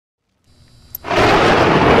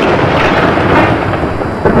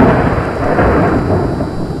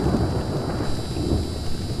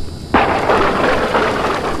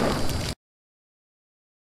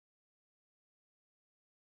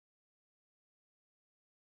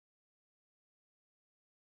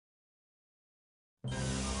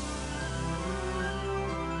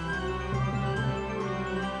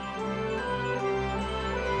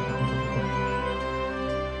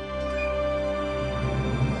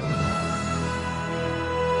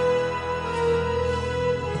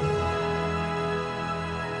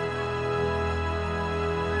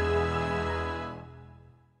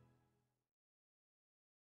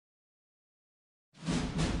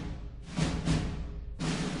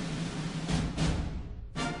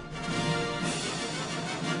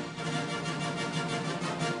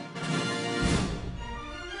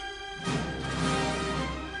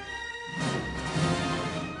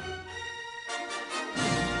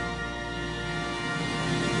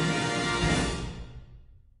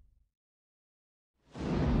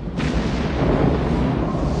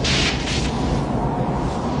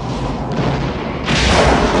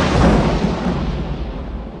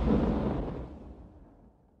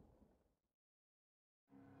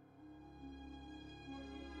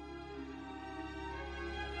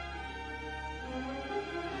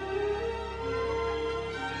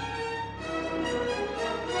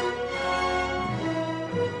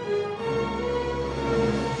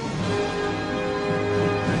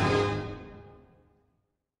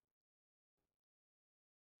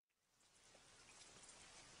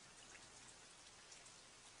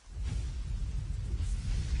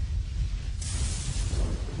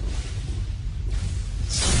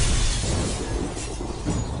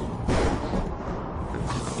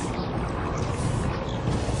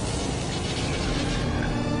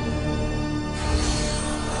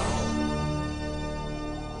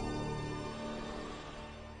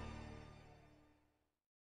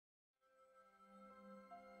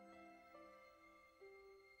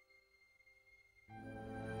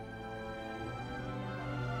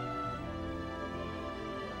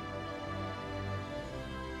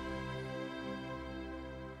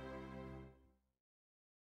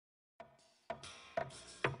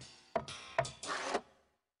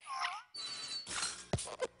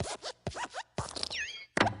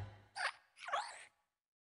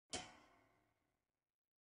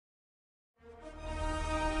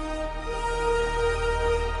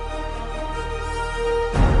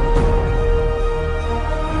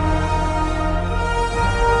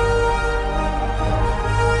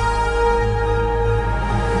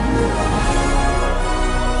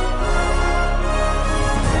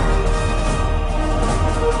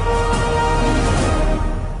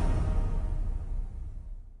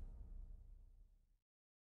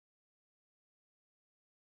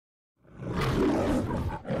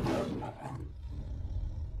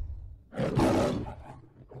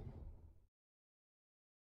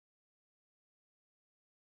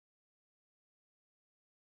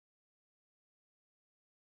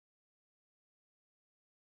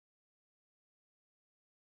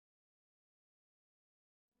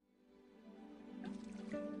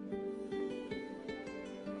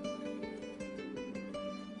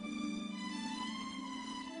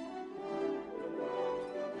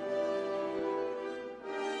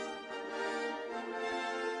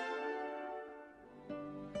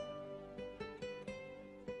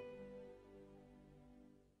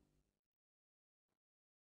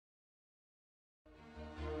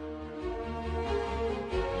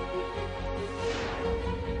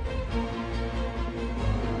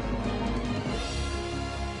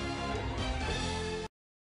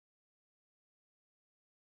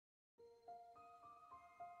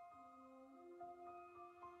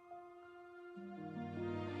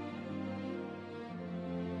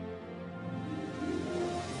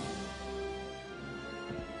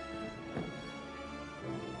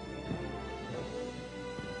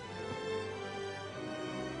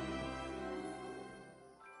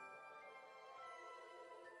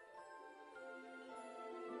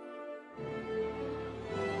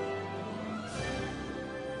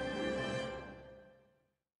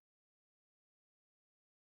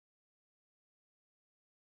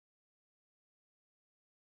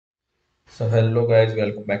So hello guys,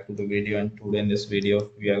 welcome back to the video, and today in this video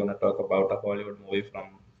we are going to talk about a Hollywood movie from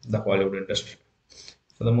the Hollywood industry.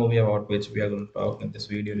 So the movie about which we are going to talk in this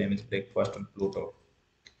video name is Breakfast on Pluto.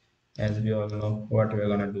 As we all know what we are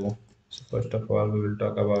going to do. So first of all we will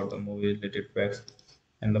talk about the movie related facts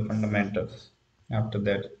and the fundamentals. After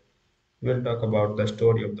that we will talk about the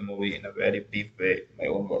story of the movie in a very brief way, my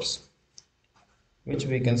own words. Which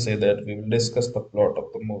we can say that we will discuss the plot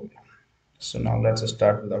of the movie. So now let's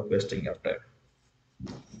start without wasting your time.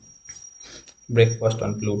 Breakfast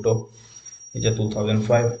on Pluto is a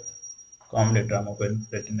 2005 comedy drama film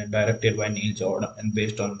written and directed by Neil Jordan and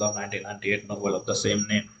based on the 1998 novel of the same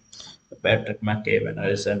name by Patrick McCabe and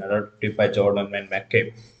is narrated by Jordan and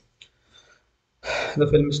McCabe. The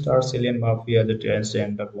film stars Cillian Murphy as a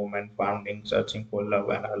transgender woman founding searching for love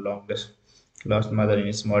and her lost mother in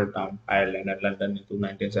a small town, Ireland, and London into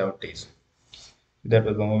 1970s. That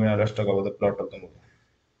was the movie. Now let's talk about the plot of the movie.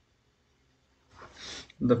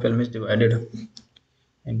 The film is divided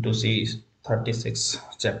into 36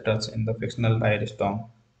 chapters in the fictional Irish town,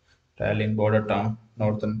 Tallinn border town,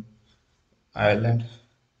 Northern Ireland,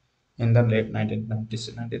 in the late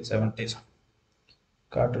 1990s 1970s.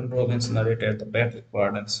 Cartoon Robbins narrated the Patrick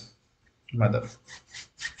Warden's mother,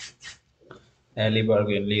 Ellie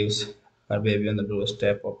Bergen, leaves her baby on the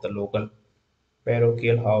doorstep of the local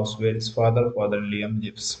parochial house where his father Liam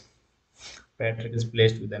lives. Patrick is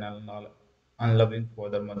placed with an unloving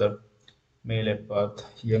father mother, male at birth.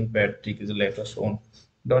 Young Patrick is later shown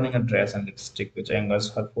donning a dress and lipstick which angers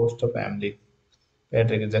her foster family.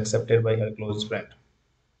 Patrick is accepted by her close friend,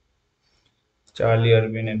 Charlie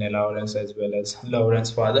Irwin, and Lawrence, as well as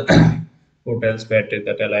Lawrence's father, who tells Patrick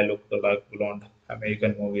that Eli looked like blonde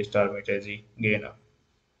American movie star Mitzi Gaynor.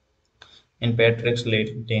 In Patrick's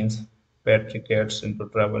late teens, Patrick gets into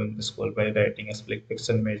trouble in the school by writing a split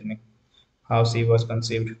fiction imagining how she was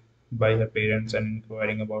conceived by her parents and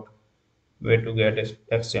inquiring about where to get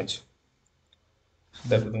exchange.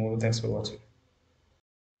 That was the movie. Thanks for watching.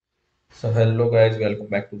 So hello guys, welcome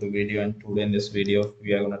back to the video, and today in this video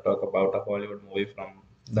we are going to talk about a Hollywood movie from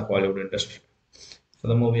the Hollywood industry. So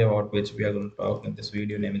the movie about which we are going to talk in this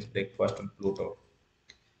video name is Breakfast on Pluto.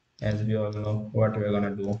 As we all know what we are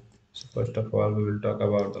going to do. So first of all we will talk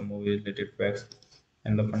about the movie related facts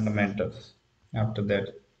and the fundamentals. After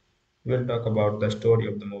that we will talk about the story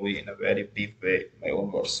of the movie in a very brief way, my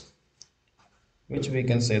own words. Which we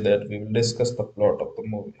can say that we will discuss the plot of the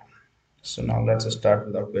movie. So now let's start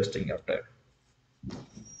without wasting your time.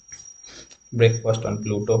 Breakfast on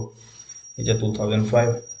Pluto is a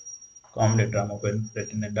 2005 comedy drama film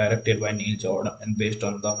written and directed by Neil Jordan and based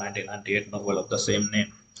on the 1998 novel of the same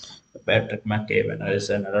name by Patrick McCabe and is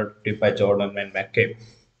narrated by Jordan and McCabe.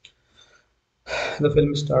 The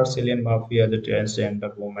film stars Cillian Murphy as a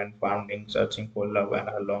transgender woman founding searching for love and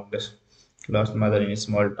her lost mother in a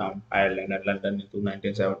small town, Ireland, and London into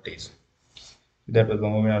 1970s. That was the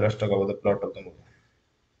movie. Now let's talk about the plot of the movie.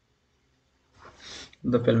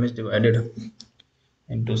 The film is divided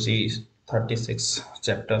into 36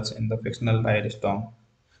 chapters in the fictional Irish town,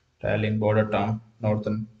 Tallinn border town,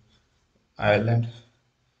 Northern Ireland,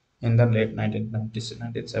 in the late 1990s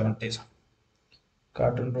 1970s.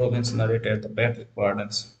 Cartoon Robbins narrated the Patrick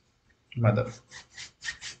Warden's mother,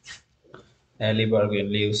 Ellie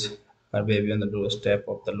Bergen, leaves her baby on the doorstep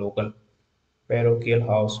of the local parochial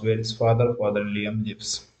house where his father Liam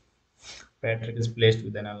lives. Patrick is placed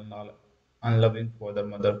with an unloving father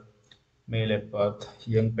mother, male at birth.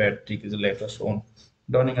 Young Patrick is later shown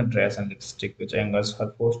donning a dress and lipstick which angers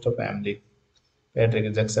her foster family. Patrick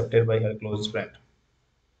is accepted by her close friend,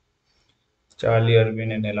 Charlie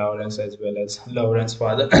Irwin, and Lawrence, as well as Lawrence's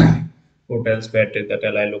father, who tells Patrick that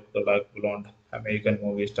Eli looked like blonde American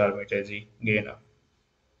movie star Mitzi Gaynor.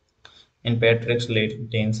 In Patrick's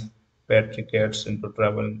late teens, Patrick gets into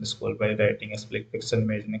trouble in the school by writing a split fiction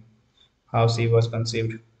imagining how she was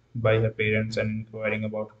conceived by her parents and inquiring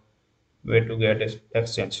about where to get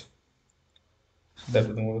exchange. That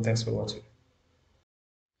was the movie. Thanks for watching.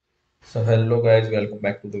 So hello guys, welcome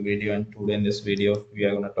back to the video, and today in this video we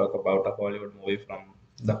are going to talk about a Hollywood movie from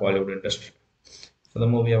the Hollywood industry. So the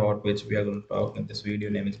movie about which we are going to talk in this video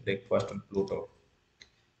name is Breakfast on Pluto.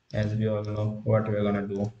 As we all know, what we are gonna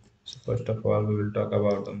do. So first of all, we will talk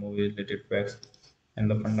about the movie related facts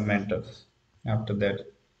and the fundamentals. After that,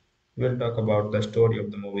 we will talk about the story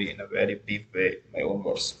of the movie in a very brief way, my own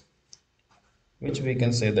words, which we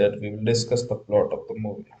can say that we will discuss the plot of the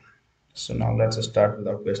movie. So now let's start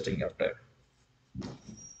without wasting your time.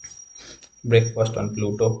 Breakfast on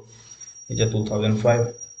Pluto is a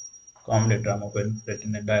 2005 comedy drama film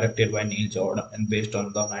written and directed by Neil Jordan and based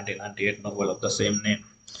on the 1998 novel of the same name.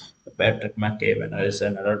 Patrick McCabe and is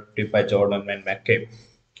narrated by Jordan and McCabe.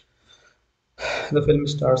 The film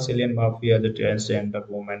stars Cillian Murphy as a transgender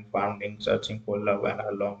woman founding searching for love and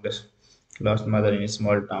her longest lost mother in a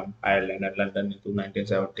small town, Ireland, and London into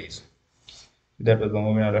 1970s. That was the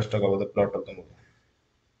movie. Now let's talk about the plot of the movie.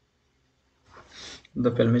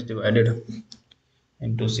 The film is divided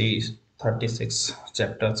into 36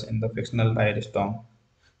 chapters in the fictional Irish town,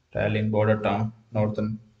 Tallinn border town,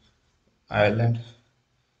 Northern Ireland,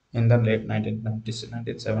 in the late 1990s and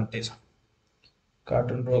 1970s.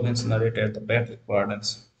 Cartoon Robbins narrated the Patrick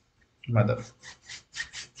Warden's mother.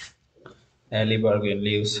 Ellie Bergen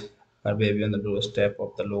leaves her baby on the doorstep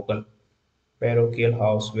of the local parochial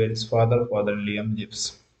house where his father Liam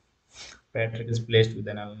lives. Patrick is placed with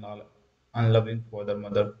an unloving father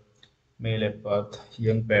mother. Male at birth,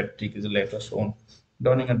 young Patrick is later shown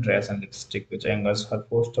donning a dress and lipstick which angers her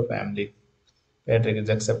foster family. Patrick is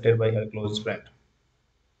accepted by her close friend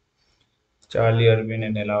Charlie Irwin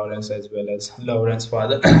and Lawrence, as well as Lawrence's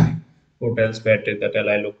father, who tells Patrick that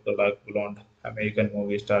Eli looked like blonde American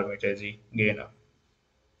movie star Mitzi Gaynor.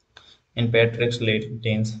 In Patrick's late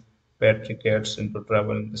teens, Patrick gets into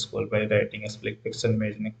trouble in the school by writing a split fiction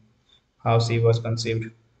imagining how she was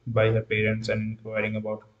conceived by her parents and inquiring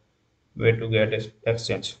about where to get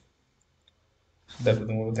exchange. That was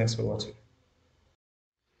the movie. Thanks for watching.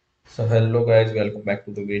 So hello guys, welcome back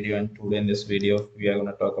to the video, and today in this video we are going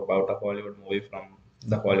to talk about a Hollywood movie from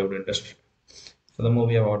the Hollywood industry. So the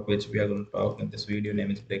movie about which we are going to talk in this video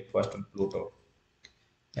name is Breakfast on Pluto.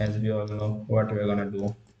 As we all know what we are going to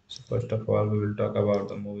do. So first of all, we will talk about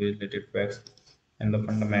the movie related facts and the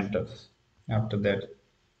fundamentals. After that,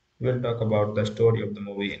 we will talk about the story of the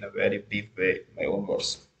movie in a very brief way, my own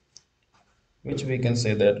words, which we can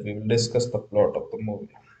say that we will discuss the plot of the movie.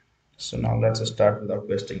 So now let's start without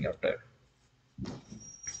wasting your time.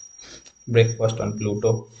 Breakfast on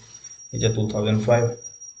Pluto is a 2005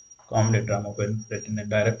 comedy drama film written and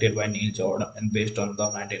directed by Neil Jordan and based on the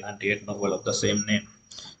 1998 novel of the same name.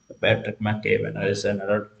 Patrick McCabe and is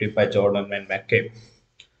narrated by Jordan and McCabe.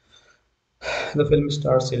 The film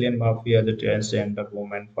stars Cillian Murphy as a transgender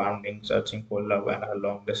woman founding searching for love and her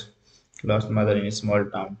longest lost mother in a small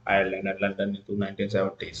town, Ireland, and London into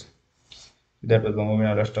 1970s. That was the movie.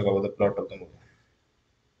 Now let's talk about the plot of the movie.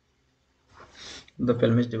 The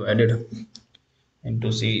film is divided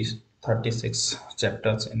into 36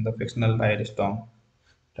 chapters in the fictional Irish town,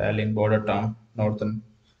 Tallinn border town, Northern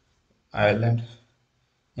Ireland,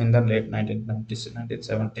 in the late 1990s and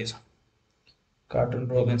 1970s. Cartoon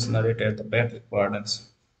Robbins narrated the Patrick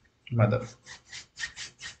Warden's mother.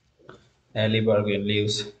 Ellie Bergen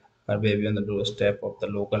leaves her baby on the doorstep of the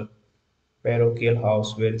local parochial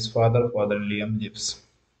house where his father Liam lives.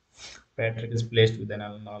 Patrick is placed with an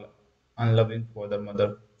unloving father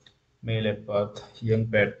mother. Male at birth, young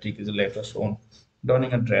Patrick is later shown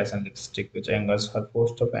donning a dress and lipstick which angers her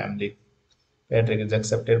foster family. Patrick is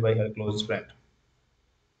accepted by her close friend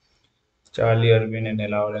Charlie Irwin and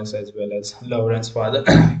Lawrence, as well as Lawrence's father,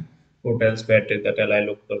 who tells Patrick that Eli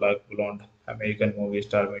looked like blonde American movie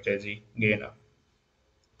star Mitzi Gaynor.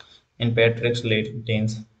 In Patrick's late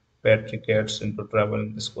teens, Patrick gets into trouble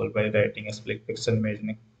in the school by writing a split fiction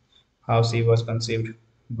imagining how she was conceived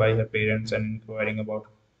by her parents and inquiring about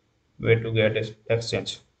where to get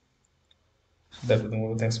exchange. That was the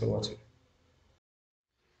movie. Thanks for watching.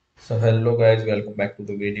 So hello guys, welcome back to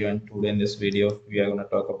the video, and today in this video we are going to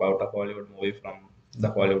talk about a Hollywood movie from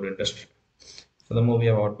the Hollywood industry. So the movie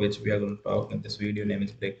about which we are going to talk in this video name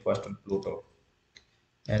is Breakfast on Pluto.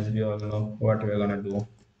 As we all know what we are going to do.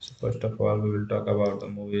 So first of all, we will talk about the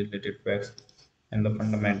movie related facts and the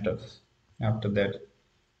fundamentals. After that,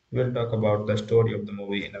 we will talk about the story of the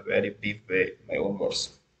movie in a very brief way, my own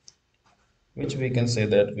words, which we can say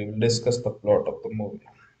that we will discuss the plot of the movie.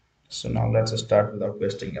 So now let's start without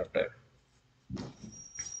wasting your time.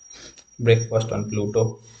 Breakfast on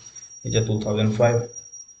Pluto is a 2005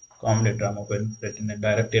 comedy drama film written and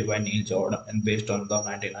directed by Neil Jordan and based on the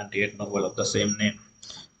 1998 novel of the same name.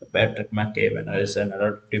 Patrick McCabe and is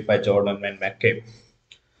narrated by Jordan and McCabe.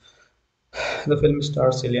 The film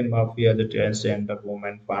stars Cillian Murphy as a transgender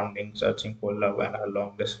woman founding searching for love and her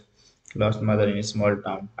longest lost mother in a small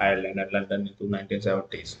town, Ireland, and London into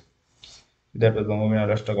 1970s. That was the movie. Now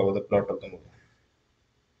let's talk about the plot of the movie.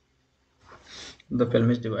 The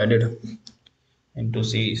film is divided into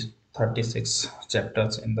 36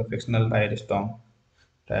 chapters in the fictional Irish town,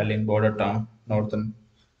 Tallinn border town, Northern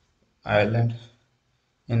Ireland,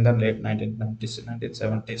 in the late 1990s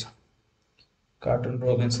 1970s. Cartoon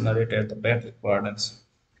Robbins narrated the Patrick Warden's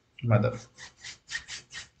mother.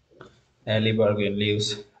 Ellie Bergen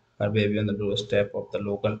leaves her baby on the doorstep of the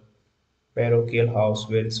local parochial house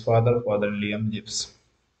where his father Liam lives.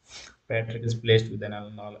 Patrick is placed with an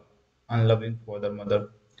unloving father mother.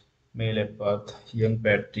 Male at birth, young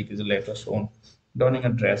Patrick is later shown donning a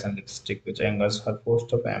dress and lipstick which angers her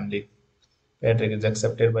foster family. Patrick is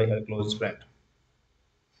accepted by her close friend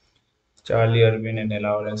Charlie Irwin and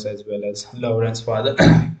Lawrence, as well as Lawrence's father,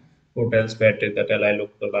 who tells Patrick that Eli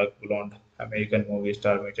looked like blonde American movie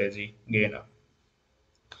star Mitzi Gaynor.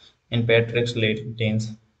 In Patrick's late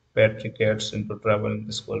teens, Patrick gets into trouble in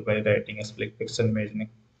the school by writing a split fiction imagining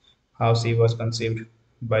how she was conceived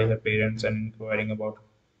by her parents and inquiring about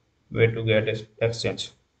where to get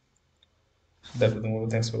exchange. That was the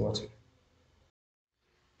movie. Thanks for watching.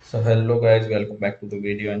 So hello guys, welcome back to the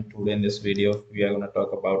video, and today in this video we are going to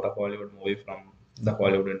talk about a Hollywood movie from the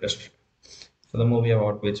Hollywood industry. So the movie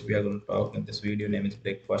about which we are going to talk in this video name is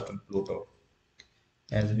Breakfast on Pluto.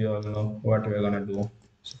 As we all know what we are going to do.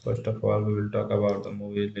 So first of all we will talk about the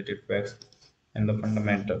movie related facts and the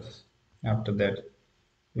fundamentals. After that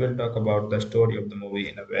we will talk about the story of the movie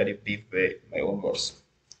in a very brief way, my own words.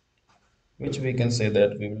 Which we can say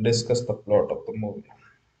that we will discuss the plot of the movie.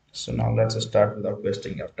 So now let's start without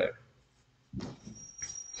wasting your time.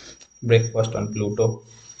 Breakfast on Pluto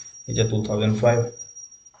is a 2005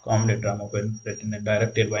 comedy drama film written and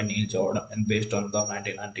directed by Neil Jordan and based on the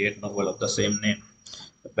 1998 novel of the same name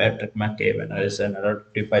by Patrick McCabe and is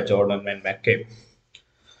narrated by Jordan and McCabe.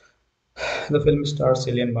 The film stars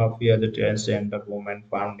Cillian Murphy as a transgender woman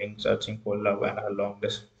founding searching for love and her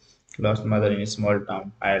lost mother in a small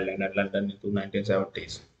town, Ireland, and London into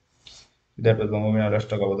 1970s. That was the movie. Now let's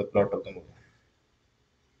talk about the plot of the movie.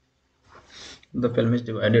 The film is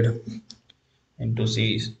divided into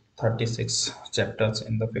 36 chapters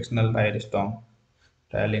in the fictional Irish town,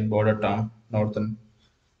 Tallinn border town, Northern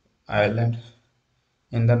Ireland,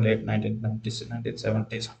 in the late 1990s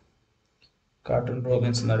 1970s. Cartoon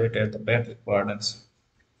Robbins narrated the Patrick Warden's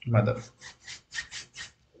mother.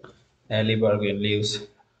 Ellie Bergen leaves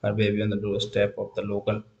her baby on the doorstep of the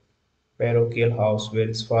local parochial house where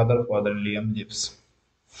his father Liam lives.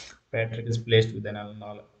 Patrick is placed with an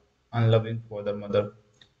unloving father mother.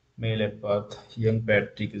 Male at birth, young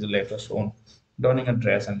Patrick is later shown donning a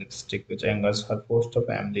dress and lipstick which angers her foster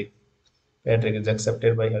family. Patrick is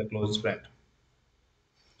accepted by her close friend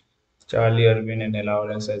Charlie Irwin and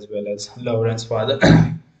Lawrence, as well as Lawrence's father,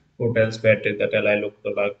 who tells Patrick that Eli looked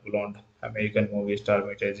like blonde American movie star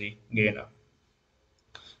Mitzi Gaynor.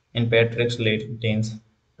 In Patrick's late teens,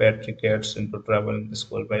 Patrick gets into trouble in the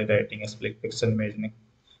school by writing a split fiction imagining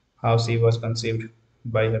how she was conceived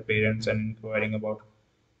by her parents and inquiring about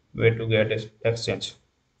where to get exchange.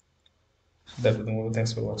 That was the movie.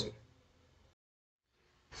 Thanks for watching.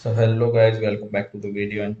 So hello guys, welcome back to the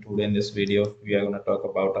video, and today in this video we are going to talk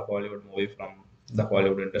about a Hollywood movie from the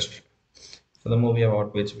Hollywood industry. So the movie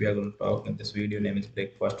about which we are going to talk in this video name is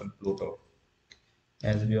Breakfast on Pluto.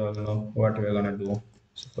 As we all know what we are going to do.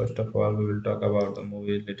 So first of all we will talk about the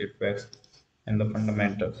movie related facts and the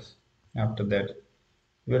fundamentals. After that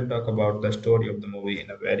we will talk about the story of the movie in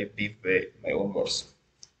a very brief way, my own words.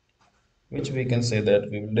 Which we can say that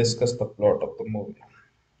we will discuss the plot of the movie.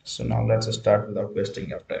 So now let's start without wasting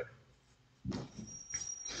your time.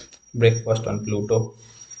 Breakfast on Pluto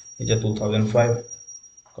is a 2005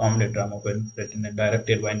 comedy drama film written and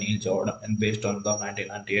directed by Neil Jordan and based on the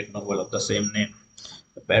 1998 novel of the same name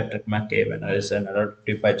by Patrick McCabe and is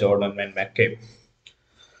narrated by Jordan and McCabe.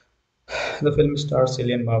 The film stars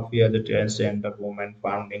Cillian Murphy as a transgender woman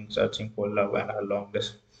founding searching for love and her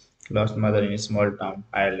lost mother in a small town,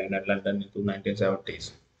 Ireland, and London into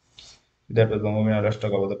 1970s. That was the movie. Now let's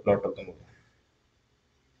talk about the plot of the movie.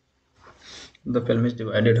 The film is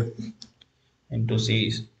divided into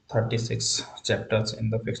 36 chapters in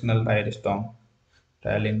the fictional Irish town,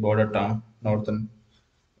 Tallinn border town, Northern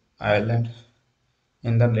Ireland,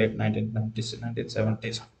 in the late 1990s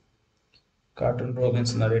 1970s. Cartoon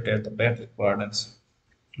Robbins narrated the Patrick Warden's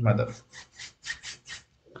mother.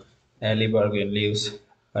 Ellie Bergen leaves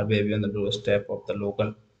her baby on the doorstep of the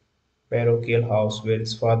local parochial house where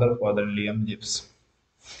his father Liam lives.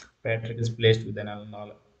 Patrick is placed with an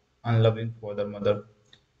unloving father mother.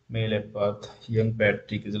 Male at birth, young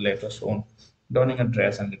Patrick is later shown donning a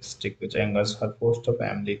dress and lipstick which angers her foster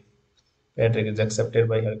family. Patrick is accepted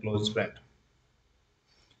by her close friend,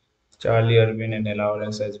 Charlie, Irvin, and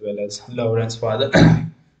Lawrence, as well as Lawrence's father,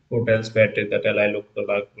 who tells Patrick that Eli looked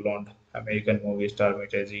like blonde American movie star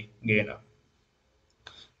Mitzi Gaynor.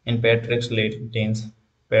 In Patrick's late teens,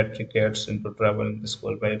 Patrick gets into trouble in the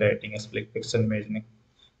school by writing a split fiction imagining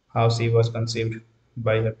how she was conceived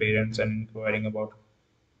by her parents and inquiring about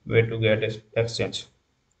where to get exchange.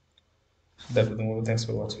 That was the movie. Thanks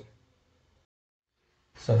for watching.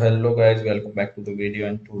 So hello guys, welcome back to the video,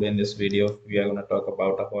 and today in this video we are going to talk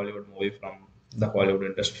about a Hollywood movie from the Hollywood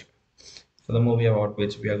industry. So the movie about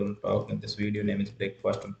which we are going to talk in this video name is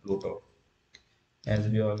Breakfast on Pluto. As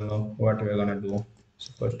we all know what we are going to do.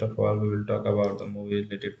 So first of all we will talk about the movie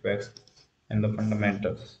related facts and the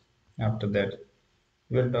fundamentals. After that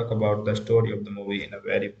we will talk about the story of the movie in a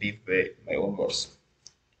very brief way, my own words,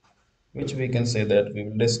 which we can say that we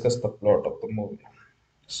will discuss the plot of the movie.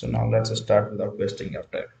 So now let's start without wasting your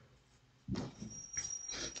time.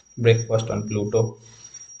 Breakfast on Pluto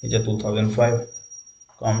is a 2005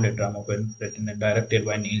 comedy drama film written and directed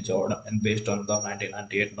by Neil Jordan and based on the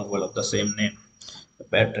 1998 novel of the same name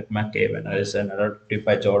by Patrick McCabe and is narrated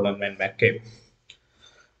by Jordan and McCabe.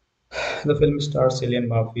 The film stars Cillian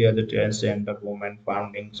Murphy as a transgender woman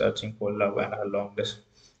founding searching for love and her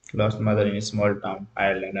lost mother in a small town,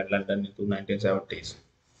 Ireland, and London into 1970s.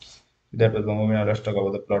 That was the movie. Now let's talk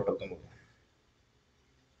about the plot of the movie.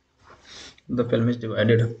 The film is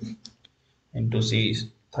divided into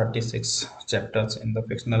 36 chapters in the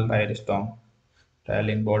fictional Irish town,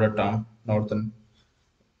 Tallinn border town, Northern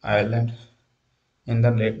Ireland, in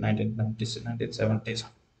the late 1990s, 1970s.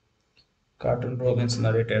 Cartoon Robbins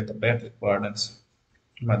narrated the Patrick Warden's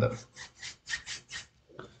mother.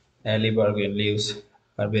 Ellie Bergen leaves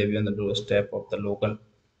her baby on the doorstep of the local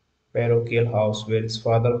parochial house where his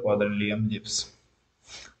father Liam lives.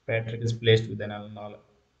 Patrick is placed with an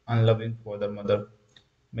unloving father mother.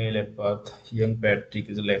 Male at birth, young Patrick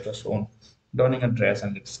is later shown donning a dress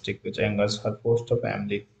and lipstick which angers her foster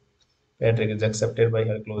family. Patrick is accepted by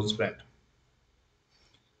her close friend,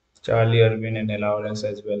 Charlie, Irvin, and Lawrence,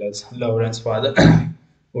 as well as Lawrence's father,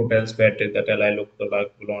 who tells Patrick that Eli looked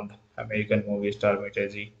like blonde American movie star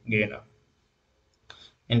Mitzi Gaynor.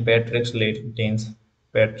 In Patrick's late teens,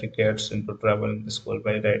 Patrick gets into trouble in the school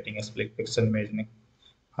by writing a split fiction imagining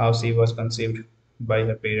how she was conceived by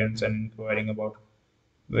her parents and inquiring about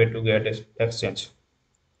where to get exchange.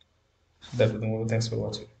 That was the movie. Thanks for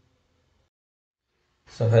watching.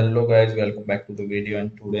 So hello guys, welcome back to the video,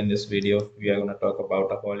 and today in this video we are going to talk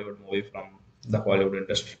about a Hollywood movie from the Hollywood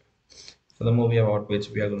industry. So the movie about which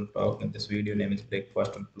we are going to talk in this video name is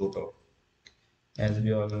Breakfast on Pluto. As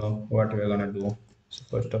we all know what we are going to do. So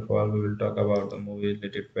first of all we will talk about the movie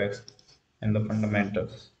related facts and the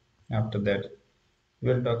fundamentals. After that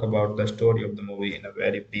we will talk about the story of the movie in a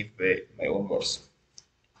very brief way, my own words,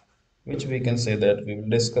 which we can say that we will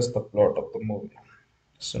discuss the plot of the movie.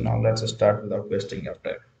 So now let's start without wasting your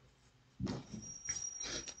time.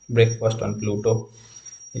 Breakfast on Pluto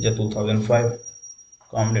is a 2005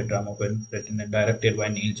 comedy drama film written and directed by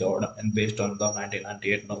Neil Jordan and based on the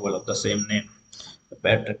 1998 novel of the same name by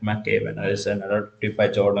Patrick McCabe and is narrated by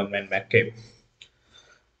Jordan and McCabe.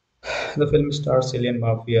 The film stars Cillian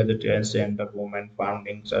Murphy as a transgender woman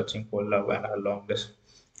founding searching for love and her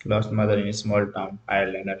lost mother in a small town,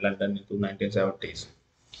 Ireland, and London into 1970s.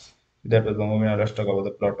 That was the movie. Now let's talk about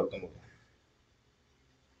the plot of the movie.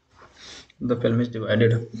 The film is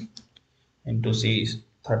divided into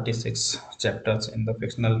 36 chapters in the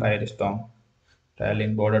fictional Irish town,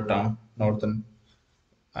 Tallinn border town, Northern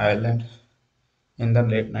Ireland, in the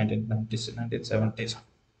late 1990s, 1970s.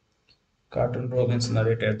 Cartoon Robbins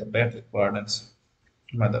narrated the Patrick Warden's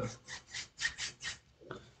mother.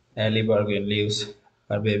 Ellie Bergen leaves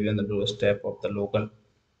her baby on the doorstep of the local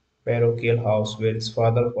parochial house where his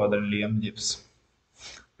father Liam lives.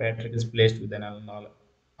 Patrick is placed with an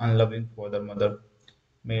unloving father mother.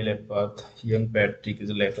 Male at birth, young Patrick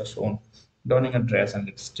is later shown donning a dress and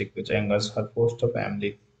lipstick which angers her foster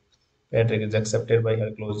family. Patrick is accepted by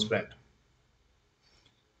her close friend,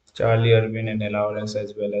 Charlie, Irvin, and Lawrence,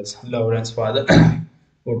 as well as Lawrence's father,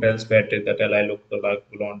 who tells Patrick that Eli looked like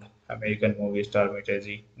blonde American movie star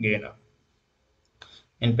Mitzi Gaynor.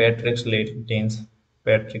 In Patrick's late teens,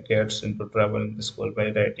 Patrick gets into trouble in the school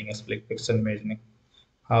by writing a split fiction imagining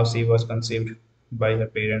how she was conceived by her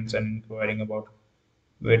parents and inquiring about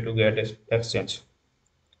where to get exchange.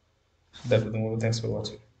 That was the movie. Thanks for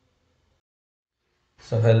watching.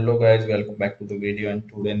 So hello guys, welcome back to the video, and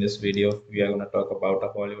today in this video we are going to talk about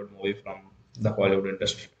a Hollywood movie from the Hollywood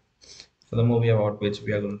industry. So the movie about which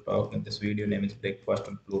we are going to talk in this video name is Breakfast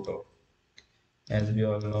on Pluto. As we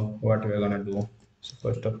all know, what we are gonna do. So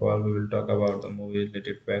first of all, we will talk about the movie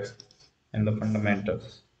related facts and the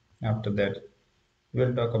fundamentals. After that, we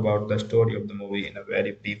will talk about the story of the movie in a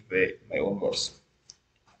very brief way, my own words,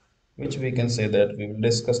 which we can say that we will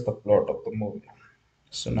discuss the plot of the movie.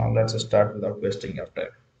 So now let's start without wasting your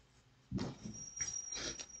time.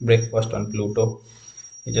 Breakfast on Pluto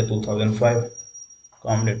is a 2005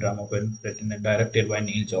 comedy drama film written and directed by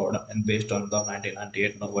Neil Jordan and based on the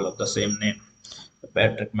 1998 novel of the same name.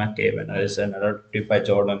 Patrick McCabe and is narrated by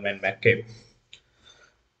Jordan and McCabe.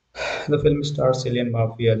 The film stars Cillian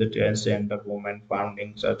Murphy as a transgender woman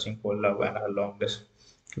founding searching for love and her longest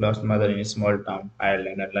lost mother in a small town,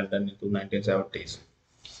 Ireland and London into 1970s.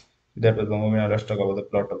 That was the movie. Now let's talk about the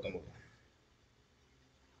plot of the movie.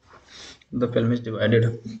 The film is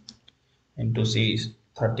divided into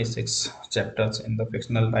 36 chapters in the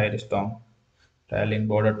fictional Irish town, Tallinn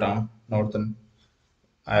border town, Northern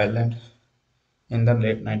Ireland, in the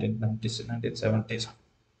late 1990s 1970s.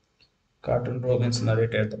 Cartoon Robbins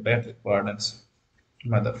narrated the Patrick Warden's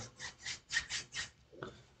mother.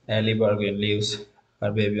 Ellie Bergen leaves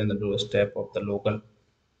her baby on the doorstep of the local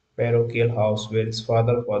parochial house where his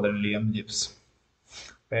father Liam lives.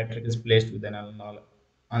 Patrick is placed with an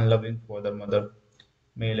unloving father mother.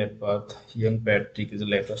 Male at birth, young Patrick is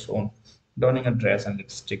later shown donning a dress and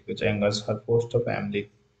lipstick which angers her foster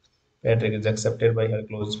family. Patrick is accepted by her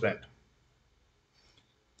close friend,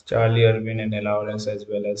 Charlie Irwin and Lawrence, as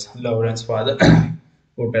well as Lawrence's father,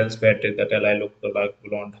 who tells Patrick that Eli looked like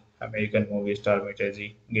blonde American movie star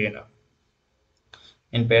Mitzi Gaynor.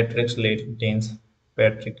 In Patrick's late teens,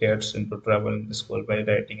 Patrick gets into trouble in school by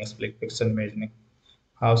writing a split fiction imagining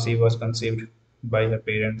how she was conceived by her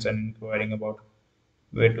parents and inquiring about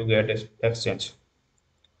where to get exchange.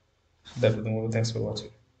 That was the movie. Thanks for watching.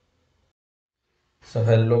 So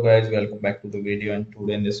hello guys, welcome back to the video, and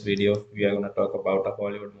today in this video we are going to talk about a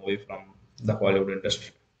Hollywood movie from the Hollywood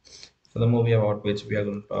industry. So the movie about which we are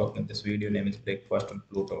going to talk in this video name is Breakfast on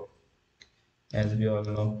Pluto. As we all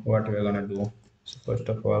know what we are going to do. So first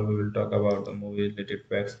of all, we will talk about the movie related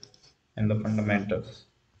facts and the fundamentals.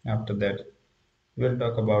 After that, we will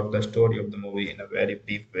talk about the story of the movie in a very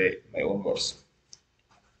brief way, my own words,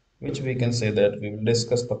 which we can say that we will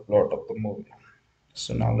discuss the plot of the movie.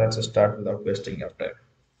 So now let's start without wasting your time.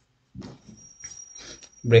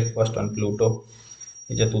 Breakfast on Pluto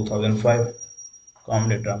is a 2005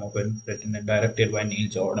 comedy drama film written and directed by Neil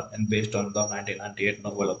Jordan and based on the 1998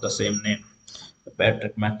 novel of the same name.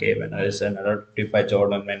 Patrick McCabe and is narrated by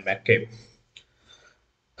Jordan and McCabe.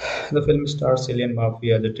 The film stars Cillian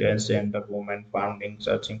Murphy as a transgender woman founding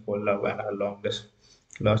searching for love and her longest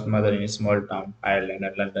lost mother in a small town, Ireland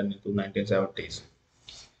and London into 1970s.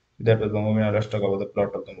 That was the movie. Now let's talk about the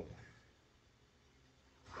plot of the movie.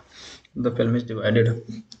 The film is divided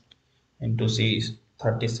into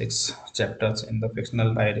 36 chapters in the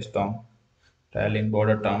fictional Irish town, Tallinn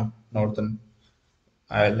border town, Northern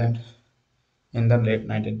Ireland, in the late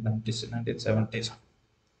 1990s 1970s.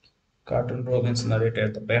 Cartoon Robbins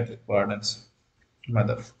narrated the Patrick Warden's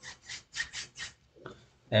mother.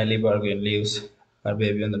 Ellie Bergen leaves her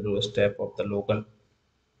baby on the doorstep of the local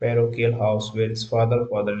parochial house where his father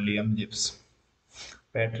Liam lives.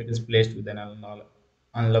 Patrick is placed with an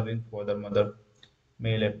unloving father mother.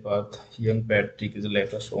 Male at birth, young Patrick is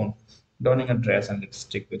later shown donning a dress and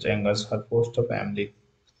lipstick which angers her foster family.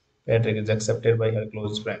 Patrick is accepted by her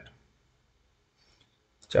close friend,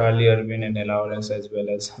 Charlie Irwin and Lawrence, as well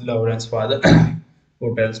as Lawrence's father,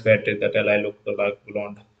 who tells Patrick that Eli looked like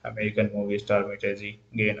blonde American movie star Mitzi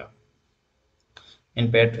Gaynor.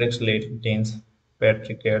 In Patrick's late teens,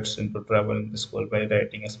 Patrick gets into trouble in school by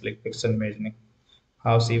writing a split fiction imagining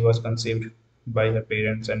how she was conceived by her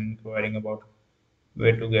parents and inquiring about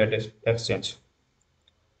where to get exchange.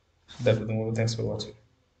 That was the movie. Thanks for watching.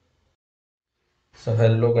 So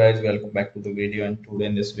hello guys, welcome back to the video, and today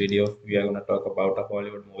in this video we are going to talk about a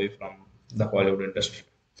Hollywood movie from the Hollywood industry.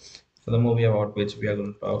 So the movie about which we are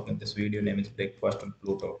going to talk in this video name is Breakfast on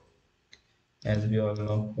Pluto. As we all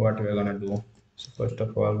know what we are going to do. So first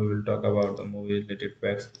of all, we will talk about the movie related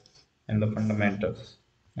facts and the fundamentals.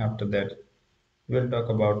 After that, we will talk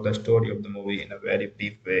about the story of the movie in a very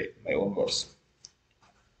brief way, my own words,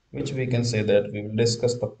 which we can say that we will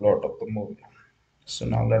discuss the plot of the movie. So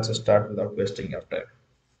now let's start without wasting your time.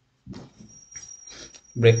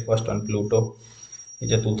 Breakfast on Pluto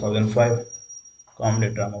is a 2005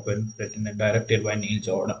 comedy drama film written and directed by Neil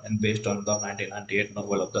Jordan and based on the 1998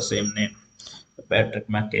 novel of the same name. Patrick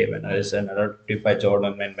McCabe and is narrated by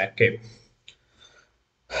Jordan and McCabe.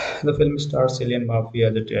 The film stars Cillian Murphy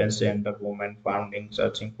as a transgender woman founding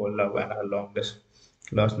searching for love and her longest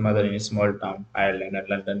lost mother in a small town, Ireland, and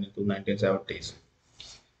London into 1970s.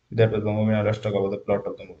 That was the movie. Now let's talk about the plot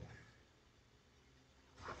of the movie.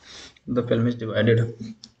 The film is divided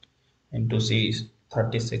into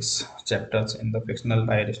 36 chapters in the fictional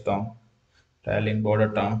Irish town, Tallinn border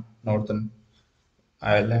town, Northern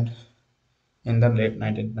Ireland, in the late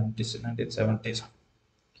 1990s and 1970s.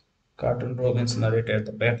 Cartoon Robbins narrated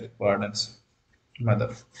the Patrick Warden's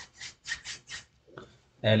mother,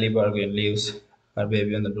 Ellie Bergen, leaves her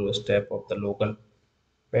baby on the doorstep of the local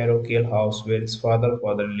parochial house where his father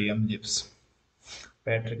Liam lives.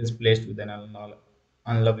 Patrick is placed with an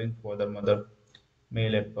unloving father mother,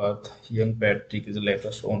 male at birth. Young Patrick is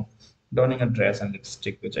later shown donning a dress and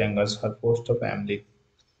lipstick which angers her foster family.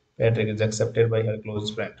 Patrick is accepted by her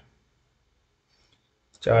close friend,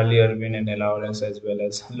 Charlie Irwin and Lawrence, as well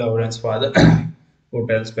as Lawrence's father, who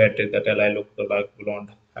tells Patrick that Ella looked like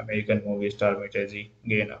blonde American movie star Mitzi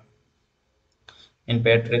Gaynor. In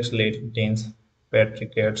Patrick's late teens,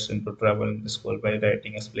 Patrick gets into trouble in the school by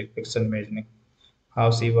writing a slick fiction imagining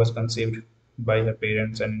how she was conceived by her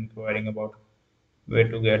parents and inquiring about where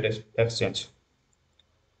to get exchange.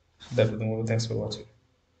 That was the movie. Thanks for watching.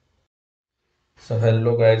 So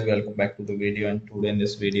hello guys, welcome back to the video, and today in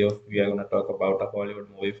this video we are going to talk about a Hollywood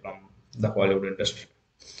movie from the Hollywood industry.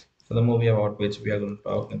 So the movie about which we are going to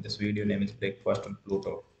talk in this video name is Breakfast on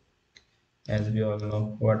Pluto. As we all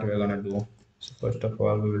know what we are going to do. So first of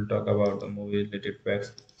all we will talk about the movie related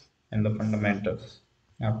facts and the fundamentals.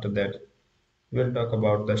 After that we will talk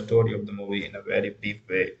about the story of the movie in a very brief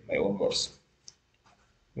way, my own words,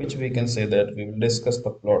 which we can say that we will discuss the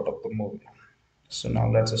plot of the movie. So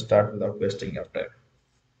now let's start without wasting your time.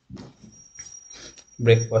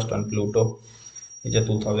 Breakfast on Pluto is a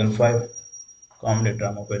 2005 comedy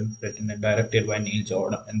drama film written and directed by Neil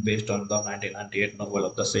Jordan and based on the 1998 novel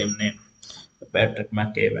of the same name by Patrick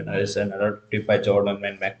McCabe and is narrated by Jordan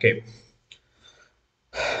and McCabe.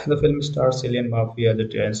 The film stars Cillian Murphy as a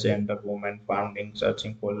transgender woman founding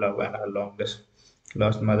searching for love and her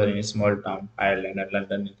lost mother in a small town, Ireland, and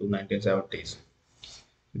London into 1970s.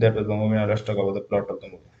 That was the movie. Now let's talk about the plot of the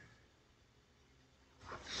movie.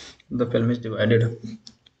 The film is divided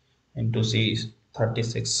into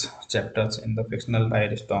 36 chapters in the fictional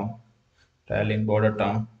Irish town, Tallinn border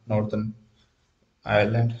town, Northern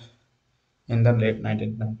Ireland, in the late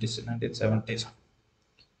 1990s and 1970s.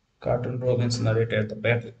 Cartoon Robbins narrated the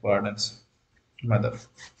Patrick Warden's mother,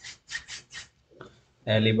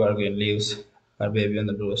 Ellie Bergen, leaves her baby on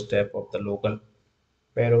the doorstep of the local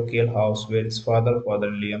parochial house where his father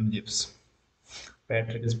Liam lives.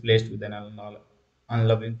 Patrick is placed with an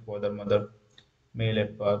unloving father mother, male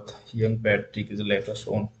at birth. Young Patrick is later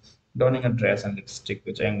shown donning a dress and lipstick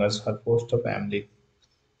which angers her foster family.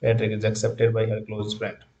 Patrick is accepted by her close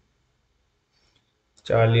friend,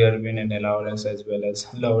 Charlie Irwin and Lawrence, as well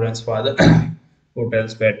as Lawrence's father, who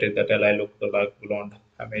tells Patrick that Ella looked like blonde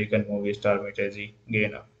American movie star Mitzi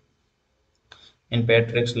Gaynor. In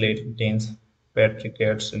Patrick's late teens, Patrick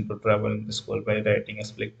gets into trouble in the school by writing a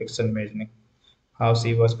slick fiction imagining how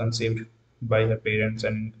she was conceived by her parents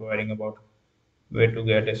and inquiring about where to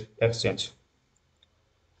get exchange.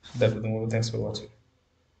 That was the movie. Thanks for watching.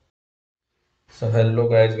 So hello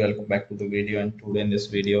guys, welcome back to the video, and today in this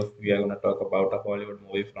video we are going to talk about a Hollywood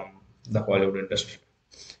movie from the Hollywood industry.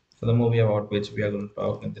 So the movie about which we are going to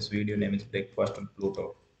talk in this video name is Breakfast on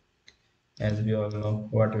Pluto. As we all know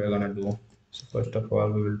what we are going to do. So first of all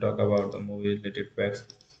we will talk about the movie related facts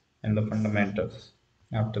and the fundamentals.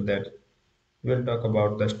 After that we will talk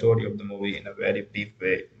about the story of the movie in a very brief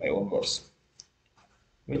way, my own words,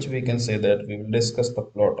 which we can say that we will discuss the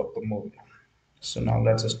plot of the movie. So now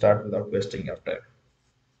let's start without wasting your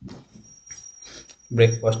time.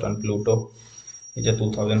 Breakfast on Pluto is a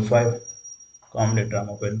 2005 comedy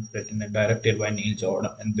drama film written and directed by Neil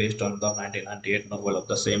Jordan and based on the 1998 novel of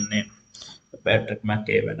the same name by Patrick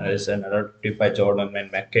McCabe and is narrated by Jordan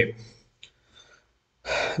and McCabe.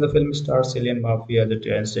 The film stars Cillian Murphy as a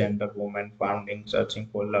transgender woman founding searching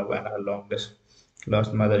for love and her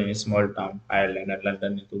lost mother in a small town, Ireland, and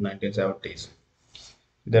London into 1970s.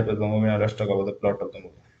 That was the movie. Now let's talk about the plot of the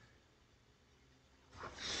movie.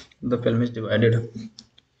 The film is divided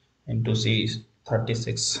into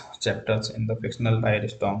 36 chapters in the fictional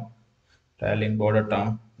Irish town, Tallinn border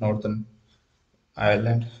town, Northern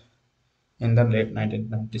Ireland, in the late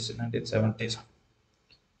 1990s and 1970s.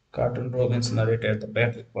 Cartoon Robbins narrated the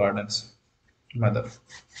Patrick Warden's mother,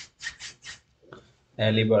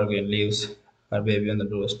 Ellie Bergen, leaves her baby on the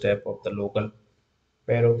doorstep of the local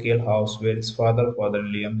parochial house where his father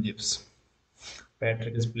Liam lives.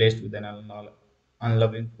 Patrick is placed with an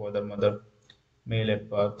unloving father mother, male at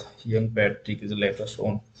birth. Young Patrick is later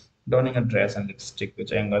shown donning a dress and lipstick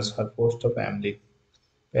which angers her foster family.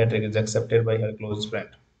 Patrick is accepted by her close friend,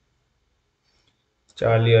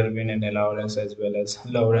 Charlie Irvin and Lawrence, as well as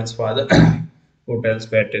Lawrence's father, who tells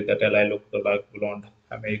Patrick that Eli looked like blonde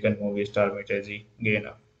American movie star Mitzi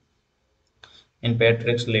Gaynor. In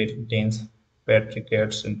Patrick's late teens, Patrick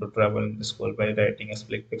gets into trouble in school by writing a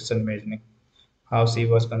split fiction imagining how she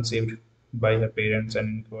was conceived by her parents and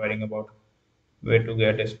inquiring about where to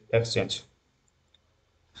get exchange.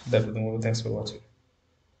 That was the movie. Thanks for watching.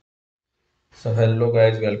 So hello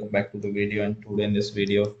guys, welcome back to the video, and today in this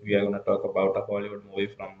video we are going to talk about a Hollywood movie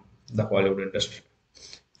from the Hollywood industry.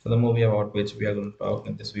 So the movie about which we are going to talk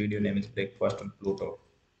in this video name is Breakfast on Pluto.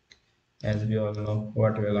 As we all know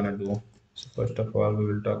what we are going to do. So first of all we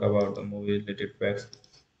will talk about the movie related facts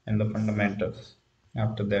and the fundamentals.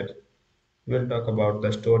 After that we will talk about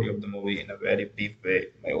the story of the movie in a very brief way,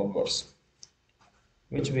 my own words,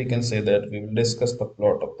 which we can say that we will discuss the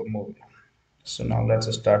plot of the movie. So now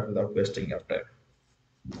let's start without wasting your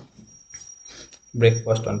time.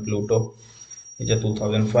 Breakfast on Pluto is a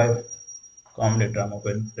 2005 comedy drama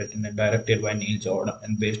film written and directed by Neil Jordan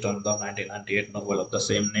and based on the 1998 novel of the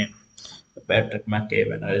same name by Patrick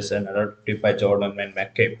McCabe and is narrated by Jordan and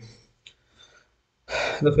McCabe.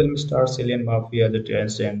 The film stars Cillian Murphy as a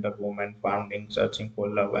transgender woman founding searching for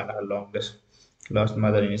love and her longest lost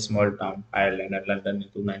mother in a small town, Ireland, and London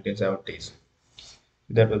into 1970s.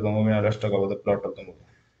 That was the movie. Now let's talk about the plot of the movie.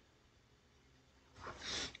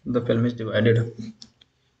 The film is divided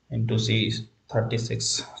into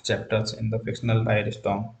 36 chapters in the fictional Irish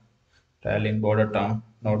town, Tallinn border town,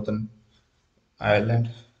 Northern Ireland,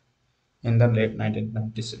 in the late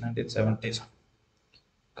 1990s and 1970s.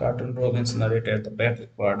 Cartoon Robbins narrated the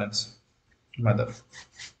Patrick Warden's mother,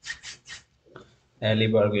 Ellie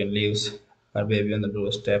Bergen, leaves her baby on the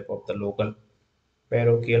doorstep of the local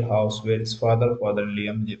parochial house where his father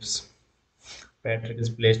Liam lives. Patrick is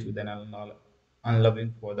placed with an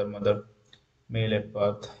unloving father mother, male at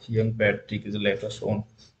birth. Young Patrick is later shown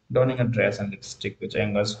donning a dress and lipstick which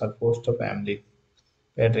angers her foster family.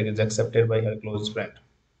 Patrick is accepted by her close friend,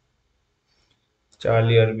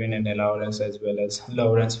 Charlie Irvin and Lawrence, as well as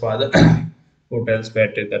Lawrence's father, who tells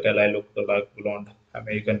Patrick that Eli looked like blonde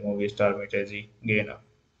American movie star Mitzi Gaynor.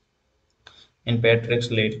 In Patrick's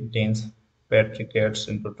late teens, Patrick gets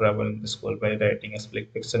into trouble in school by writing a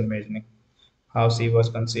split fiction imagining how she was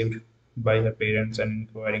conceived by her parents and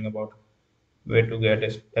inquiring about where to get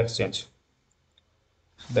exchange.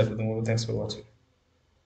 That was the movie. Thanks for watching.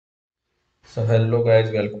 So hello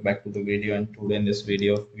guys, welcome back to the video, and today in this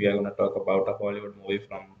video we are going to talk about a Hollywood movie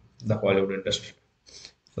from the Hollywood industry.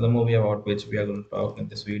 So the movie about which we are going to talk in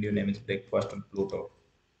this video name is Breakfast on Pluto.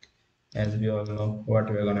 As we all know what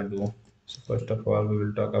we are going to do. So first of all we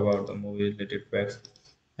will talk about the movie related facts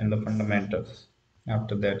and the fundamentals.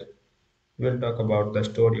 After that we will talk about the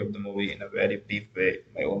story of the movie in a very brief way,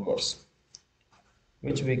 my own words,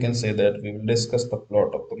 which we can say that we will discuss the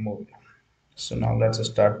plot of the movie. So now let's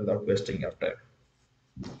start without wasting your time.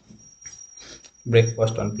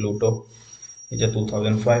 Breakfast on Pluto is a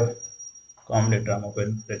 2005 comedy drama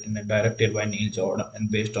film written and directed by Neil Jordan and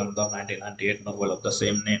based on the 1998 novel of the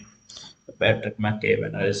same name by Patrick McCabe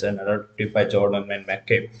and is narrated by Jordan and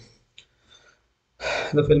McCabe.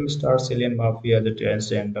 The film stars Cillian Murphy as a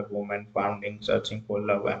transgender woman founding searching for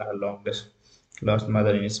love and her longest lost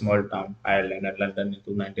mother in a small town, Ireland, and London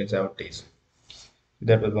into 1970s.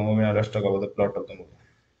 That was the movie. Now let's talk about the plot of the movie.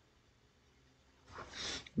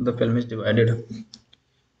 The film is divided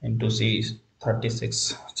into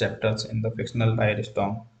 36 chapters in the fictional Irish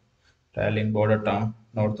town, Tallinn border town,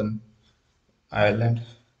 Northern Ireland,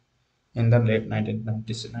 in the late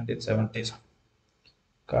 1990s and 1970s.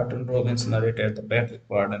 Cartoon Robbins narrated the Patrick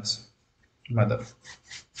Warden's mother,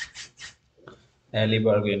 Ellie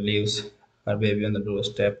Bergen, leaves her baby on the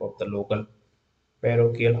doorstep of the local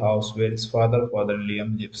parochial house where his father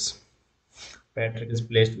Liam lives. Patrick is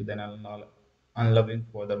placed with an unloving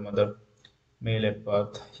father mother, male at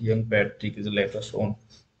birth. Young Patrick is later shown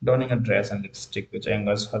donning a dress and lipstick which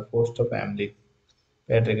angers her foster family.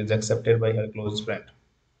 Patrick is accepted by her close friend,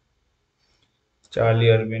 Charlie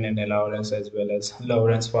Irvin and Lawrence, as well as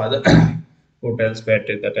Lawrence's father, who tells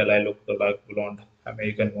Patrick that Eli looked like blonde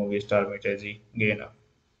American movie star Mitzi Gaynor.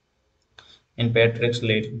 In Patrick's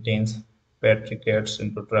late teens, Patrick gets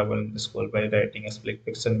into trouble in school by writing a split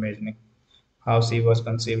fiction imagining how she was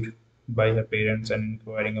conceived by her parents and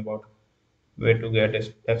inquiring about where to get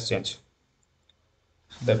exchange.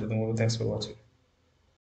 That was the movie. Thanks for watching.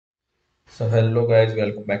 So hello guys,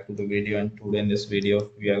 welcome back to the video, and today in this video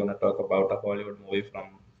we are going to talk about a Hollywood movie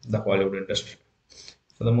from the Hollywood industry.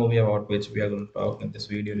 So the movie about which we are going to talk in this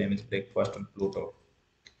video name is Breakfast on Pluto.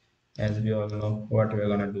 As we all know, what we are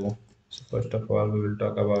gonna do. So first of all, we will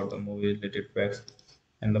talk about the movie related facts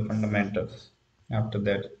and the fundamentals. After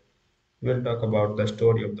that, we will talk about the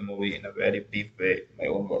story of the movie in a very brief way, my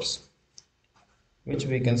own words, which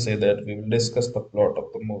we can say that we will discuss the plot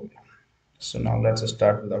of the movie. So now let's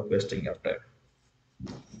start without wasting your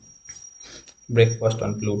time. Breakfast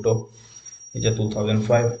on Pluto is a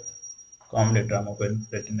 2005 comedy drama film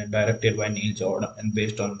written and directed by Neil Jordan and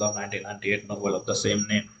based on the 1998 novel of the same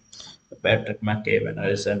name. Patrick McCabe and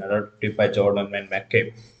is narrated by Jordan and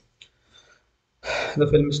McCabe. The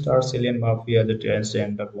film stars Cillian Murphy as a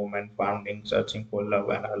transgender woman founding searching for love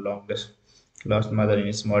and her longest lost mother in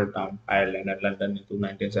a small town, Ireland, and London into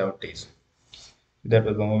 1970s. That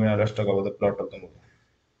was the movie. Now let's talk about the plot of the movie.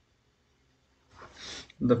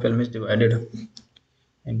 The film is divided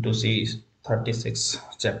into 36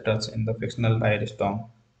 chapters in the fictional Irish town,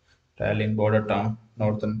 Tallinn border town,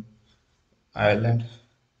 Northern Ireland,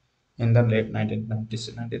 in the late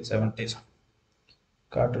 1990s 1970s.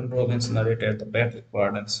 Cartoon Robbins narrated the Patrick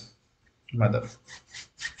Warden's mother.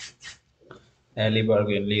 Ellie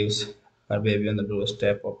Bergen leaves her baby on the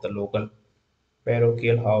doorstep of the local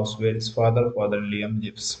parochial house where his father Liam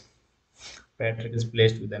lives. Patrick is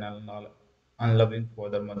placed with an unloving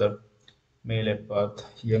father mother. Male at birth,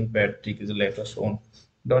 young Patrick is later shown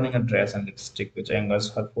donning a dress and lipstick which angers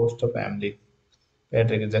her foster family.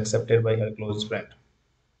 Patrick is accepted by her close friend,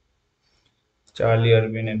 Charlie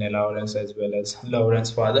Irwin and Lawrence, as well as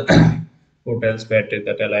Lawrence's father, who tells Patrick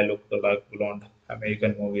that Eli looked like blonde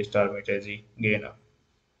American movie star Mitzi Gaynor.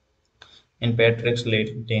 In Patrick's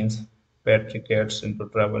late teens, Patrick gets into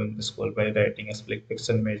trouble in the school by writing a split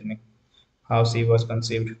fiction imagining how she was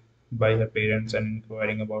conceived by her parents and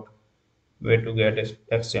inquiring about where to get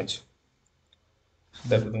exchange.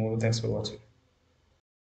 That was the movie. Thanks for watching.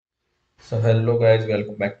 So hello guys,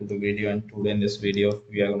 welcome back to the video, and today in this video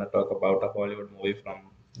we are going to talk about a Hollywood movie from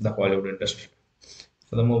the Hollywood industry.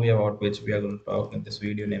 So the movie about which we are going to talk in this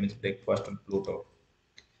video name is Breakfast on Pluto.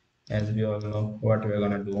 As we all know what we are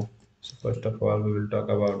going to do. So first of all, we will talk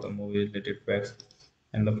about the movie related facts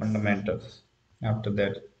and the fundamentals. After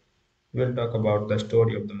that, we will talk about the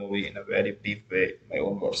story of the movie in a very brief way, my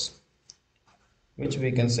own words, which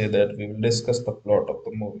we can say that we will discuss the plot of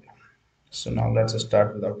the movie. So now let's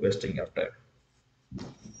start without wasting your time.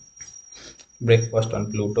 Breakfast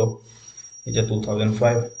on Pluto is a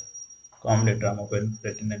 2005 comedy drama film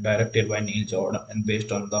written and directed by Neil Jordan and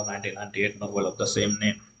based on the 1998 novel of the same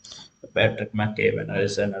name. Patrick McCabe and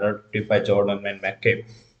is narrated by Jordan and McCabe.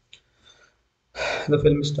 The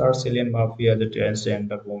film stars Cillian Murphy as a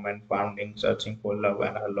transgender woman founding searching for love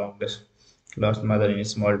and her longest lost mother in a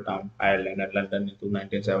small town, Ireland, and London into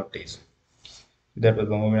 1970s. That was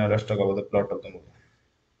the movie. Now let's talk about the plot of the movie.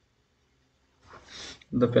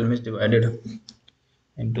 The film is divided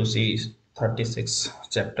into 36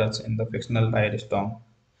 chapters in the fictional Irish town,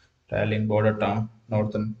 Tallinn border town,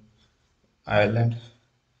 Northern Ireland,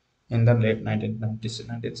 in the late 1990s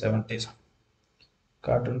 1970s.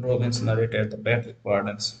 Cartoon Robbins narrated the Patrick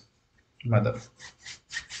Warden's mother.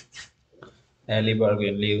 Ellie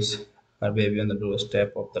Bergen leaves her baby on the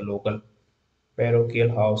doorstep of the local parochial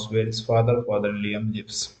house where his father Liam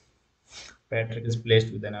lives. Patrick is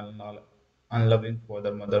placed with an unloving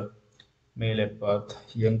father mother. Male at birth,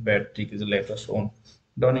 young Patrick is later shown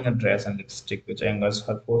donning a dress and lipstick which angers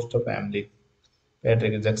her foster family.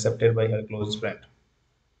 Patrick is accepted by her close friend,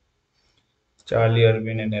 Charlie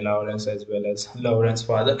Irwin and Lawrence, as well as Lawrence's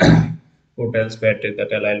father, who tells Patrick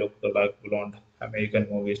that Eli looked like blonde American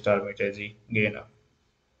movie star Mitzi Gaynor.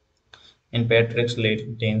 In Patrick's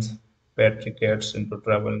late teens, Patrick gets into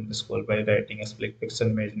trouble in the school by writing a split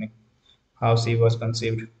fiction imagining how she was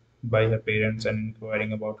conceived by her parents and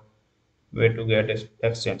inquiring about where to get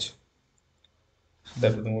exchange.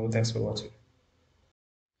 That was the movie. Thanks for watching.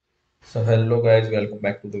 So hello guys, welcome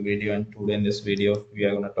back to the video, and today in this video we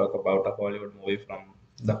are going to talk about a Hollywood movie from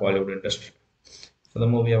the Hollywood industry. So the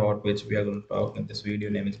movie about which we are going to talk in this video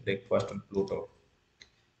name is Breakfast on Pluto.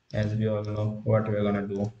 As we all know what we are going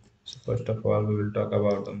to do. So first of all, we will talk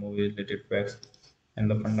about the movie related facts and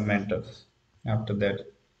the fundamentals. After that,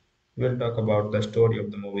 we will talk about the story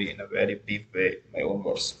of the movie in a very brief way, my own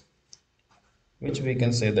words, which we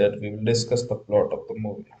can say that we will discuss the plot of the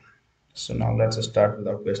movie. So now let's start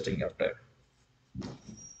without wasting your time.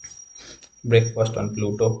 Breakfast on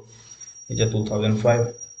Pluto is a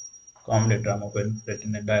 2005 comedy drama film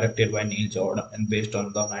written and directed by Neil Jordan and based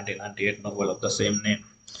on the 1998 novel of the same name.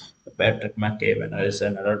 Patrick McCabe and is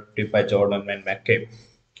narrated by Jordan and McCabe.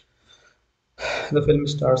 The film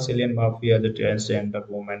stars Cillian Murphy as a transgender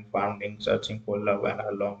woman founding searching for love and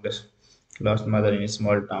her longest lost mother in a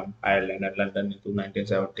small town, Ireland, and London into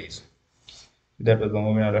 1970s. That was the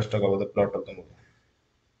movie. Now let's talk about the plot of the movie.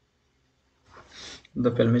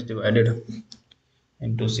 The film is divided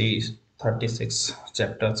into 36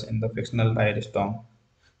 chapters in the fictional Irish town,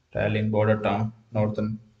 Cillian border town,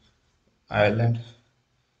 Northern Ireland,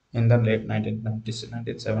 in the late 1990s and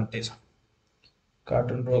 1970s.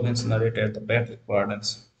 Cartoon Robbins narrated the Patrick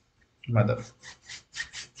Warden's mother,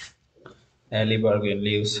 Ellie Bergen,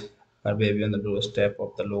 leaves her baby on the doorstep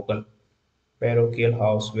of the local parochial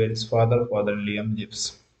house where his father Liam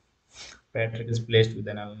lives. Patrick is placed with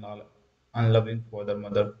an unloving father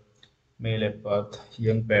mother, male at birth.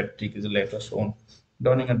 Young Patrick is later shown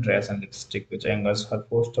donning a dress and lipstick which angers her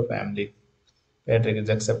foster family. Patrick is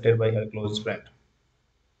accepted by her close friend,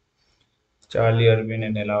 Charlie Irvin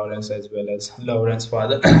and Lawrence, as well as Lawrence's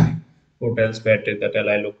father, who tells Patrick that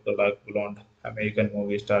Eli looked like blonde American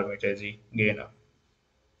movie star Mitzi Gaynor.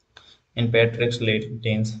 In Patrick's late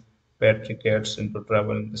teens, Patrick gets into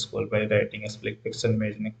trouble in the school by writing a split fiction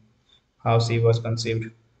imagining how she was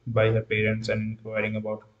conceived by her parents and inquiring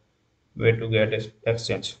about where to get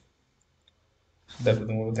exchange. That was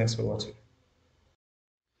the movie. Thanks for watching.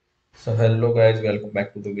 So hello guys, welcome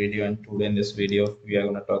back to the video, and today in this video we are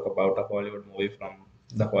going to talk about a Hollywood movie from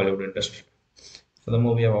the Hollywood industry. So the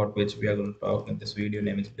movie about which we are going to talk in this video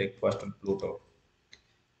name is Breakfast on Pluto.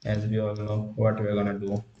 As we all know what we are going to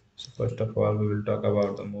do. So first of all we will talk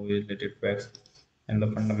about the movie related facts and the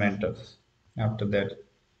fundamentals. After that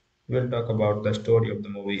we will talk about the story of the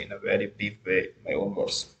movie in a very brief way, my own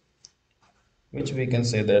words, which we can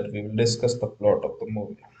say that we will discuss the plot of the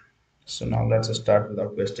movie. So now let's start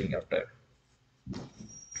without wasting your time.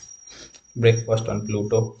 Breakfast on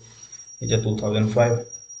Pluto is a 2005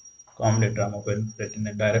 comedy drama film written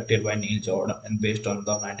and directed by Neil Jordan and based on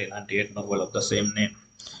the 1998 novel of the same name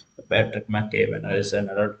by Patrick McCabe and is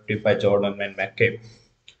narrated by Jordan and McCabe.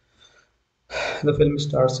 The film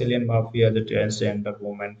stars Cillian Murphy as a transgender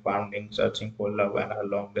woman founding searching for love and her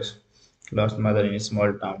lost mother in a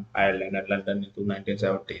small town, Ireland, and London into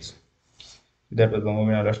 1970s. That was the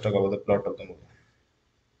movie. Now let's talk about the plot of the movie.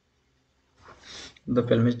 The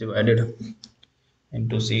film is divided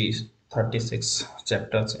into 36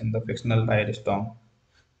 chapters in the fictional Irish town,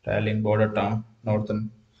 Tallinn border town,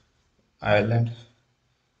 Northern Ireland,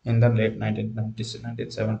 in the late 1990s and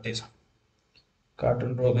 1970s.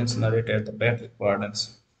 Cartoon Robbins narrated the Patrick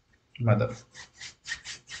Warden's mother,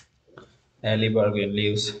 Ellie Bergen,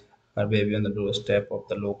 leaves her baby on the doorstep of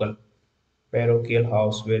the local parochial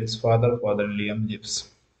house where his father Liam lives.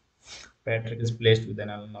 Patrick is placed with an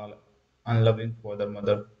unloving father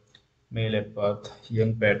mother, male at birth.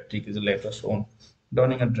 Young Patrick is later shown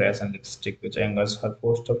donning a dress and lipstick which angers her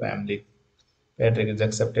foster family. Patrick is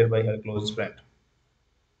accepted by her close friend,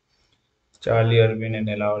 Charlie Irvin and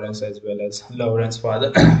Lawrence, as well as Lawrence's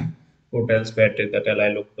father, who tells Patrick that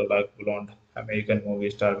Eli looked like blonde American movie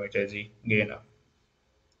star Mitzi Gaynor.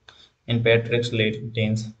 In Patrick's late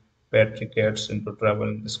teens, Patrick gets into trouble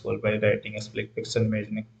in the school by writing a split fiction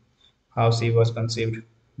imagining how she was conceived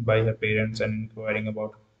by her parents and inquiring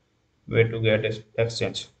about where to get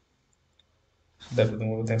exchange. That was the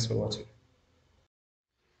movie. Thanks for watching.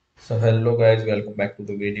 So hello guys, welcome back to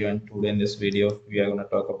the video, and today in this video we are going to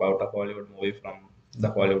talk about a Hollywood movie from the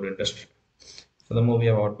Hollywood industry. So the movie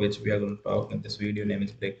about which we are going to talk in this video name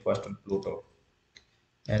is Breakfast on Pluto.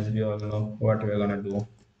 As we all know what we are going to do.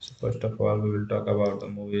 So first of all we will talk about the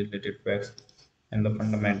movie related facts and the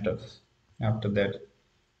fundamentals. After that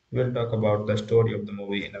we will talk about the story of the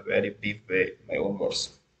movie in a very brief way, my own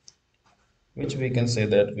words, which we can say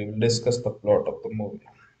that we will discuss the plot of the movie.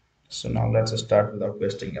 So now let's start without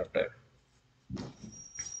wasting your time.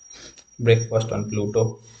 Breakfast on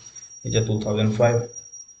Pluto is a 2005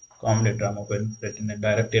 comedy drama film written and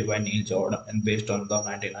directed by Neil Jordan and based on the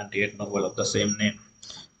 1998 novel of the same name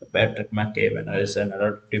by Patrick McCabe and is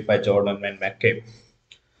narrated by Jordan and McCabe.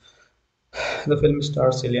 The film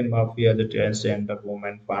stars Cillian Murphy as a transgender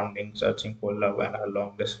woman founding searching for love and her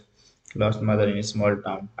lost mother in a small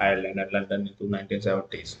town, Ireland, and London into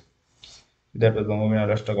 1970s. That was the movie. Now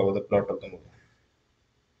let's talk about the plot of the movie.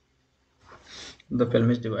 The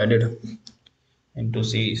film is divided into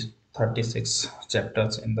 36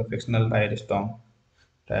 chapters in the fictional Irish town,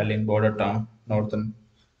 Tallinn border town, Northern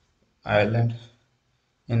Ireland,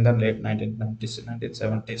 in the late 1990s and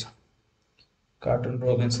 1970s. Cartoon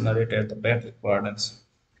Robbins narrated the Patrick Warden's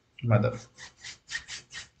mother,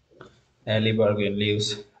 Ellie Bergen,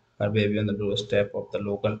 leaves her baby on the doorstep of the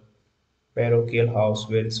local parochial house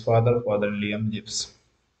where his father Liam lives.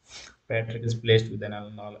 Patrick is placed with an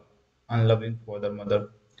unloving father mother,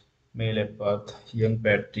 male at birth. Young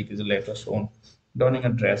Patrick is later shown donning a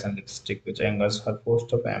dress and lipstick which angers her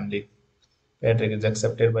foster family. Patrick is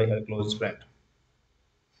accepted by her close friend,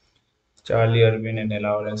 Charlie Irvin and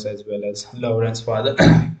Lawrence, as well as Lawrence's father,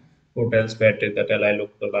 who tells Patrick that Eli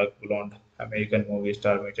looked like blonde American movie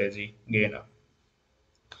star Mitzi Gaynor.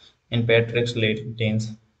 In Patrick's late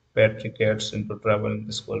teens, Patrick gets into trouble in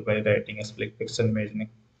the school by writing a split fiction imagining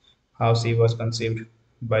how she was conceived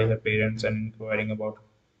by her parents and inquiring about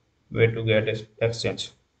where to get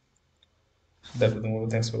exchange. That was the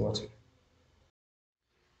movie. Thanks for watching.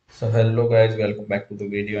 So hello guys, welcome back to the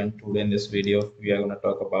video, and today in this video we are going to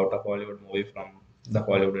talk about a Hollywood movie from the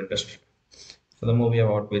Hollywood industry. So the movie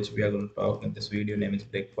about which we are going to talk in this video name is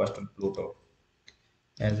Breakfast on Pluto.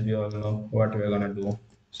 As we all know what we are going to do.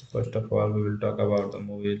 So first of all we will talk about the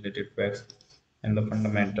movie related facts and the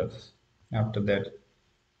fundamentals. After that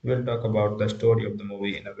we will talk about the story of the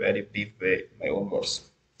movie in a very brief way, my own words,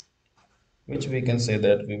 which we can say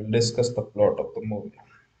that we will discuss the plot of the movie.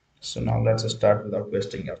 So now let's start without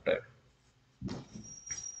wasting your time.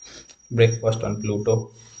 Breakfast on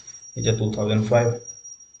Pluto is a 2005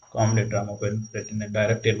 comedy drama film written and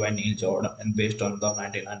directed by Neil Jordan and based on the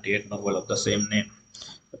 1998 novel of the same name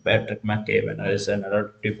by Patrick McCabe and is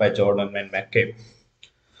narrated by Jordan and McCabe.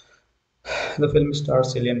 The film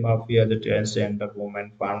stars Cillian Murphy as a transgender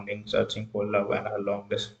woman founding searching for love and her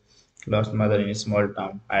lost mother in a small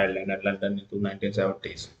town, Ireland and London into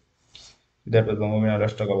 1970s. That was the movie. Now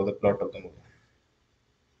let's talk about the plot of the movie.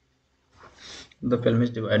 The film is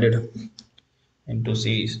divided into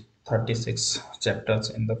 36 chapters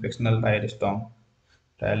in the fictional Irish town,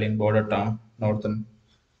 Tallinn border town, Northern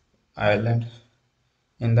Ireland,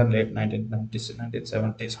 in the late 1990s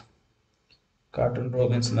 1970s. Cartoon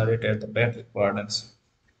Robbins narrated the Patrick Warden's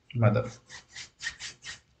mother,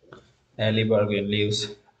 Ellie Bergen,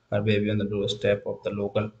 leaves her baby on the doorstep of the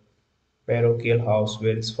local parochial house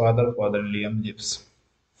where his father Liam lives.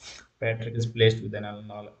 Patrick is placed with an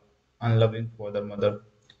unloving father mother,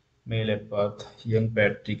 male at birth. Young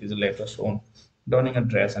Patrick is later shown donning a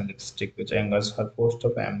dress and lipstick which angers her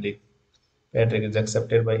foster family. Patrick is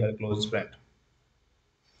accepted by her close friend,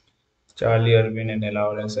 Charlie Irvin and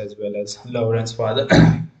Lawrence, as well as Lawrence's father,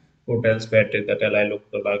 who tells Patrick that Eli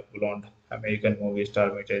looked like blonde American movie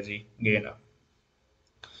star Mitzi Gaynor.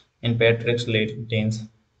 In Patrick's late teens,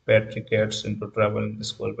 Patrick gets into trouble in the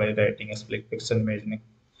school by writing a split fiction imagining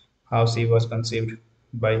how she was conceived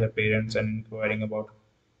by her parents and inquiring about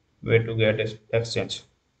where to get exchange.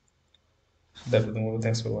 That was the movie.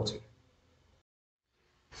 Thanks for watching.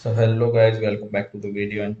 So hello guys, welcome back to the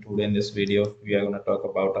video, and today in this video we are going to talk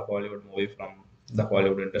about a Hollywood movie from the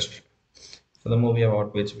Hollywood industry. So the movie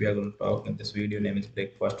about which we are going to talk in this video name is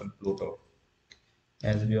Breakfast on Pluto.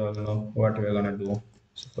 As we all know what we are going to do.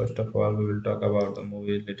 So first of all we will talk about the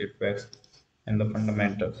movie related facts and the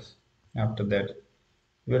fundamentals. After that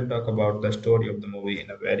we will talk about the story of the movie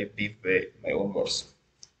in a very brief way, my own words,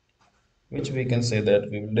 which we can say that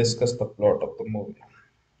we will discuss the plot of the movie.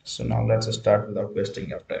 So now let's start without wasting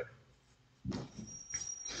your time.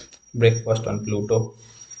 Breakfast on Pluto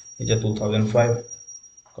is a 2005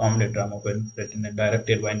 comedy drama film written and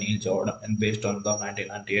directed by Neil Jordan and based on the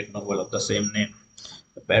 1998 novel of the same name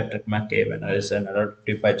by Patrick McCabe and is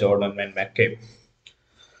narrated by Jordan and McCabe.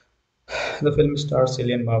 The film stars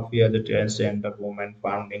Cillian Murphy as a transgender woman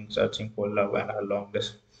founding searching for love and her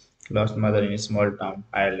lost mother in a small town,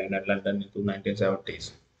 Ireland and London into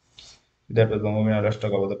 1970s. That was the movie. Now let's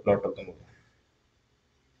talk about the plot of the movie.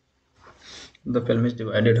 The film is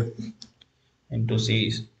divided into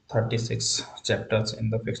 36 chapters in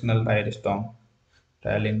the fictional Irish town,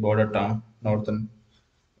 Tallinn border town, Northern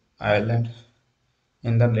Ireland,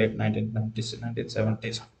 in the late 1990s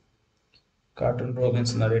 1970s. Cartoon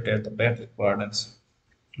Robbins narrated the Patrick Warden's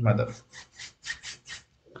mother,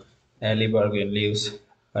 Ellie Bergen, leaves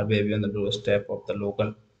her baby on the doorstep of the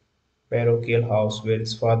local parochial house where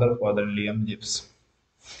his father Liam lives.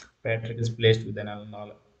 Patrick is placed with an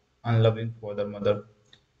unloving father mother,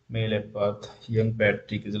 male at birth. Young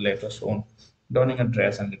Patrick is later shown donning a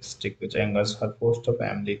dress and lipstick which angers her foster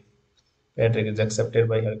family. Patrick is accepted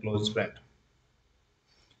by her close friend,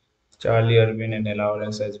 Charlie Irvin and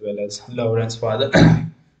Lawrence, as well as Lawrence's father,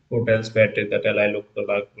 who tells Patrick that Eli looked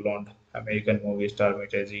like blonde American movie star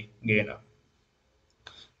Mitzi Gaynor.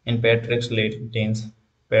 In Patrick's late teens,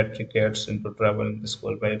 Patrick gets into trouble in the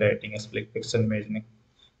school by writing a split fiction imagining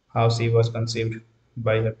how she was conceived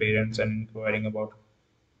by her parents and inquiring about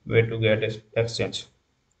where to get exchange.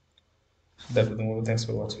 That was the movie. Thanks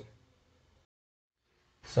for watching.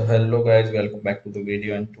 So hello guys, welcome back to the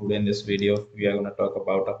video, and today in this video we are going to talk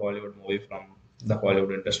about a Hollywood movie from the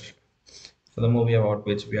Hollywood industry. So the movie about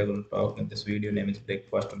which we are going to talk in this video name is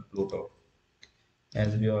Breakfast on Pluto.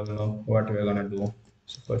 As we all know, what we are gonna do.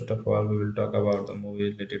 So first of all, we will talk about the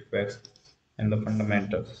movie related facts and the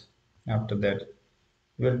fundamentals. After that,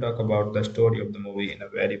 we will talk about the story of the movie in a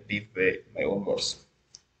very brief way, my own words,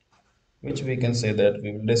 which we can say that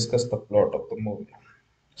we will discuss the plot of the movie.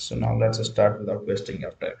 So now let's start without wasting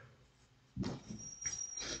your time.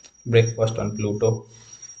 Breakfast on Pluto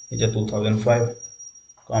is a 2005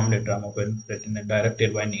 comedy drama film written and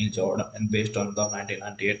directed by Neil Jordan and based on the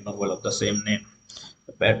 1998 novel of the same name.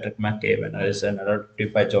 Patrick McCabe and is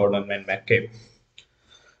narrated by Jordan and McCabe.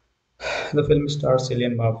 The film stars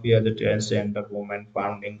Cillian Murphy as a transgender woman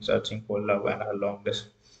founding searching for love and her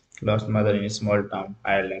lost mother in a small town,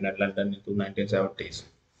 Ireland, and London into 1970s.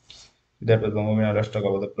 That was the movie. Now let's talk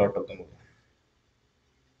about the plot of the movie.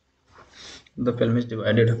 The film is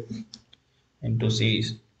divided into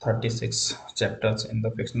 36 chapters in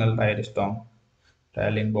the fictional Irish town,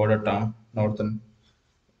 Tallinn border town, Northern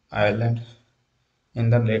Ireland, in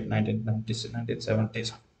the late 1990s and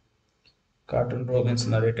 1970s. Cartoon Robbins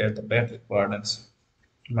narrated the Patrick Warden's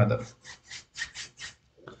mother,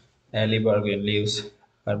 Ellie Bergen, leaves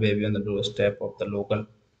her baby on the doorstep of the local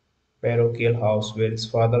parochial house where his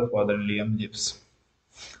father Liam lives.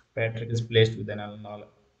 Patrick is placed with an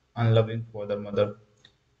unloving father mother.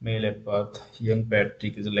 Male at birth, young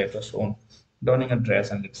Patrick is later shown donning a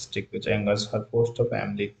dress and lipstick which angers her foster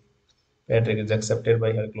family. Patrick is accepted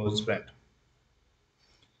by her close friend,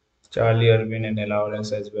 Charlie Irwin and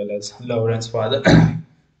Lawrence, as well as Lawrence's father,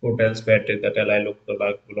 who tells Patrick that Ella looked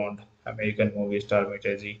like blonde American movie star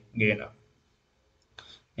Mitzi Gaynor.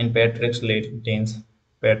 In Patrick's late teens,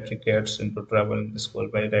 Patrick gets into trouble in the school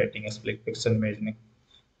by writing a split fiction imagining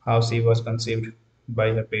how she was conceived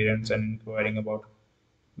by her parents and inquiring about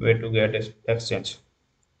where to get exchange.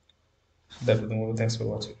 That was the movie. Thanks for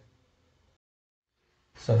watching.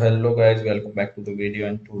 So hello guys, welcome back to the video,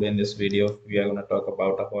 and today in this video we are going to talk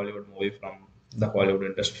about a Hollywood movie from the Hollywood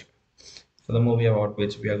industry. So the movie about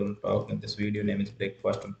which we are going to talk in this video name is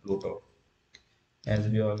Breakfast on Pluto. As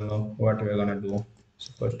we all know what we are going to do.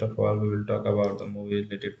 So first of all, we will talk about the movie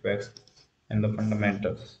related facts and the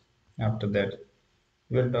fundamentals. After that,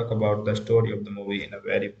 we will talk about the story of the movie in a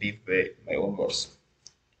very brief way, my own words,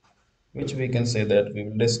 which we can say that we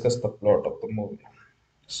will discuss the plot of the movie.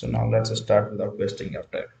 So now let's start without wasting your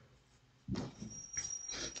time.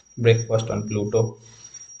 Breakfast on Pluto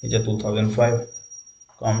is a 2005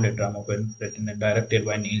 comedy drama film written and directed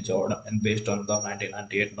by Neil Jordan and based on the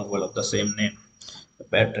 1998 novel of the same name.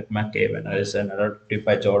 Patrick McCabe and is narrated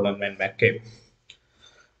by Jordan and McCabe.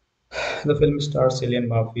 The film stars Cillian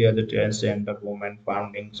Murphy as a transgender woman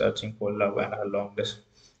founding searching for love and her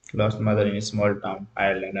lost mother in a small town,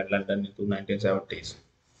 Ireland, and London into 1970s.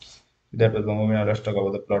 That was the movie. Now let's talk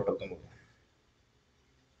about the plot of the movie.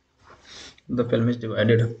 The film is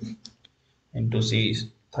divided into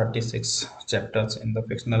 36 chapters in the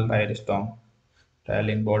fictional Irish town,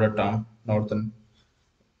 Tallinn border town, Northern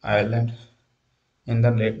Ireland, in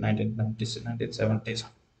the late 1990s and 1970s.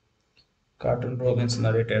 Cartoon Robbins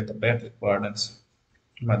narrated the Patrick Warden's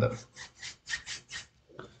mother,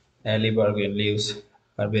 Ellie Bergen, leaves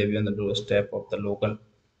her baby on the doorstep of the local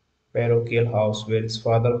parochial house where his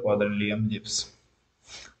father Liam lives.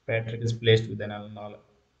 Patrick is placed with an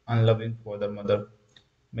unloving father mother.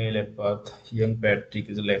 Male at birth, young Patrick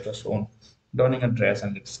is later shown donning a dress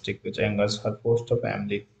and lipstick which angers her foster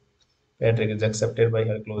family. Patrick is accepted by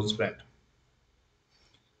her close friend,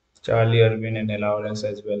 Charlie Irwin and Lawrence,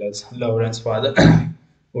 as well as Lawrence's father,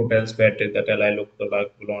 who tells Patrick that Ella looked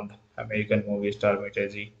like blonde American movie star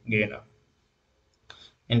Mitzi Gaynor.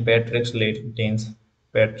 In Patrick's late teens,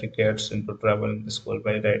 Patrick gets into trouble in the school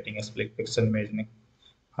by writing a split fiction imagining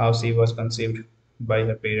how she was conceived by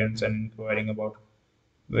her parents and inquiring about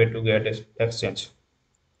where to get exchange.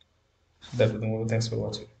 That was the movie. Thanks for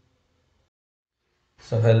watching.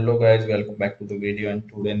 So hello guys, welcome back to the video, and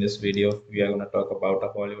today in this video we are going to talk about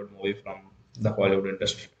a Hollywood movie from the Hollywood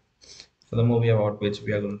industry. So the movie about which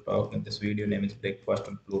we are going to talk in this video name is Breakfast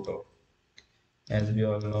on Pluto. As we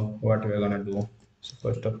all know what we are going to do. So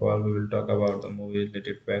first of all, we will talk about the movie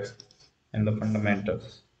related facts and the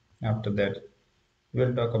fundamentals. After that, we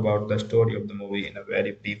will talk about the story of the movie in a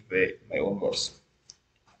very brief way, my own words,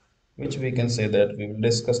 which we can say that we will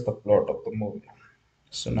discuss the plot of the movie.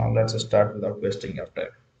 So now let's start without wasting your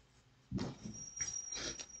time.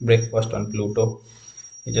 Breakfast on Pluto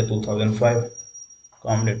is a 2005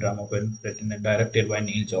 comedy drama film written and directed by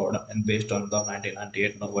Neil Jordan and based on the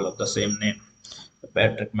 1998 novel of the same name.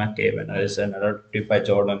 Patrick McCabe and is narrated by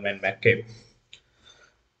Jordan and McCabe.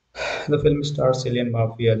 The film stars Cillian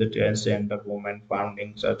Murphy as a transgender woman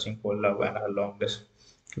founding searching for love and her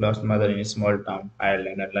lost mother in a small town,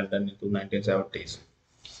 Ireland, and London into 1970s.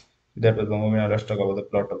 That was the movie. Now let's talk about the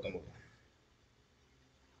plot of the movie.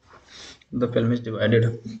 The film is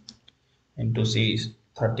divided into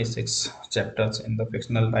 36 chapters in the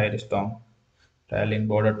fictional Irish town, Tallinn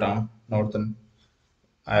border town, Northern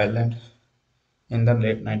Ireland, in the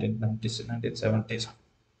late 1990s 1970s.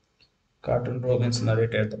 Cartoon Robbins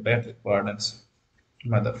narrated the Patrick Warden's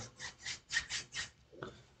mother,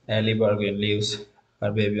 Ellie Bergen, leaves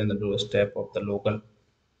her baby on the doorstep of the local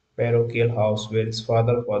parochial house where his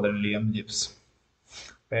father Liam lives.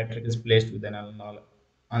 Patrick is placed with an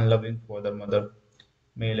unloving father mother,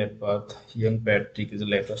 male at birth. Young Patrick is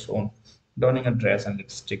later shown donning a dress and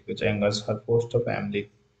lipstick which angers her foster family.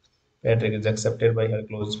 Patrick is accepted by her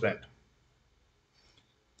close friend,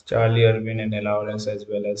 Charlie Irwin and Lawrence, as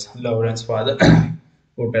well as Lawrence's father,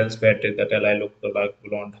 who tells Patrick that Eli looked like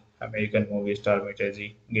blonde American movie star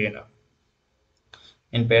Mitzi Gaynor.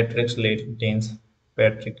 In Patrick's late teens,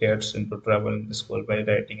 Patrick gets into trouble in school by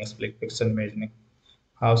writing a split fiction imagining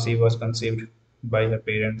how she was conceived by her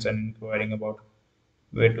parents and inquiring about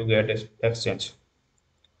where to get exchange.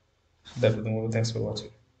 That was the movie. Thanks for watching.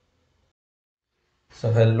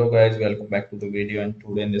 So hello guys, welcome back to the video, and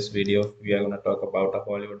today in this video we are going to talk about a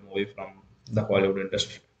Hollywood movie from the Hollywood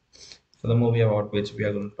industry. So the movie about which we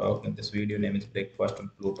are going to talk in this video name is Breakfast on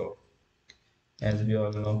Pluto. As we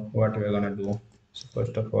all know what we are going to do. So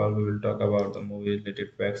first of all we will talk about the movie related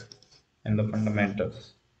facts and the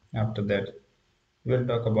fundamentals. After that we will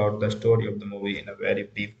talk about the story of the movie in a very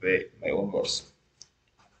brief way, my own words,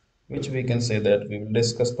 which we can say that we will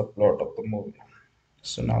discuss the plot of the movie.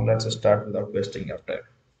 So now let's start without wasting your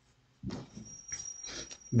time.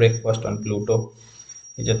 Breakfast on Pluto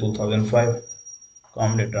is a 2005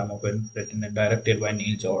 comedy drama film written and directed by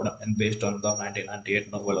Neil Jordan and based on the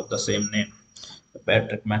 1998 novel of the same name by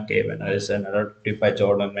Patrick McCabe and is narrated by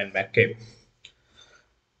Jordan and McCabe.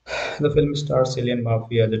 The film stars Cillian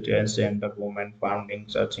Murphy as a transgender woman founding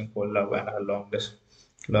searching for love and her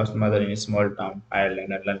lost mother in a small town,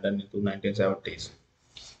 Ireland, and London into 1970s.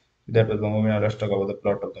 That was the movie. Now let's talk about the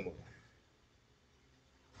plot of the movie.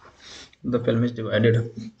 The film is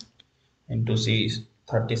divided into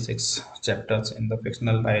 36 chapters in the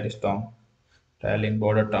fictional Irish town, Tallinn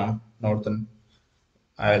border town, Northern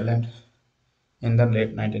Ireland, in the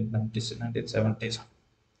late 1990s 1970s.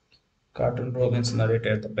 Cartoon Robbins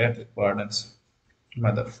narrated the Patrick Warden's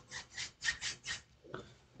mother,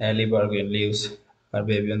 Ellie Bergen, leaves her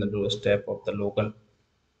baby on the doorstep of the local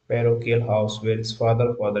parochial house where his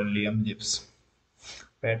father Liam lives.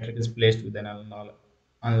 Patrick is placed with an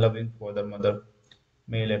unloving father mother,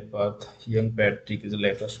 male at birth. Young Patrick is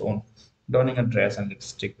later shown donning a dress and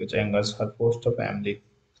lipstick which angers her foster family.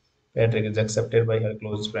 Patrick is accepted by her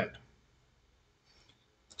close friend,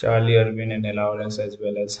 Charlie Irwin and Lawrence, as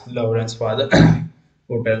well as Lawrence's father,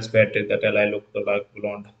 who tells Patrick that Eli looked like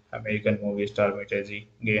blonde American movie star Mitzi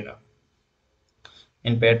Gaynor.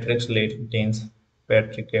 In Patrick's late teens,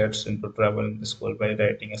 Patrick gets into trouble in school by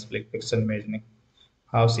writing a split fiction imagining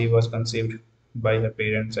how she was conceived by her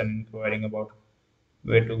parents and inquiring about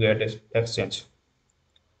where to get exchange.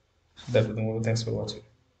 That was the movie. Thanks for watching.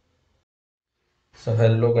 So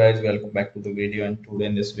hello guys, welcome back to the video, and today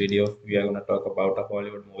in this video we are going to talk about a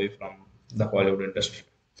Hollywood movie from the Hollywood industry.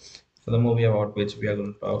 So the movie about which we are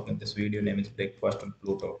going to talk in this video name is Breakfast on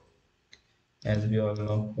Pluto. As we all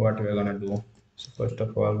know what we are going to do. So first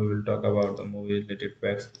of all we will talk about the movie related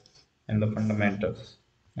facts and the fundamentals.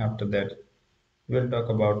 After that we will talk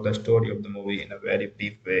about the story of the movie in a very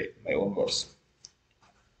brief way, my own words,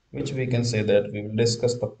 which we can say that we will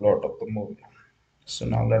discuss the plot of the movie. So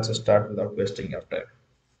now let's start without wasting your time.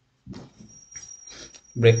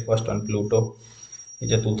 Breakfast on Pluto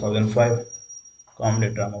is a 2005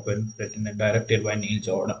 comedy drama film written and directed by Neil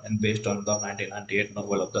Jordan and based on the 1998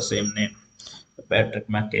 novel of the same name by Patrick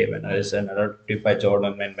McCabe and is narrated by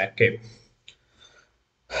Jordan and McCabe.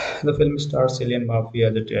 The film stars Cillian Murphy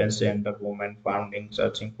as a transgender woman founding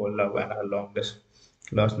searching for love and her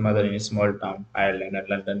lost mother in a small town, Ireland, and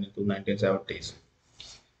London into 1970s.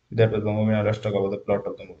 That was the movie. Now let's talk about the plot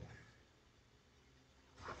of the movie.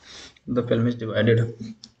 The film is divided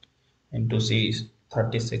into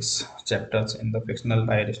 36 chapters in the fictional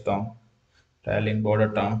Irish town, Tallinn border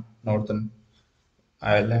town, Northern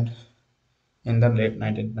Ireland, in the late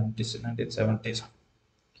 1990s 1970s.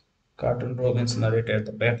 Cartoon Robbins narrated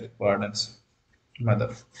the Patrick Warden's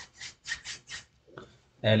mother,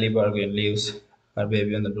 Ellie Bergen, leaves her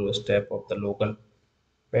baby on the doorstep of the local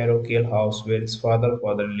parochial house where his father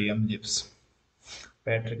Liam lives.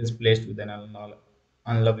 Patrick is placed with an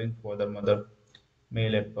unloving father mother,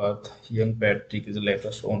 male at birth. Young Patrick is later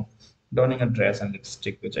shown donning a dress and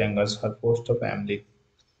lipstick which angers her foster family.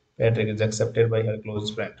 Patrick is accepted by her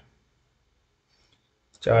close friend,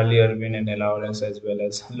 Charlie, Irvin, and Lawrence, as well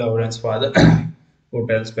as Lawrence's father, who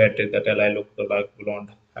tells Patrick that Eli looked like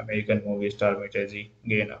blonde American movie star Mitzi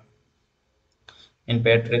Gaynor. In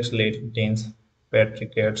Patrick's late teens,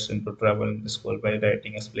 Patrick gets into trouble in the school by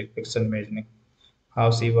writing a split fiction imagining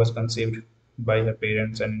how she was conceived by her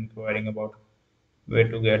parents and inquiring about where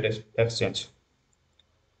to get exchange.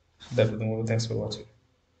 That was the movie. Thanks for watching.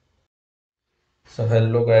 So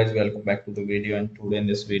hello guys, welcome back to the video, and today in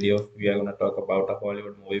this video we are going to talk about a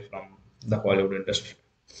Hollywood movie from the Hollywood industry.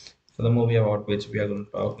 So the movie about which we are going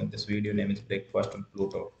to talk in this video name is Breakfast on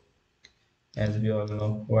Pluto. As we all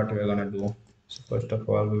know what we are going to do. So first of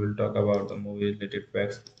all we will talk about the movie related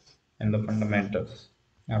facts and the fundamentals.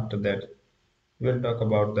 After that we will talk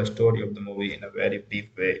about the story of the movie in a very brief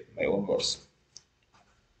way, my own words,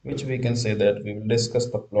 which we can say that we will discuss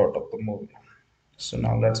the plot of the movie. So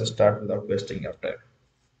now let's start without wasting your time.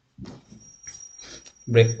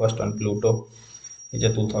 Breakfast on Pluto is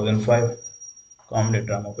a 2005 comedy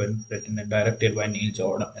drama film written and directed by Neil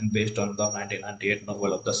Jordan and based on the 1998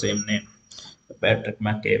 novel of the same name by Patrick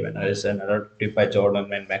McCabe and is narrated by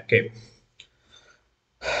Jordan and McCabe.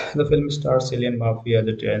 The film stars Cillian Murphy as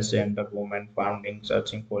a transgender woman founding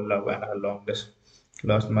searching for love and her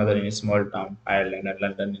lost mother in a small town, Ireland, and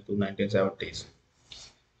London into 1970s.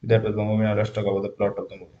 That was the movie. Now let's talk about the plot of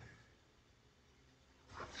the movie.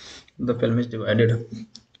 The film is divided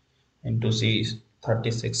into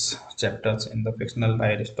 36 chapters in the fictional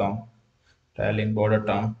Irish town, Tallinn border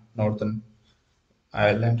town, Northern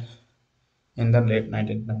Ireland, in the late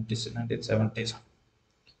 1990s, 1970s.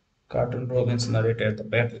 Cartoon Robbins narrated the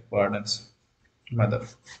Patrick Warden's mother.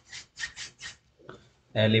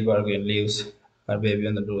 Ellie Bergen leaves her baby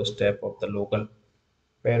on the doorstep of the local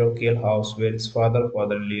parochial house where his father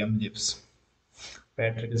Liam lives.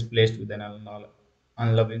 Patrick is placed with an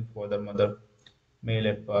unloving father mother. Male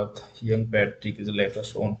at birth, young Patrick is later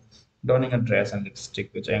shown donning a dress and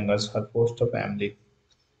lipstick which angers her foster family.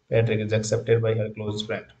 Patrick is accepted by her close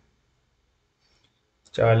friend,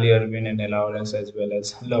 Charlie, Irvin, and Lawrence, as well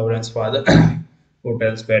as Lawrence's father, who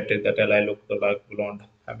tells Patrick that Eli looked like blonde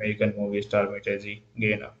American movie star Mitzi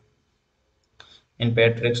Gaynor. In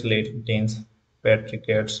Patrick's late teens, Patrick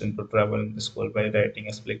gets into trouble in the school by writing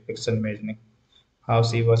a split fiction imagining how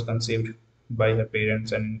she was conceived by her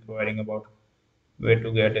parents and inquiring about where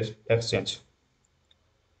to get exchange.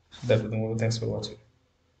 That was the movie. Thanks for watching.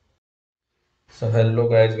 So hello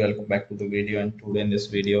guys, welcome back to the video, and today in this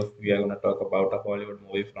video we are going to talk about a Hollywood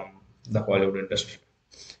movie from the Hollywood industry.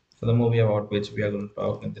 So the movie about which we are going to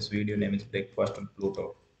talk in this video name is Breakfast on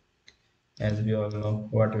Pluto. As we all know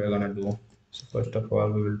what we are going to do. So first of all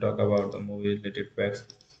we will talk about the movie related facts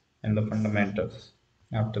and the fundamentals.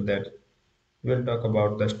 After that we will talk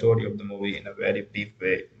about the story of the movie in a very brief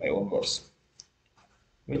way, my own words,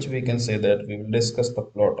 which we can say that we will discuss the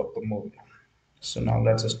plot of the movie. So now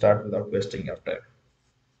let's start without wasting your time.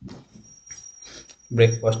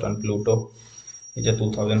 Breakfast on Pluto is a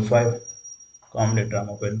 2005 comedy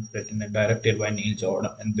drama film written and directed by Neil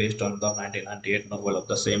Jordan and based on the 1998 novel of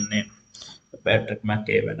the same name by Patrick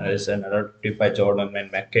McCabe and is narrated by Jordan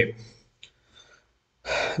and McCabe.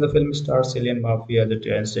 The film stars Cillian Murphy as a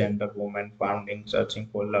transgender woman founding searching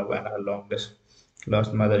for love and her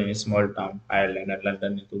lost mother in a small town, Ireland, and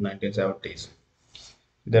London into 1970s.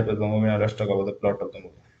 That was the movie. Now let's talk about the plot of the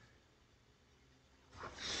movie.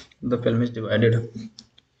 The film is divided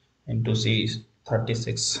into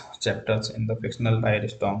 36 chapters in the fictional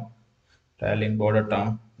Irish town, Tallinn border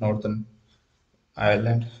town, Northern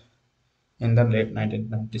Ireland, in the late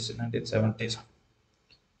 1990s, 1970s.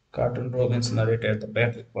 Cartoon Robbins narrated the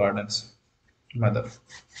Patrick Warden's mother.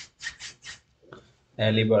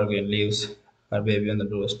 Ellie Bergen leaves her baby on the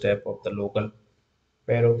doorstep of the local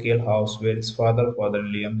parochial house where his father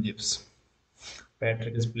Liam lives.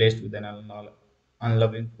 Patrick is placed with an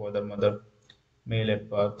unloving father mother. Male at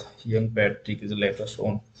birth, young Patrick is later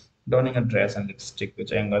shown donning a dress and lipstick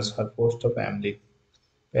which angers her foster family.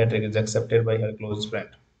 Patrick is accepted by her close friend,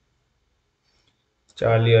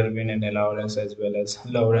 Charlie, Irvin, and Lawrence, as well as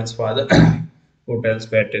Lawrence's father, who tells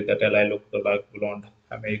Patrick that Eli looked like blonde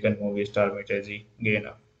American movie star Mitzi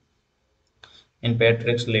Gaynor. In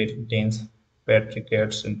Patrick's late teens, Patrick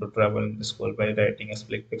gets into trouble in the school by writing a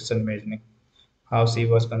split fiction imagining how she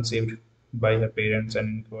was conceived by her parents and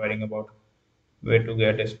inquiring about where to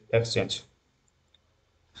get exchange.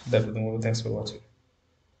 That was the movie. Thanks for watching.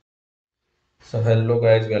 So hello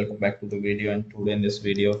guys, welcome back to the video, and today in this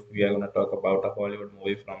video we are going to talk about a Hollywood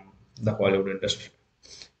movie from the Hollywood industry.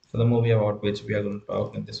 So the movie about which we are going to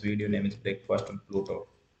talk in this video name is Breakfast on Pluto.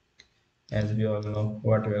 As we all know,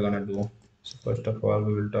 what we are gonna do. So first of all,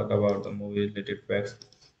 we will talk about the movie related facts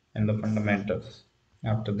and the fundamentals.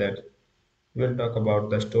 After that, we will talk about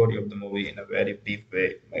the story of the movie in a very brief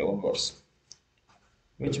way, in my own words,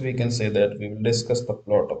 which we can say that we will discuss the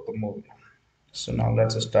plot of the movie. So now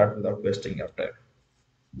let's start without wasting your time.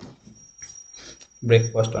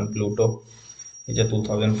 Breakfast on Pluto is a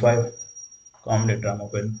 2005 comedy drama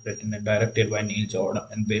film written and directed by Neil Jordan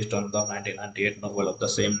and based on the 1998 novel of the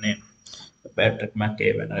same name. Patrick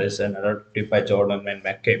McCabe and is narrated by Jordan and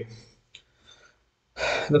McCabe.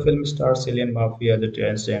 The film stars Cillian Murphy as a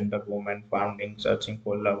transgender woman founding searching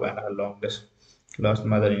for love and her lost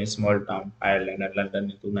mother in a small town, Ireland, and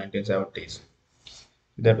London in the 1970s.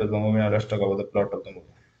 That was the movie. Now let's talk about the plot of the movie.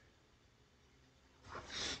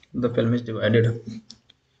 The film is divided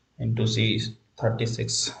into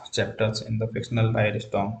 36 chapters in the fictional Irish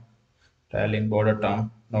town, Tallinn border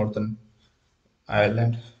town, Northern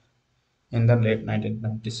Ireland, in the late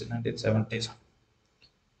 1990s and 1970s.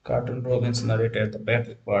 Cartoon Robbins narrated the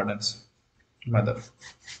Patrick Warden's mother.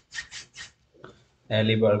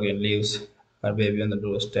 Ellie Bergen leaves her baby on the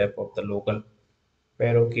doorstep of the local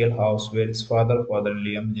parochial house where his Father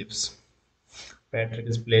Liam lives. Patrick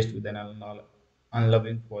is placed with an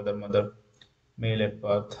unloving father mother. Male at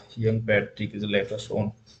birth, young Patrick is later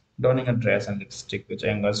shown donning a dress and lipstick which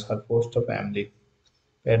angers her foster family.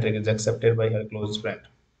 Patrick is accepted by her close friend,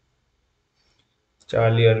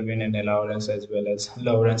 Charlie Irwin and Lawrence, as well as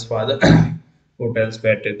Lawrence's father, who tells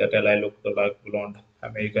Patrick that Eli looked like blonde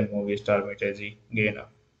American movie star Mitzi Gaynor.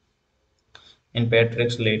 In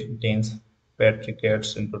Patrick's late teens, Patrick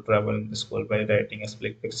gets into trouble in school by writing a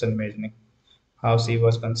split fiction imagining how she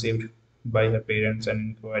was conceived by her parents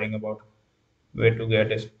and inquiring about where to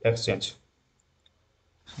get exchange.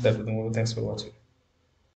 That was the movie. Thanks for watching.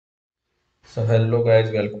 So hello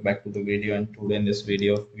guys, welcome back to the video, and today in this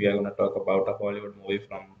video we are going to talk about a Hollywood movie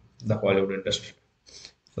from the Hollywood industry.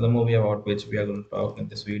 So the movie about which we are going to talk in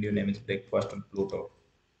this video name is Breakfast on Pluto.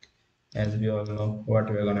 As we all know what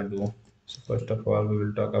we are going to do. So first of all, we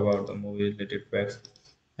will talk about the movie related facts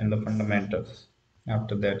and the fundamentals.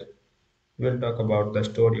 After that, we will talk about the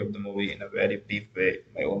story of the movie in a very brief way,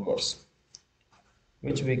 in my own words,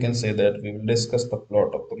 which we can say that we will discuss the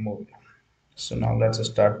plot of the movie. So now let's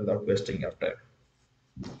start without wasting your time.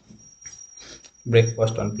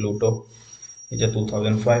 Breakfast on Pluto is a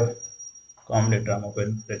 2005 comedy drama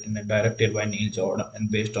film written and directed by Neil Jordan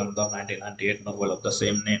and based on the 1998 novel of the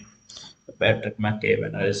same name. Patrick McCabe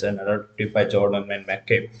and is narrated by Jordan and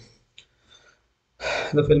McCabe.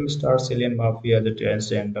 The film stars Cillian Murphy as a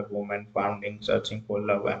transgender woman founding searching for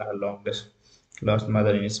love and her lost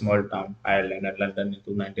mother in a small town, Ireland, and London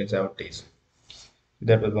in the 1970s.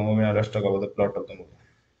 That was the movie. Now let's talk about the plot of the movie.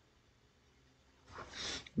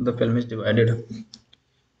 The film is divided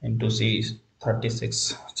into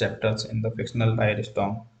 36 chapters in the fictional Irish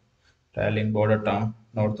town, Tallinn border town,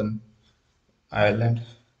 Northern Ireland,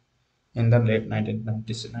 in the late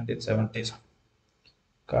 1990s and 1970s.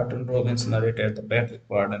 Cartoon Robbins narrated the Patrick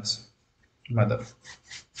Warden's mother.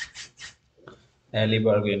 Ellie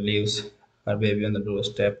Bergen leaves her baby on the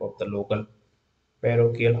doorstep of the local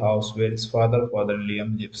parochial house where his Father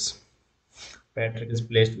Liam lives. Patrick is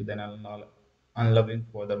placed with an unloving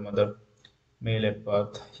father mother. Male at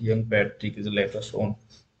birth, young Patrick is later shown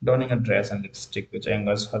donning a dress and lipstick which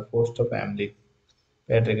angers her foster family.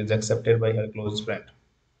 Patrick is accepted by her close friend,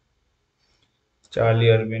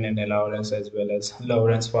 Charlie Irwin and Lawrence, as well as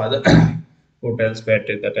Lawrence's father, who tells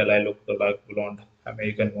Patrick that Eli looked like blonde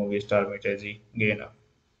American movie star Mitzi Gaynor.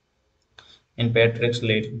 In Patrick's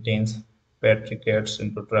late teens, Patrick gets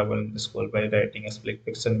into trouble in school by writing a split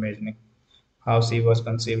fiction imagining how she was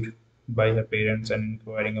conceived by her parents and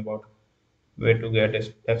inquiring about where to get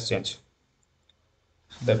exchange.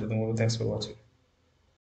 That was the movie. Thanks for watching.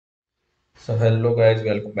 So hello guys,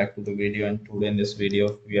 welcome back to the video, and today in this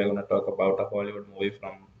video we are going to talk about a Hollywood movie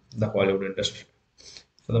from the Hollywood industry.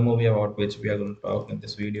 So the movie about which we are going to talk in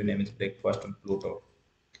this video name is Breakfast on Pluto.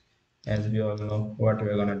 As we all know what we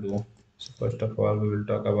are going to do. So first of all, we will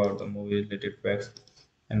talk about the movie related facts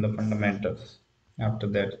and the fundamentals. After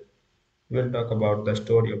that, we will talk about the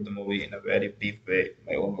story of the movie in a very brief way, in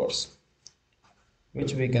my own words,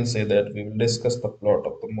 which we can say that we will discuss the plot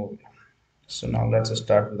of the movie. So now let's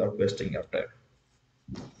start without wasting your time.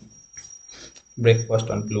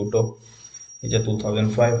 Breakfast on Pluto is a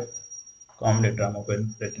 2005 comedy drama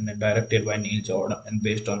film written and directed by Neil Jordan and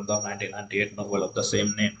based on the 1998 novel of the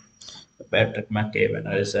same name. Patrick McCabe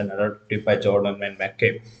and is narrated by Jordan and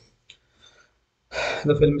McCabe.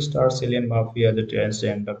 The film stars Cillian Murphy as a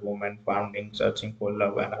transgender woman founding searching for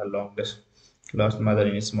love and her lost mother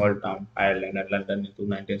in a small town, Ireland, and London into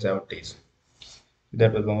 1970s.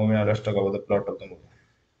 That was the movie. Now let's talk about the plot of the movie.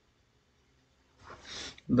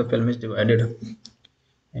 The film is divided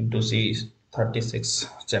into 36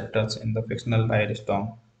 chapters in the fictional Irish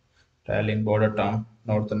town, Tallinn border town,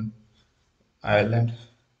 Northern Ireland,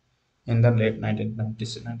 in the late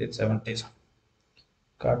 1990s, 1970s.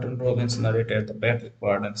 Cartoon Robbins narrated the Patrick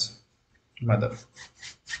Warden's mother,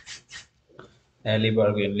 Ellie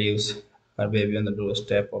Bergen, leaves her baby on the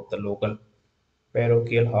doorstep of the local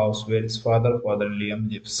parochial house where his father, Liam,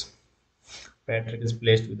 lives. Patrick is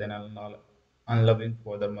placed with an unloving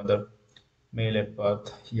mother, male at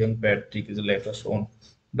birth. Young Patrick is later shown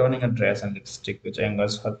donning a dress and lipstick which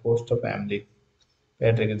angers her foster family.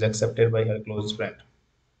 Patrick is accepted by her close friend,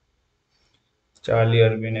 Charlie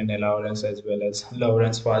Irwin and Lawrence, as well as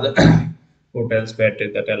Lawrence's father, who tells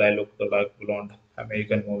Patrick that Ella looked like blonde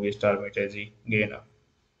American movie star Mitzi Gaynor.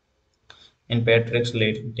 In Patrick's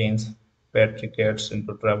late teens, Patrick gets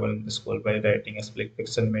into trouble in the school by writing a split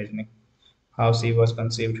fiction imagining how she was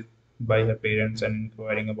conceived by her parents and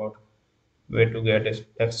inquiring about where to get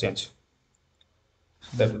exchange.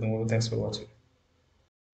 That was the movie. Thanks for watching.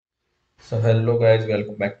 So hello guys,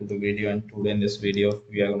 welcome back to the video, and today in this video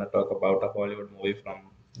we are going to talk about a Hollywood movie from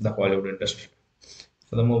the Hollywood industry.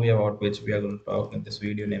 So the movie about which we are going to talk in this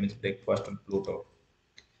video name is Breakfast on Pluto.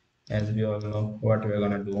 As we all know what we are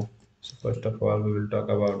going to do. So first of all we will talk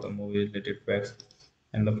about the movie related facts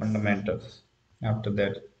and the fundamentals. After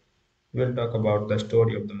that we will talk about the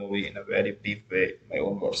story of the movie in a very brief way, my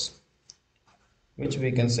own words, which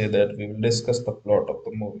we can say that we will discuss the plot of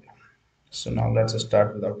the movie. So now let's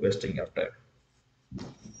start without wasting your time.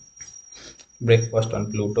 Breakfast on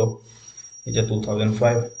Pluto is a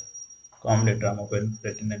 2005 comedy drama film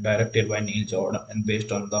written and directed by Neil Jordan and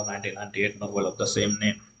based on the 1998 novel of the same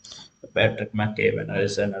name by Patrick McCabe and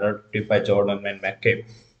is narrated by Jordan and McCabe.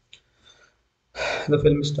 The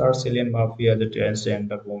film stars Cillian Murphy as a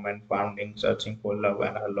transgender woman founding searching for love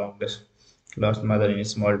and her lost mother in a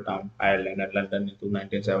small town, Ireland, and London into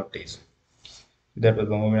 1970s. That was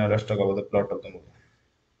the movie. Now let's talk about the plot of the movie.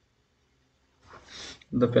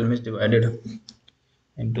 The film is divided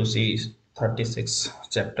into 36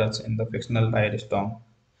 chapters in the fictional Irish town,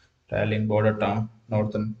 Tallinn border town,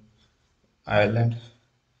 Northern Ireland,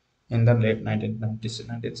 in the late 1990s,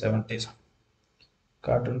 1970s.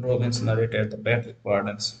 Cartoon Robbins narrated the Patrick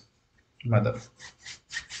Warden's mother,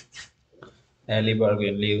 Ellie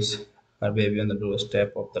Bergen, leaves her baby on the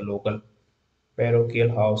doorstep of the local parochial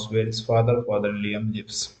house where his father, Liam,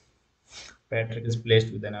 lives. Patrick is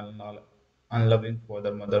placed with an unloving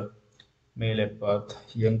mother, male at birth.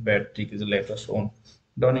 Young Patrick is later shown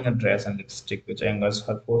donning a dress and lipstick which angers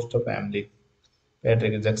her foster family.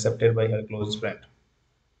 Patrick is accepted by her close friend,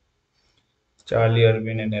 Charlie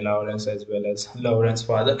Irwin and Lawrence, as well as Lawrence's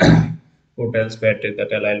father, who tells Patrick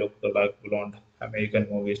that Ella looked like blonde American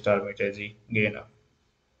movie star Mitzi Gaynor.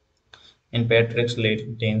 In Patrick's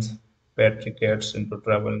late teens, Patrick gets into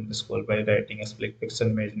trouble in the school by writing a split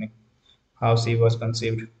fiction imagining how she was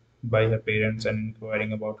conceived by her parents and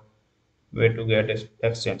inquiring about where to get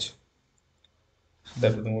exchange.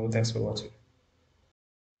 That was the movie. Thanks for watching.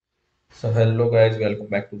 So hello guys, welcome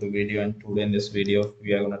back to the video, and today in this video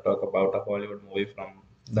we are going to talk about a Hollywood movie from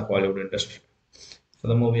the Hollywood industry. So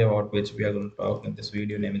the movie about which we are going to talk in this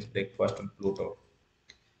video name is Breakfast on Pluto.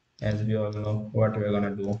 As we all know what we are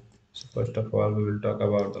going to do. So first of all we will talk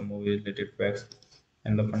about the movie related facts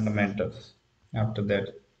and the fundamentals. After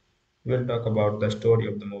that we will talk about the story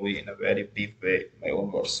of the movie in a very brief way, my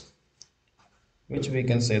own words, which we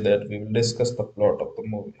can say that we will discuss the plot of the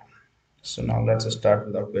movie. So now let's start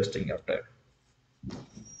without wasting your time.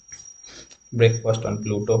 Breakfast on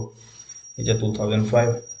Pluto is a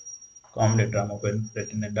 2005 comedy drama film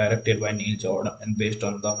written and directed by Neil Jordan and based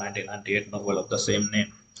on the 1998 novel of the same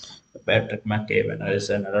name by Patrick McCabe and is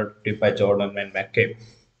narrated by Jordan and McCabe.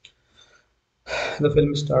 The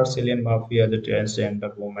film stars Cillian Murphy as a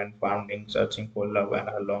transgender woman founding searching for love and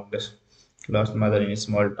her lost mother in a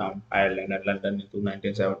small town, Ireland, and London into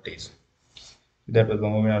 1970s. That was the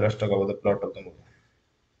movie. Now let's talk about the plot of the movie.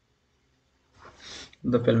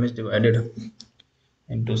 The film is divided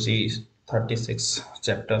into 36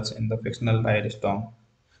 chapters in the fictional Irish town,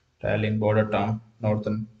 Tallinn border town,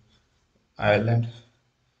 Northern Ireland,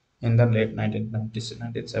 in the late 1990s,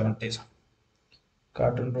 1970s.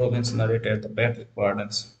 Cartoon Robbins narrated the Patrick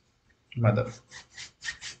Warden's mother,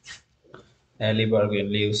 Ellie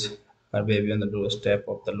Bergen, leaves her baby on the doorstep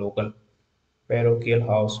of the local parochial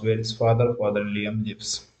house where his father, Liam,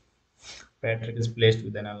 lives. Patrick is placed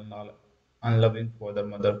with an unloving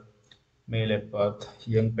mother, male at birth.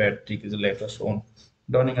 Young Patrick is later shown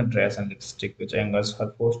donning a dress and lipstick which angers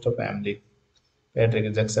her foster family. Patrick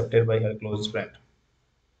is accepted by her close friend,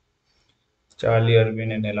 Charlie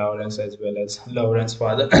Irvin and Lawrence, as well as Lawrence's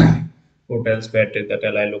father, who tells Patrick that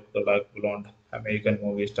Eli looked like blonde American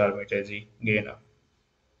movie star Mitzi Gaynor.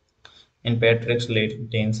 In Patrick's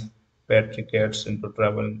late teens, Patrick gets into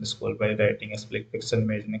trouble in school by writing a split fiction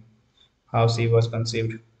imagining how she was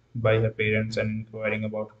conceived by her parents and inquiring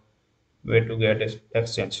about where to get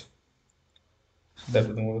exchange. That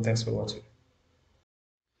was the movie. Thanks for watching.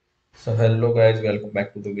 So hello guys, welcome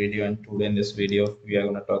back to the video, and today in this video we are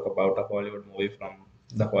going to talk about a Hollywood movie from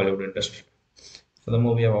the Hollywood industry. So the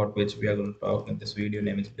movie about which we are going to talk in this video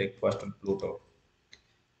name is Breakfast on Pluto.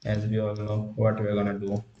 As we all know what we are going to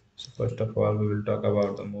do. So first of all we will talk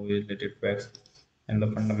about the movie related facts and the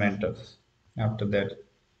fundamentals. After that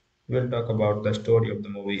we will talk about the story of the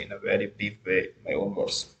movie in a very brief way, my own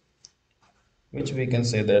words, which we can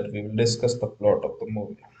say that we will discuss the plot of the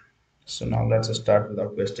movie. So now let's start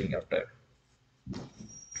without wasting your time.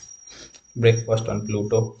 Breakfast on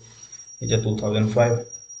Pluto is a 2005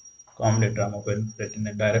 comedy drama film written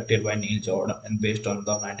and directed by Neil Jordan and based on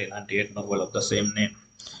the 1998 novel of the same name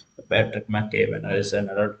by Patrick McCabe and is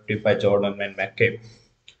narrated by Jordan and McCabe.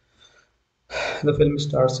 The film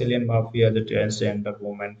stars Cillian Murphy as a transgender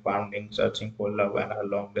woman founding searching for love and her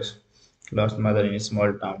longest lost mother in a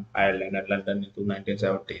small town, Ireland, and London into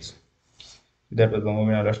 1970s. That was the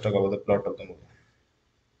movie. Now let's talk about the plot of the movie.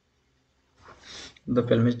 The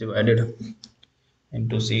film is divided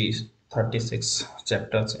into 36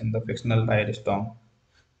 chapters in the fictional Irish town,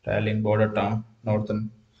 Tallinn border town,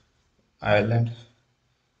 Northern Ireland,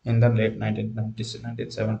 in the late 1990s and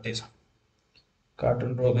 1970s.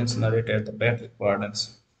 Cartoon Robbins narrated the Patrick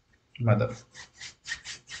Warden's mother,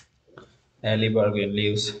 Ellie Bergen,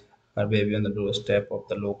 leaves her baby on the doorstep of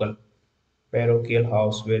the local parochial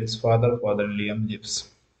house where his father Liam lives.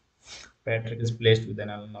 Patrick is placed with an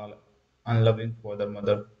unloving father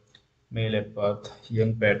mother. Male at birth,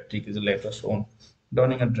 young Patrick is later shown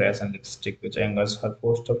donning a dress and lipstick which angers her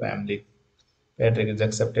foster family. Patrick is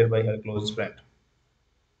accepted by her close friend,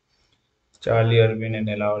 Charlie Irvin and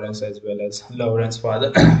Lawrence, as well as Lawrence's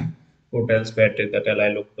father, who tells Patrick that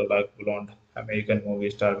Eli looked like blonde American movie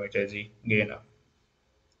star Mitzi Gaynor.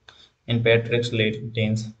 In Patrick's late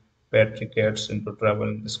teens, Patrick gets into trouble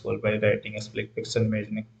in school by writing a split fiction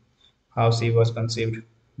imagining how she was conceived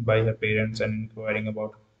by her parents and inquiring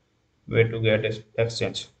about where to get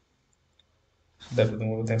exchange. That was the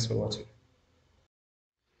movie. Thanks for watching.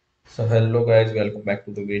 So hello guys, welcome back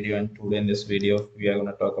to the video, and today in this video we are going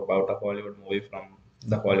to talk about a Hollywood movie from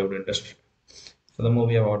the Hollywood industry. So the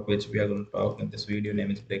movie about which we are going to talk in this video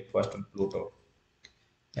name is Breakfast on Pluto.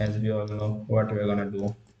 As we all know what we are going to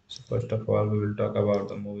do. So first of all we will talk about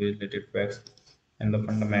the movie related facts and the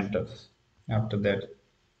fundamentals. After that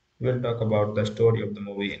we will talk about the story of the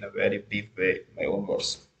movie in a very brief way, my own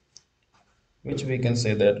words, which we can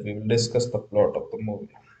say that we will discuss the plot of the movie.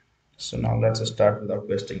 So now let's start without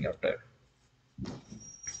wasting your time.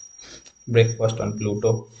 Breakfast on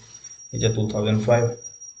Pluto is a 2005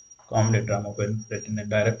 comedy drama film written and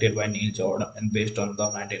directed by Neil Jordan and based on the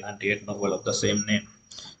 1998 novel of the same name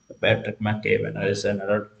by Patrick McCabe and is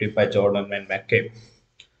narrated by Jordan and McCabe.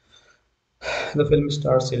 The film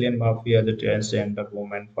stars Cillian Murphy as a transgender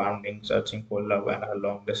woman founding searching for love and her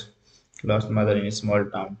longest lost mother in a small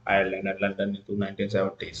town, Ireland, and London into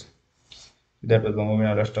 1970s. That was the movie.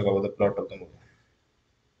 Now let's talk about the plot of the movie.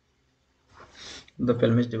 The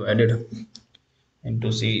film is divided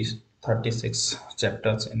into 36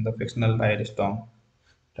 chapters in the fictional Irish town,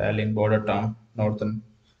 Tallinn border town, Northern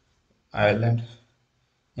Ireland,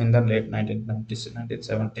 in the late 1990s and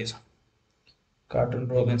 1970s. Cartoon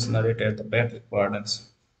Robbins narrated the Patrick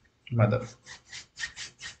Warden's mother,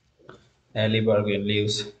 Ellie Bergen,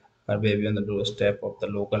 leaves her baby on the doorstep of the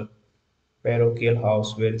local parochial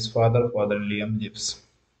house where his father Liam lives.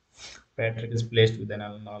 Patrick is placed with an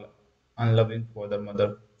unloving father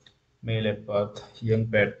mother. Male at birth, young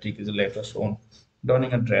Patrick is later shown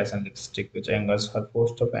donning a dress and lipstick which angers her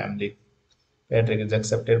foster family. Patrick is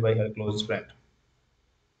accepted by her close friend,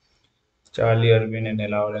 Charlie Irvin and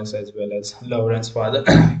Lawrence, as well as Lawrence's father,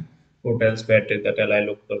 who tells Patrick that Eli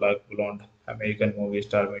looked like blonde American movie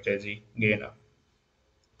star Mitzi Gaynor.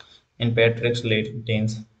 In Patrick's late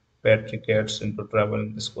teens, Patrick gets into trouble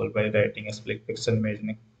in school by writing a split fiction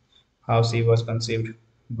imagining how she was conceived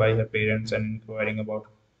by her parents and inquiring about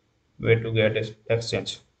where to get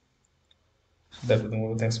exchange. That was the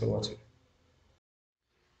movie. Thanks for watching.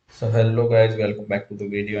 So hello guys, welcome back to the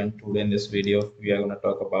video, and today in this video we are going to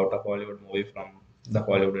talk about a Hollywood movie from the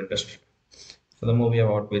Hollywood industry. So the movie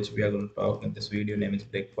about which we are going to talk in this video name is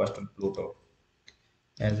Breakfast on Pluto.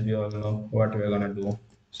 As we all know, what we are gonna do.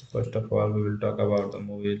 So first of all, we will talk about the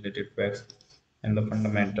movie related facts and the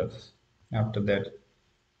fundamentals. After that,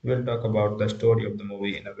 we will talk about the story of the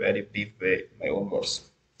movie in a very brief way, my own words,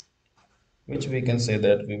 which we can say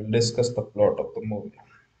that we will discuss the plot of the movie.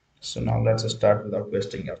 So now let's start without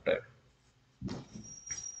wasting your time.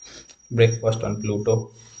 Breakfast on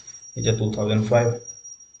Pluto is a 2005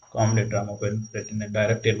 comedy drama film written and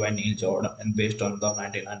directed by Neil Jordan and based on the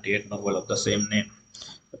 1998 novel of the same name.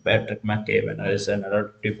 Patrick McCabe and is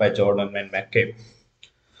narrated by Jordan and McCabe.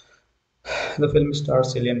 The film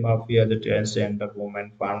stars Cillian Murphy as a transgender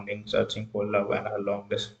woman founding searching for love and her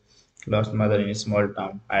lost mother in a small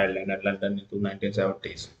town, Ireland and London into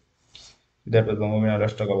 1970s. That was the movie. Now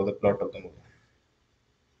let's talk about the plot of the movie.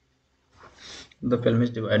 The film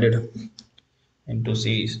is divided into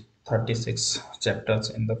 36 chapters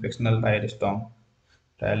in the fictional Irish town,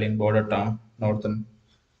 Tallinn border town, Northern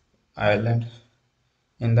Ireland,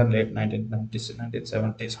 in the late 1990s and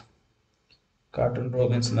 1970s. Cartoon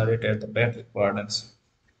Robbins narrated the Patrick Warden's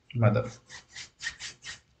mother.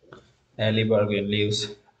 Ellie Bergen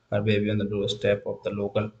leaves her baby on the doorstep of the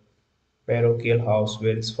local parochial house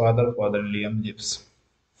where his father Liam lives.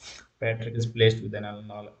 Patrick is placed with an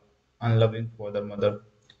unloving father mother.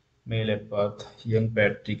 Male at birth, young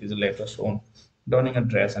Patrick is later shown donning a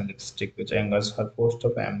dress and lipstick which angers her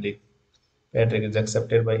foster family. Patrick is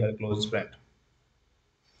accepted by her close friend,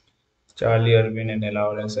 Charlie Irwin and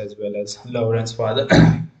Lawrence, as well as Lawrence's father,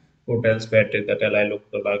 who tells Patrick that Eli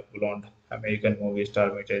looked like blonde American movie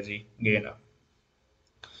star Mitzi Gaynor.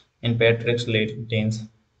 In Patrick's late teens,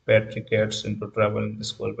 Patrick gets into trouble in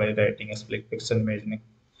school by writing a split fiction imagining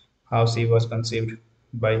how she was conceived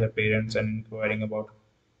by her parents and inquiring about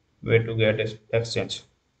where to get exchange.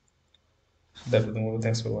 That was the movie.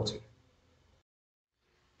 Thanks for watching.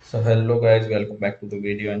 So hello guys, welcome back to the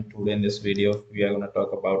video, and today in this video we are going to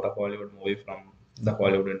talk about a Hollywood movie from the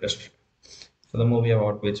Hollywood industry. So the movie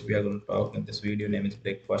about which we are going to talk in this video name is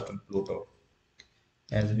Breakfast on Pluto.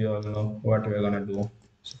 As we all know what we are going to do.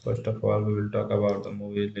 So first of all, we will talk about the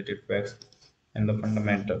movie related facts and the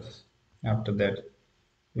fundamentals. After that,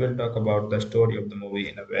 we will talk about the story of the movie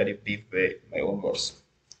in a very brief way, my own words,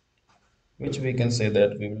 which we can say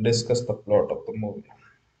that we will discuss the plot of the movie.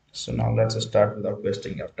 So now let's start without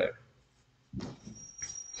wasting your time.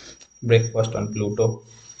 Breakfast on Pluto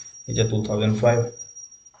is a 2005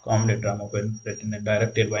 comedy drama film written and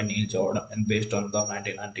directed by Neil Jordan and based on the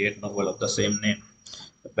 1998 novel of the same name.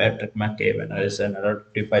 Patrick McCabe and is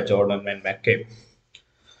narrated by Jordan and McCabe.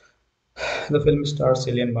 The film stars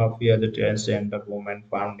Cillian Murphy as a transgender woman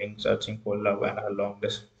founding searching for love and her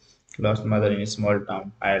lost mother in a small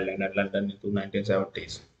town, Ireland and London into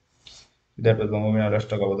 1970s. That was the movie. Now let's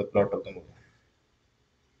talk about the plot of the movie.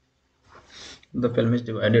 The film is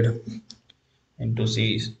divided into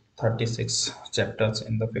 36 chapters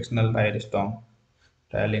in the fictional Irish town,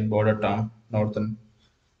 Tallinn border town, Northern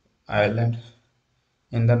Ireland,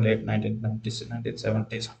 in the late 1990s and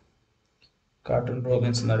 1970s. Cartoon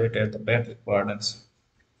Robbins narrated the Patrick Warden's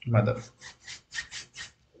mother.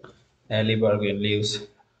 Ellie Bergen leaves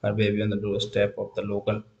her baby on the doorstep of the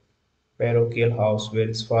local parochial house where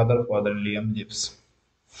his father Liam lives.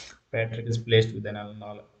 Patrick is placed with an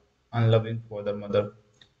unloving father mother.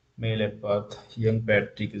 Male at birth, young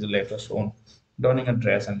Patrick is later shown donning a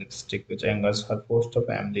dress and lipstick which angers her foster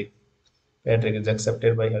family. Patrick is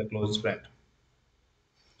accepted by her close friend,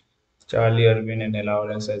 Charlie Irwin and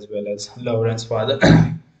Lawrence, as well as Lawrence's father,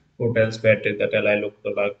 who tells Patrick that Eli looked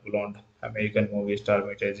like blonde American movie star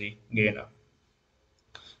Mitzi Gaynor.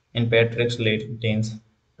 In Patrick's late teens,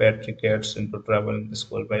 Patrick gets into trouble in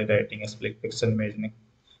school by writing a split fiction imagining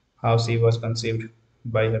how she was conceived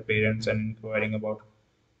by her parents and inquiring about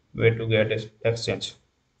where to get exchange.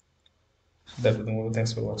 That was the movie.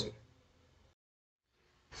 Thanks for watching.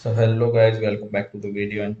 So hello guys, welcome back to the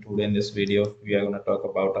video, and today in this video we are going to talk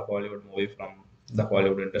about a Hollywood movie from the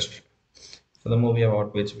Hollywood industry. So the movie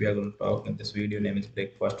about which we are going to talk in this video name is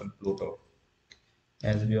Breakfast on Pluto.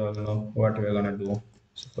 As we all know what we are going to do.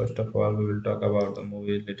 So first of all, we will talk about the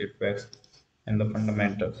movie related facts and the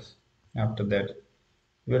fundamentals. After that,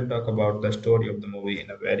 we will talk about the story of the movie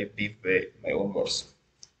in a very brief way, my own words,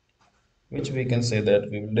 which we can say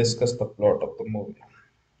that we will discuss the plot of the movie.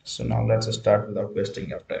 So now let's start without wasting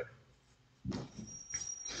your time.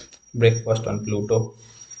 Breakfast on Pluto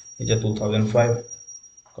is a 2005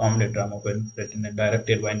 comedy drama film written and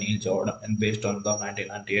directed by Neil Jordan and based on the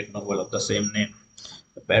 1998 novel of the same name.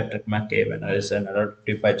 Patrick McCabe and is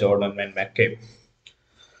narrated by Jordan and McCabe.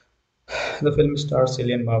 The film stars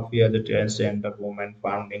Cillian Murphy as a transgender woman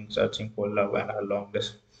founding searching for love and her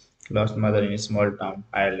lost mother in a small town,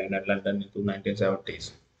 Ireland, and London into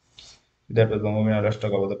 1970s. That was the movie. Now let's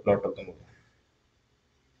talk about the plot of the movie.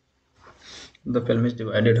 The film is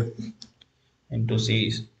divided into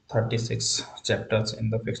 36 chapters in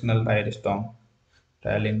the fictional Irish town,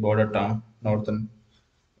 Cillian border town, Northern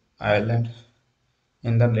Ireland,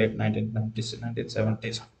 in the late 1990s and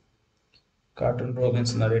 1970s. Cartoon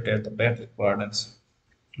Robbins narrated the Patrick Warden's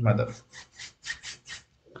mother,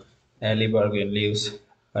 Ellie Bergen, leaves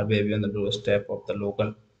her baby on the doorstep of the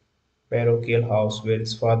local parochial house where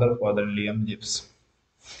his father Liam lives.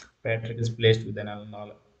 Patrick is placed with an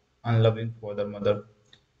unloving father mother,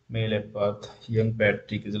 male at birth. Young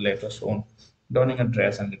Patrick is later shown donning a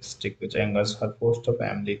dress and lipstick which angers her foster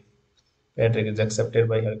family. Patrick is accepted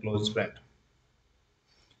by her close friend,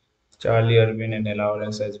 Charlie Irwin and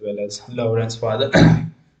Lawrence, as well as Lawrence's father,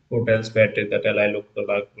 who tells Patrick that Eli looked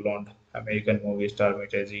like blonde American movie star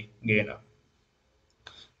Mitzi Gaynor.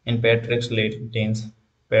 In Patrick's late teens,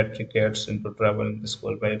 Patrick gets into trouble in the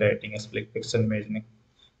school by writing a split fiction imagining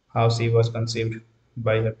how she was conceived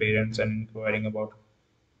by her parents and inquiring about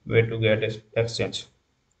where to get exchange.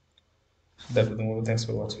 That was the movie. Thanks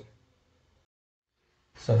for watching.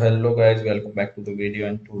 So hello guys, welcome back to the video,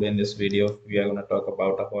 and today in this video we are going to talk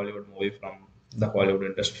about a Hollywood movie from the Hollywood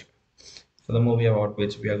industry. So the movie about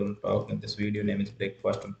which we are going to talk in this video name is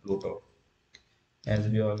Breakfast on Pluto. As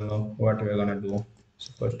we all know what we are going to do.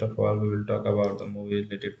 So first of all we will talk about the movie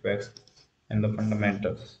related facts and the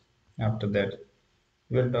fundamentals. After that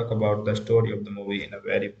we will talk about the story of the movie in a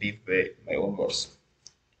very brief way, my own words,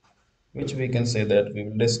 which we can say that we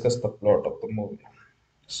will discuss the plot of the movie.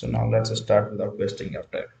 So now let's start without wasting your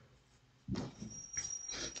time.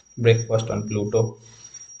 Breakfast on Pluto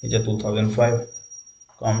is a 2005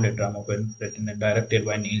 comedy drama film written and directed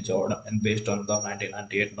by Neil Jordan and based on the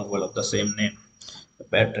 1998 novel of the same name by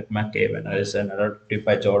Patrick McCabe and is narrated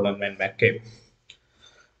by Jordan and McCabe.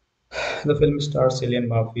 The film stars Cillian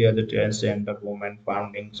Murphy as a transgender woman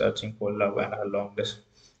founding searching for love and her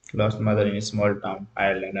lost mother in a small town,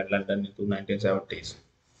 Ireland, and London into 1970s.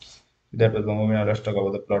 That was the movie. Now let's talk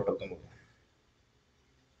about the plot of the movie.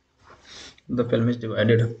 The film is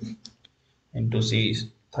divided into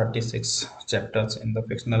 36 chapters in the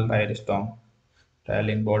fictional Irish town,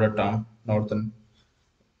 Tallinn border town, Northern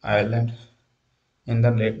Ireland, in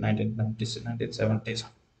the late 1990s and 1970s.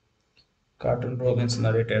 Cartoon Robbins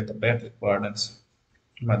narrated the Patrick Warden's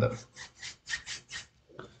mother,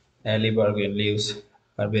 Ellie Bergen, leaves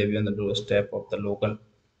her baby on the doorstep of the local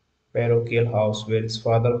parochial house where his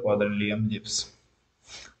father Liam lives.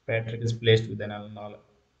 Patrick is placed with an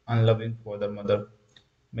unloving father mother,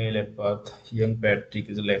 male at birth. Young Patrick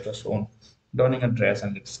is later shown donning a dress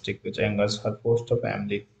and lipstick which angers her foster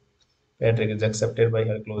family. Patrick is accepted by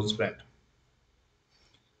her close friend,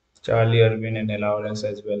 Charlie Irwin and Lawrence,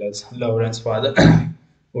 as well as Lawrence's father,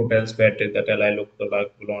 who tells Patrick that Eli looked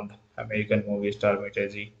like blonde American movie star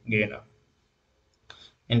Mitzi Gaynor.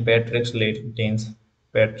 In Patrick's late teens,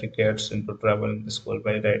 Patrick gets into trouble in the school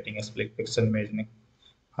by writing a split fiction imagining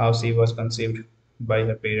how she was conceived by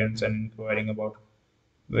her parents and inquiring about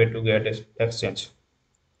where to get exchange.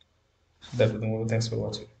 That was the movie. Thanks for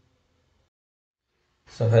watching.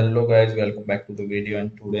 So hello guys, welcome back to the video,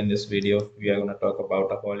 and today in this video we are going to talk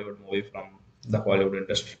about a Hollywood movie from the Hollywood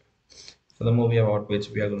industry. So the movie about which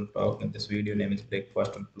we are going to talk in this video name is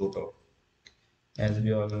Breakfast on Pluto. As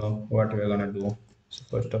we all know what we are going to do. So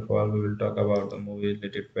first of all we will talk about the movie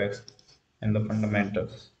related facts and the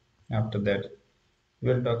fundamentals. After that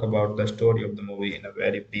we will talk about the story of the movie in a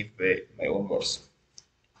very brief way, my own words,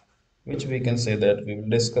 which we can say that we will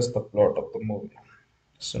discuss the plot of the movie.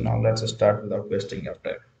 So now let's start without wasting your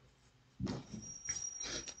time.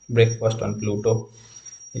 Breakfast on Pluto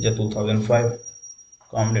is a 2005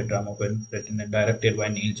 comedy drama film written and directed by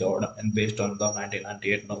Neil Jordan and based on the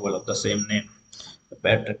 1998 novel of the same name by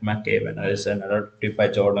Patrick McCabe and is narrated by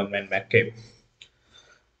Jordan and McCabe.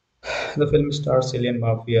 The film stars Cillian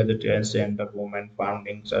Murphy as a transgender woman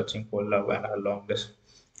founding searching for love and her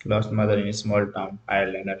lost mother in a small town,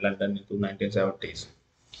 Ireland, and London into 1970s.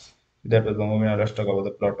 That was the movie. Now let's talk about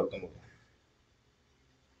the plot of the movie.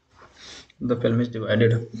 The film is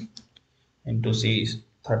divided into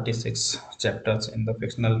 36 chapters in the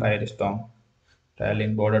fictional Irish town,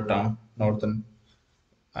 Tallinn border town, Northern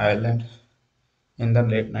Ireland, in the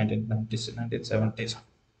late 1990s and 1970s.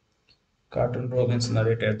 Cartoon Robbins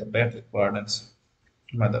narrated the Patrick Warden's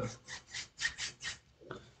mother,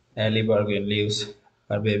 Ellie Bergen, leaves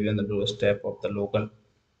her baby on the doorstep of the local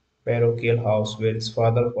parochial house where his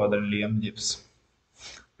father Liam lives.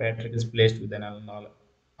 Patrick is placed with an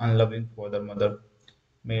unloving father mother,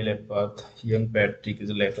 male at birth. Young Patrick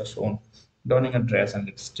is later shown donning a dress and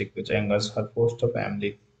lipstick which angers her foster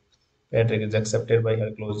family. Patrick is accepted by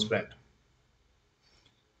her close friend,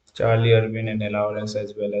 Charlie Irvin and Lawrence,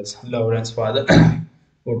 as well as Lawrence's father,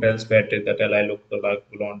 who tells Patrick that Eli looked like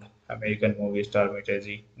blonde American movie star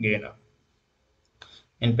Mitzi Gaynor.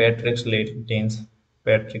 In Patrick's late teens,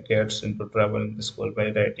 Patrick gets into trouble in the school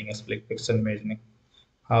by writing a split fiction imagining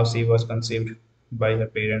how she was conceived by her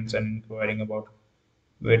parents and inquiring about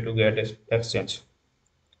where to get exchange.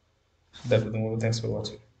 That was the movie. Thanks for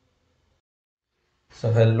watching.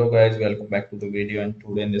 So hello guys, welcome back to the video, and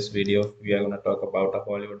today in this video we are going to talk about a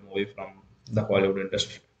Hollywood movie from the Hollywood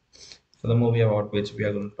industry. So the movie about which we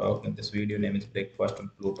are going to talk in this video name is Breakfast on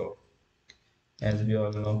Pluto. As we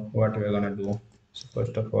all know what we are going to do. So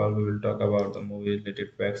first of all we will talk about the movie related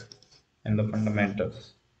facts and the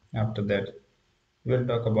fundamentals. After that we will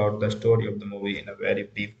talk about the story of the movie in a very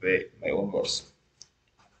brief way, my own words,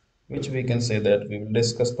 which we can say that we will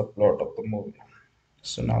discuss the plot of the movie.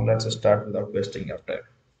 So now let's start without wasting your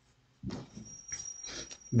time.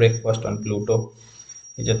 Breakfast on Pluto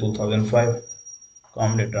is a 2005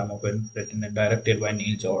 comedy drama film written and directed by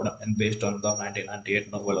Neil Jordan and based on the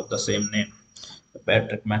 1998 novel of the same name by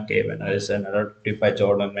Patrick McCabe and is narrated by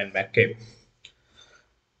Jordan and McCabe.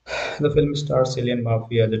 The film stars Cillian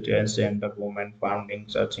Murphy as a transgender woman founding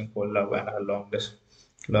searching for love and her longest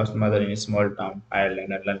lost mother in a small town,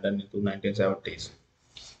 Ireland and London into 1970s.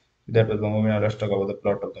 That was the movie. Now let's talk about the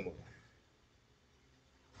plot of the movie.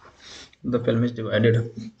 The film is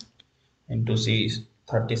divided into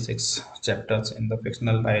 36 chapters in the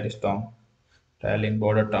fictional Irish town, Tallinn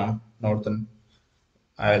border town, Northern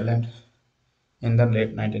Ireland, in the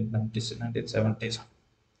late 1990s and 1970s.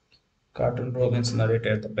 Cartoon Robbins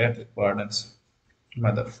narrated the Patrick Warden's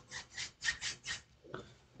mother,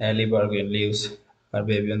 Ellie Bergen, leaves her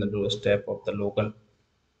baby on the doorstep of the local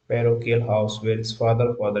parochial house where his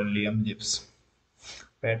father Liam, lives.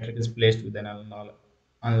 Patrick is placed with an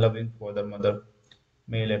unloving father mother,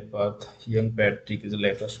 male at birth. Young Patrick is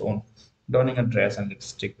later shown donning a dress and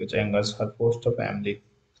lipstick which angers her foster family.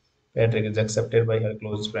 Patrick is accepted by her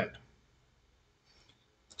close friend,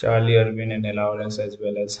 Charlie Irvin and Lawrence, as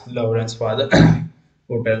well as Lawrence's father,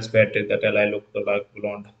 who tells Patrick that Eli looked like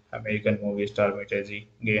blonde American movie star Mitzi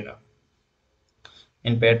Gaynor.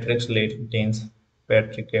 In Patrick's late teens,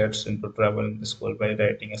 Patrick gets into trouble in the school by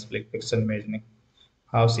writing a split fiction imagining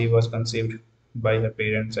how she was conceived by her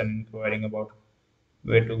parents and inquiring about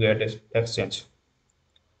where to get exchange.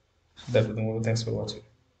 That was the movie. Thanks for watching.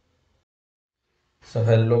 So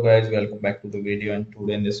hello guys, welcome back to the video, and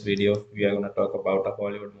today in this video we are going to talk about a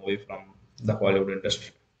Hollywood movie from the Hollywood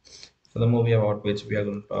industry. So the movie about which we are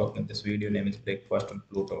going to talk in this video name is Breakfast on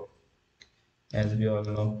Pluto. As we all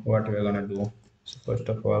know what we are going to do. So first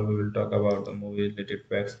of all we will talk about the movie related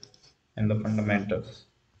facts and the fundamentals.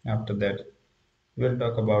 After that we will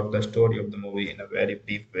talk about the story of the movie in a very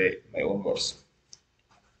brief way, my own words,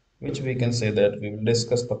 which we can say that we will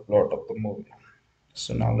discuss the plot of the movie.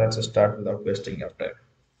 So now let's start without wasting your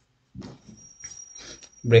time.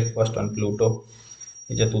 Breakfast on Pluto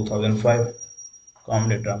is a 2005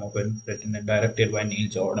 comedy drama film written and directed by Neil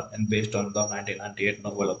Jordan and based on the 1998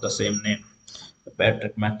 novel of the same name by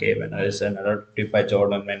Patrick McCabe and is narrated by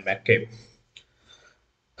Jordan and McCabe.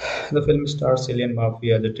 The film stars Cillian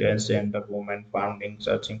Murphy as a transgender woman founding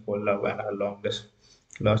searching for love and her longest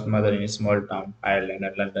lost mother in a small town, Ireland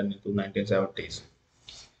and London into 1970s.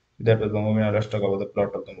 That was the movie. Now let's talk about the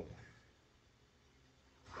plot of the movie.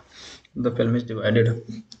 The film is divided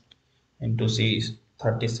into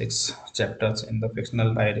 36 chapters in the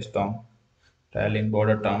fictional Irish town, Tallinn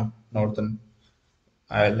border town, Northern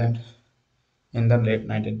Ireland, in the late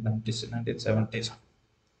 1990s and 1970s.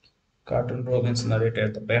 Cartoon Robbins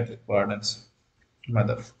narrated the Patrick Warden's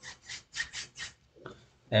mother,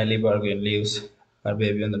 Ellie Bergen, leaves her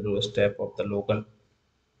baby on the doorstep of the local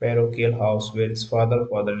parochial house where his father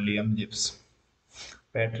Liam, lives.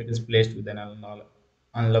 Patrick is placed with an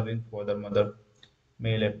unloving father mother,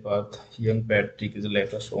 male at birth. Young Patrick is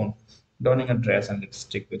later shown donning a dress and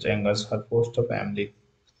lipstick which angers her foster family.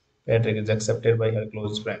 Patrick is accepted by her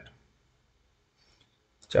close friend,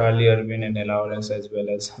 Charlie Irvin and Lawrence, as well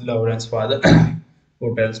as Lawrence's father,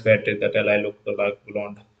 who tells Patrick that Eli looked like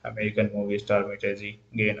blonde American movie star Mitzi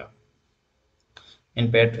Gaynor.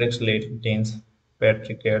 In Patrick's late teens,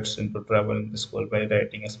 Patrick gets into trouble in the school by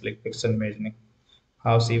writing a split fiction imagining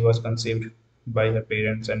how she was conceived by her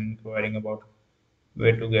parents and inquiring about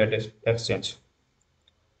where to get exchange.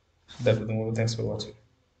 That was the movie. Thanks for watching.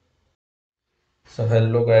 So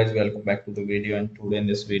hello guys, welcome back to the video, and today in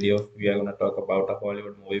this video we are going to talk about a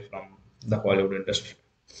Hollywood movie from the Hollywood industry.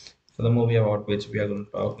 So the movie about which we are going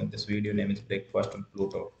to talk in this video name is Breakfast on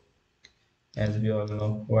Pluto. As we all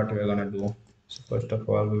know, what we are gonna do. So first of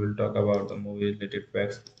all, we will talk about the movie related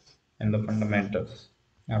facts and the fundamentals.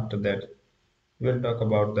 After that, we will talk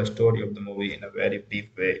about the story of the movie in a very brief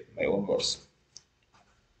way, my own words,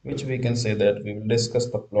 which we can say that we will discuss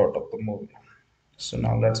the plot of the movie. So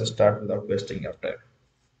now let's start without wasting your time.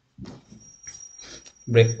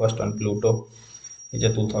 Breakfast on Pluto is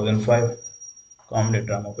a 2005 comedy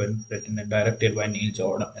drama film written and directed by Neil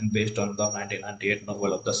Jordan and based on the 1998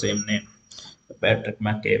 novel of the same name. Patrick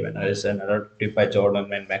McCabe and is narrated by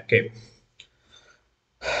Jordan and McCabe.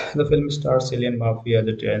 The film stars Cillian Murphy as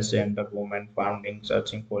a transgender woman founding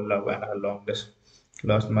searching for love and her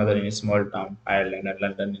lost mother in a small town, Ireland, and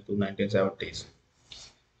London into 1970s.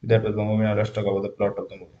 That was the movie. Now let's talk about the plot of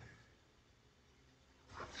the movie.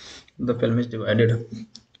 The film is divided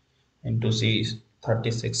into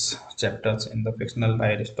 36 chapters in the fictional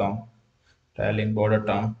Irish town, Tallinn border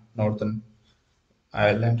town, Northern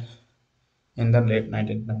Ireland, in the late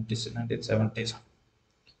 1990s, 1970s.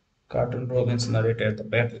 Cartoon Robbins narrated the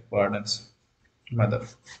Patrick Warden's mother.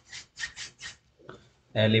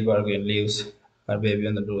 Ellie Bergen leaves her baby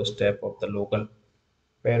on the doorstep of the local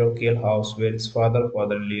parochial house where his father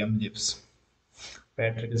Liam lives.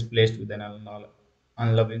 Patrick is placed with an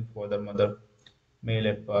unloving mother, male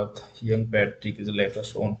at birth. Young Patrick is later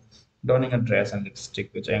shown donning a dress and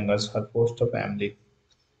lipstick which angers her foster family.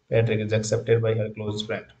 Patrick is accepted by her close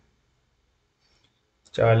friend,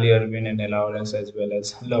 Charlie Irwin and Lawrence, as well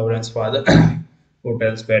as Lawrence's father, who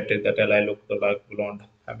tells Patrick that Ella looked like blonde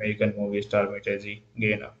American movie star Mitzi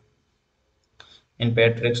Gaynor. In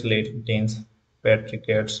Patrick's late teens, Patrick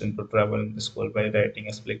gets into trouble in the school by writing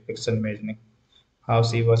a split fiction imagining how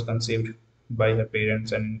she was conceived by her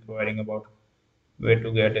parents and inquiring about where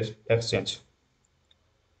to get exchange.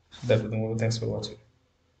 That was the movie. Thanks for watching.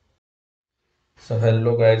 So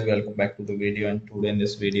hello guys, welcome back to the video, and today in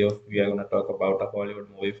this video we are going to talk about a Hollywood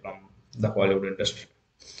movie from the Hollywood industry.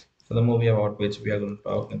 So the movie about which we are going to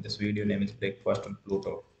talk in this video name is Breakfast on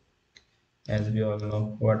Pluto. As we all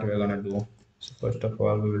know what we are going to do. So first of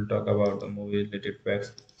all, we will talk about the movie related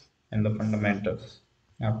facts and the fundamentals.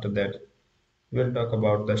 After that, we will talk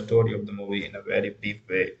about the story of the movie in a very brief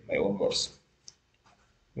way, my own words,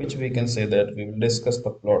 which we can say that we will discuss the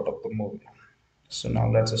plot of the movie. So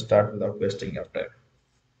now let's start without wasting your time.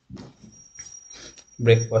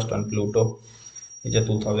 Breakfast on Pluto is a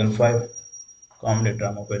 2005 comedy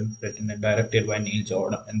drama film written and directed by Neil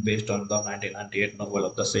Jordan and based on the 1998 novel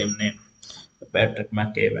of the same name. Patrick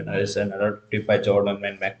McCabe and is narrated by Jordan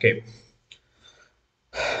and McCabe.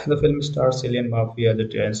 The film stars Cillian Murphy as a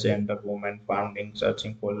transgender woman founding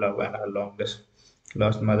searching for love and her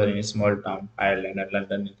lost mother in a small town, Ireland, and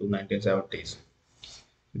London into 1970s.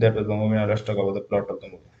 That was the movie. Now let's talk about the plot of the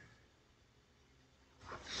movie.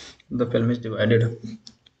 The film is divided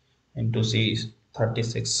into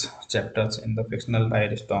 36 chapters in the fictional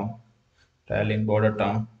Irish town, Tallinn border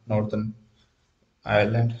town, Northern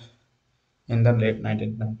Ireland, in the late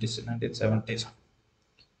 1990s, 1970s.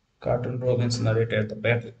 Cartoon Robbins narrated the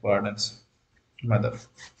Patrick Warden's mother.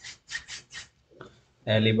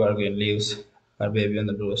 Ellie Bergen leaves her baby on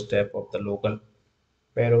the doorstep of the local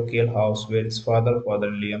parochial house where his father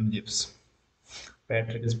Liam lives.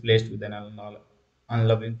 Patrick is placed with an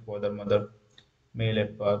unloving mother, male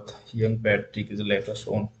at birth. Young Patrick is later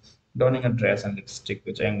shown donning a dress and lipstick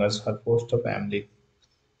which angers her foster family.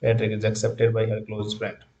 Patrick is accepted by her close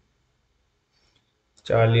friend,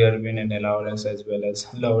 Charlie Irwin and Lawrence, as well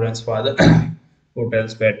as Lawrence's father, who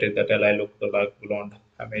tells Patrick that Ella looked like blonde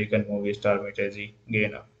American movie star Mitzi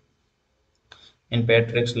Gaynor. In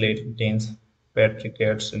Patrick's late teens, Patrick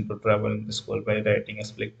gets into trouble in the school by writing a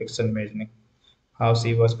split fiction imagining how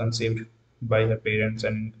she was conceived by her parents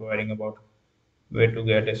and inquiring about where to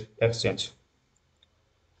get exchange.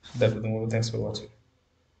 That was the movie. Thanks for watching.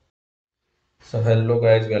 So hello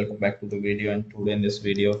guys, welcome back to the video, and today in this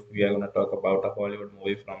video we are going to talk about a Hollywood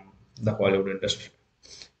movie from the Hollywood industry.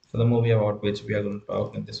 So the movie about which we are going to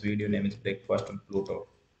talk in this video name is Breakfast on Pluto.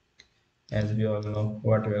 As we all know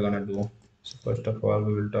what we are going to do. So first of all,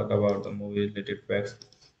 we will talk about the movie related facts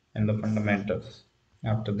and the fundamentals.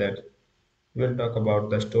 After that, we will talk about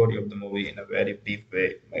the story of the movie in a very brief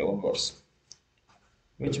way, my own words,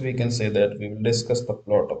 which we can say that we will discuss the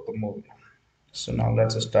plot of the movie. So now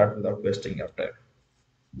let's start without wasting your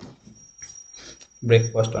time.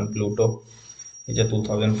 Breakfast on Pluto is a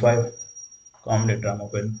 2005 comedy drama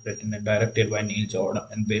film written and directed by Neil Jordan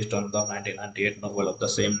and based on the 1998 novel of the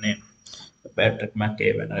same name. Patrick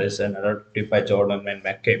McCabe and is narrated by Jordan and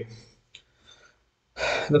McCabe.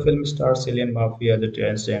 The film stars Cillian Murphy as a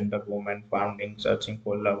transgender woman founding searching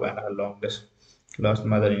for love and her lost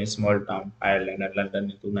mother in a small town, Ireland, and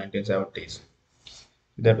London into 1970s.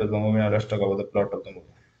 That was the movie. Now let's talk about the plot of the movie.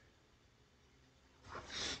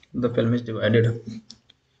 The film is divided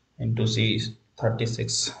into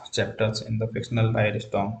 36 chapters in the fictional Irish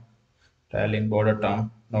town, Cillian border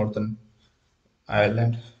town, Northern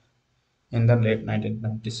Ireland, in the late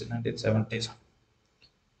 1990s 1970s.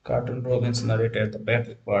 Cartoon Robbins narrated the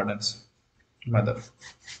Patrick Warden's mother,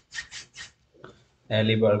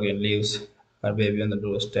 Ellie Bergen, leaves her baby on the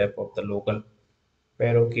doorstep of the local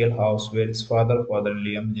parochial house where his father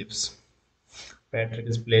Liam, lives. Patrick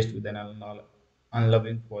is placed with an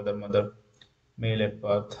unloving father mother, male at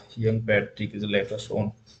birth. Young Patrick is later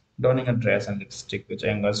shown donning a dress and lipstick which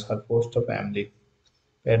angers her foster family.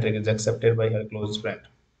 Patrick is accepted by her close friend,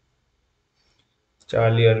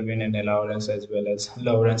 Charlie Irwin, and Lawrence, as well as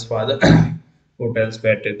Lawrence's father, who tells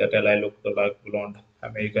Patrick that Eli looked like blonde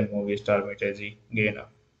American movie star Mitzi Gaynor.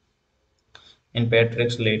 In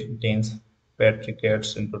Patrick's late teens, Patrick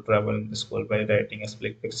gets into trouble in school by writing a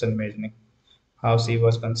split fiction imagining how she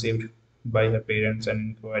was conceived by her parents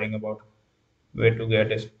and inquiring about where to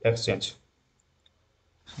get exchange.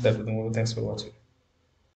 That was the movie. Thanks for watching.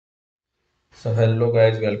 So hello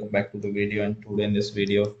guys, welcome back to the video, and today in this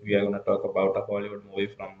video we are going to talk about a Hollywood movie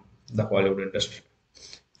from the Hollywood industry.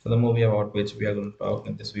 So the movie about which we are going to talk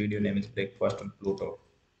in this video name is Breakfast on Pluto.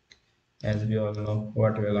 As we all know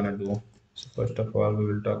what we are going to do. So first of all we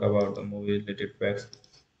will talk about the movie related facts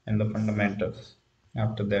and the fundamentals.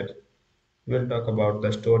 After that we will talk about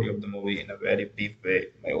the story of the movie in a very brief way,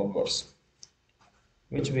 my own words,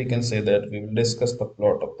 which we can say that we will discuss the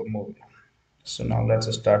plot of the movie. So now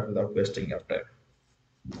let's start without wasting your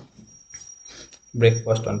time.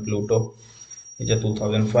 Breakfast on Pluto is a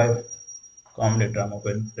 2005 comedy drama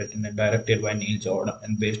film written and directed by Neil Jordan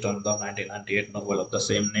and based on the 1998 novel of the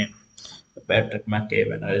same name by Patrick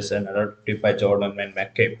McCabe and is narrated by Jordan and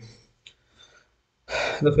McCabe.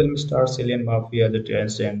 The film stars Cillian Murphy as a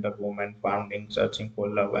transgender woman founding searching for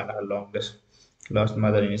love and her longest lost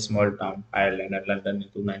mother in a small town, Ireland, and London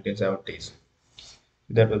into 1970s.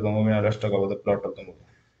 That was the movie. Now let's talk about the plot of the movie.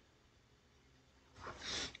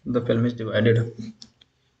 The film is divided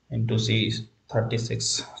into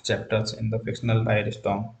 36 chapters in the fictional Irish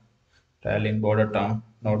town, Tallinn border town,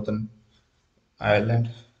 Northern Ireland,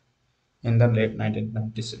 in the late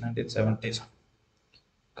 1990s 1970s.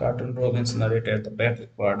 Cartoon Robbins narrated the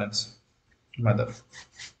Patrick Warden's mother,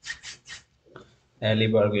 Ellie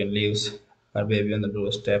Bergen, leaves her baby on the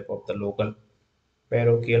doorstep of the local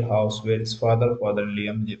parochial house where his father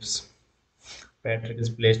Liam, lives. Patrick is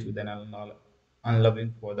placed with an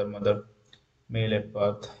unloving father mother, male at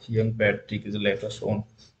birth. Young Patrick is later shown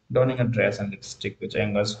donning a dress and lipstick which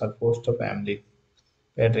angers her foster family.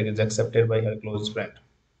 Patrick is accepted by her close friend,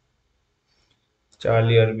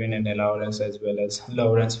 Charlie Irwin, and Lawrence, as well as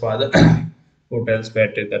Lawrence's father, who tells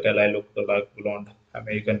Patrick that Eli looked like blonde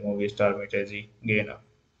American movie star Mitzi Gaynor.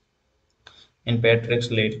 In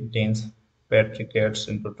Patrick's late teens, Patrick gets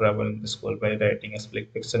into trouble in school by writing a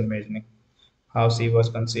split fiction imagining how she was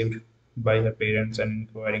conceived by her parents and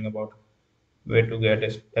inquiring about where to get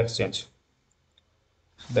exchange.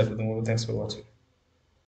 That was the movie. Thanks for watching.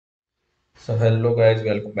 So hello guys,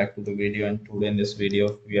 welcome back to the video, and today in this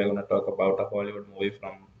video we are going to talk about a Hollywood movie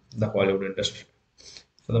from the Hollywood industry.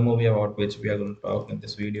 So the movie about which we are going to talk in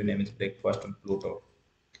this video name is Breakfast on Pluto.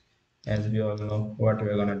 As we all know what we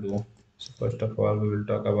are going to do. So first of all we will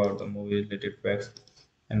talk about the movie related facts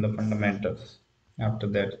and the fundamentals. After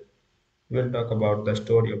that we will talk about the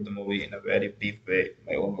story of the movie in a very brief way,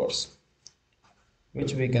 my own words,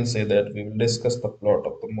 which we can say that we will discuss the plot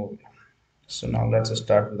of the movie. So now let's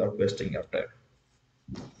start without wasting your time.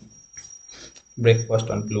 Breakfast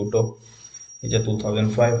on Pluto is a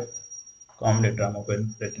 2005 comedy drama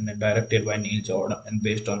film written and directed by Neil Jordan and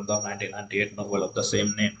based on the 1998 novel of the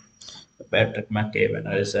same name by Patrick McCabe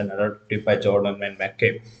and is narrated by Jordan and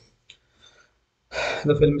McCabe.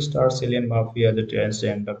 The film stars Cillian Murphy as a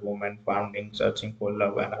transgender woman founding searching for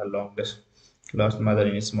love and her longest lost mother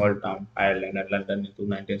in a small town, Ireland, and London into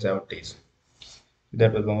 1970s.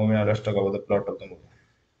 That was the movie. Now let's talk about the plot of the movie.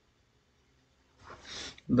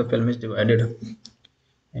 The film is divided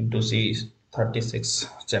into 36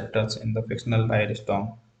 chapters in the fictional Irish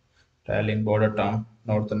town, Tallinn border town,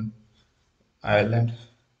 Northern Ireland,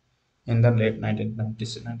 in the late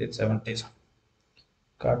 1990s 1970s.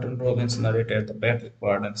 Cartoon Robbins narrated the Patrick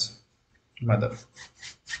Warden's mother,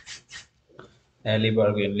 Ellie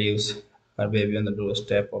Bergen, leaves her baby on the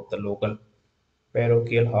doorstep of the local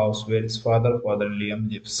parochial house where his father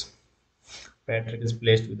Liam, lives. Patrick is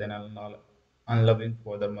placed with an unloving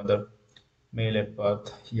father mother, male at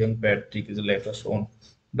birth. Young Patrick is later shown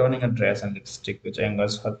donning a dress and lipstick which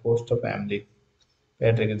angers her foster family.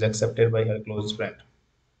 Patrick is accepted by her close friend,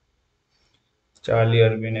 Charlie,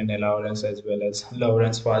 Irvin, and Lawrence, as well as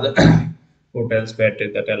Lawrence's father, who tells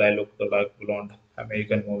Patrick that Eli looked like blonde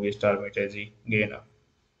American movie star Mitzi Gaynor.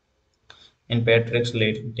 In Patrick's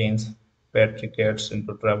late teens, Patrick gets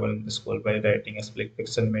into trouble in the school by writing a split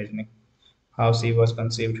fiction imagining how she was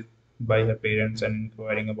conceived by her parents and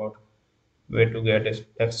inquiring about where to get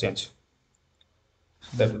exchange.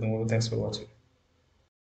 That was the movie. Thanks for watching.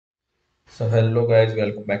 So hello guys,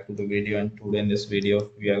 welcome back to the video, and today in this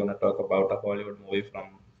video we are going to talk about a Hollywood movie from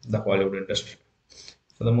the Hollywood industry.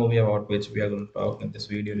 So the movie about which we are going to talk in this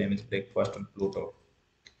video name is Breakfast on Pluto.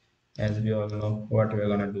 As we all know what we are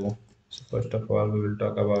going to do. So first of all we will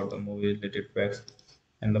talk about the movie related facts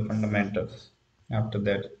and the fundamentals. After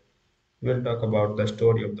that we will talk about the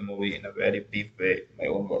story of the movie in a very brief way, my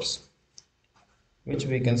own words, which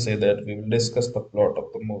we can say that we will discuss the plot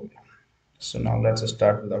of the movie. So now let's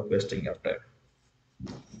start without wasting your time.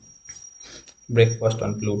 Breakfast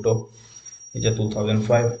on Pluto is a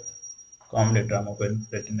 2005 comedy drama film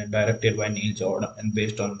written and directed by Neil Jordan and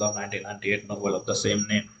based on the 1998 novel of the same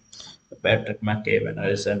name by Patrick McCabe and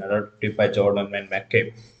is narrated by Jordan and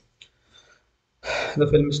McCabe. The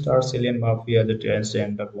film stars Cillian Murphy as a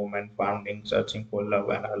transgender woman founding searching for love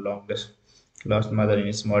and her longest lost mother in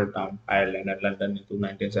a small town, Ireland, and London into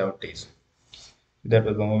 1970s. That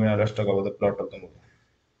was the movie. Now let's talk about the plot of the movie.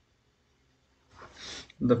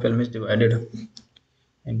 The film is divided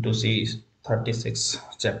into 36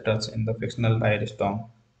 chapters in the fictional Irish town,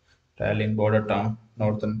 Tallinn border town,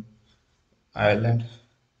 Northern Ireland,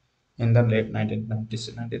 in the late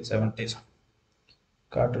 1990s 1970s.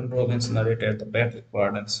 Cartoon Robbins narrated the Patrick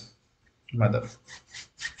Warden's mother.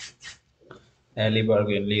 Ellie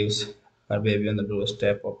Bergen leaves her baby on the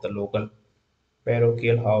doorstep of the local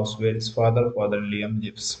parochial house where his father Liam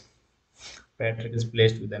lives. Patrick is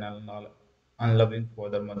placed with an unloving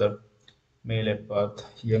father mother. Male at birth,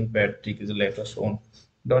 young Patrick is later shown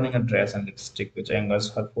donning a dress and lipstick which angers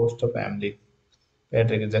her foster family.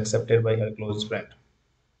 Patrick is accepted by her close friend,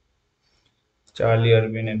 Charlie,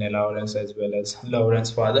 Irvin, and Lawrence, as well as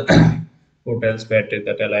Lawrence's father, who tells Patrick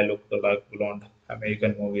that Eli looked like blonde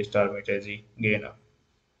American movie star Mitzi Gaynor.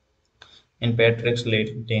 In Patrick's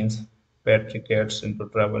late teens, Patrick gets into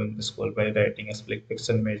trouble in the school by writing a split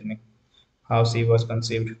fiction imagining how she was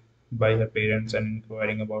conceived by her parents and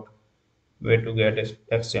inquiring about where to get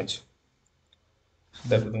exchange.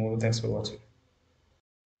 That was the movie. Thanks for watching.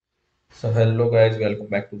 So hello guys, welcome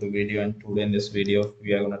back to the video, and today in this video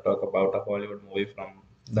we are going to talk about a Hollywood movie from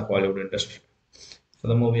the Hollywood industry. So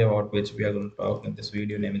the movie about which we are going to talk in this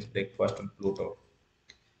video name is Breakfast on Pluto.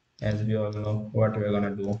 As we all know what we are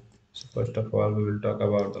going to do. So first of all we will talk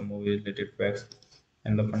about the movie related facts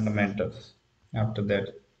and the fundamentals. After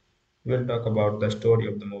that we will talk about the story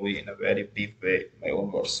of the movie in a very brief way, my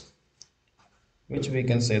own words, which we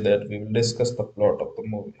can say that we will discuss the plot of the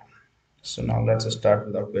movie. So now let's start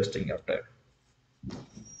without wasting your time.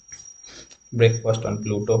 Breakfast on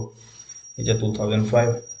Pluto is a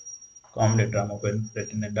 2005 comedy drama film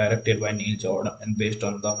written and directed by Neil Jordan and based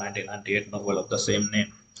on the 1998 novel of the same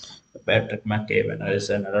name by Patrick McCabe and is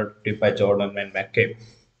narrated by Jordan and McCabe.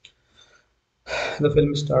 The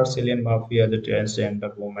film stars Cillian Murphy as a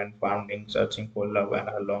transgender woman founding searching for love and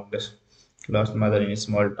her longest lost mother in a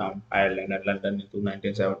small town, Ireland, and London into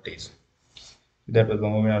 1970s. That was the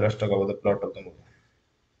movie. Now let's talk about the plot of the movie.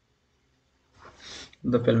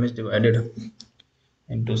 The film is divided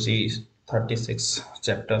into 36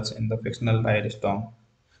 chapters in the fictional Irish town,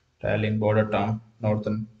 Tallinn border town,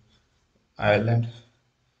 Northern Ireland,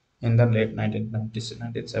 in the late 1990s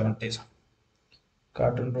 1970s.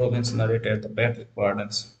 Cartoon Robbins narrated the Patrick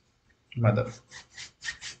Warden's mother.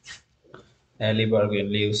 Ellie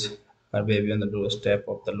Bergen leaves her baby on the doorstep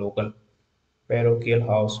of the local parochial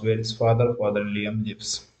house where his father Liam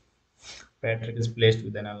lives. Patrick is placed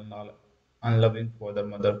with an unloving father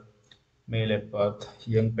mother. Male at birth,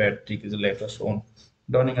 young Patrick is later shown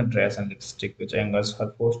donning a dress and lipstick which angers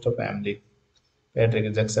her foster family. Patrick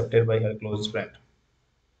is accepted by her close friend,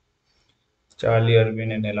 Charlie,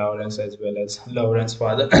 Irvin, and Lawrence, as well as Lawrence's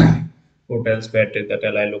father, who tells Patrick that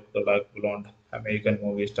Eli looked like blonde American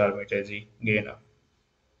movie star Mitzi Gaynor.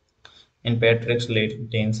 In Patrick's late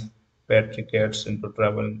teens, Patrick gets into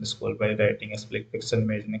trouble in the school by writing a split fiction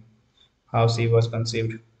imagining how she was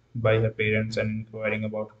conceived by her parents and inquiring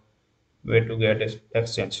about where to get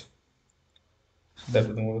exchange. That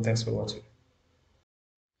was the movie. Thanks for watching.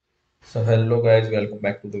 So hello guys, welcome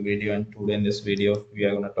back to the video, and today in this video we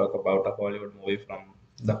are going to talk about a Hollywood movie from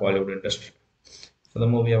the Hollywood industry. So the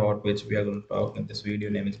movie about which we are going to talk in this video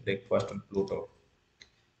name is Breakfast on Pluto.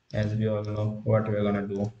 As we all know, what we are gonna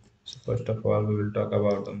do. So first of all, we will talk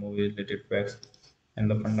about the movie related facts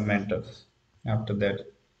and the fundamentals. After that,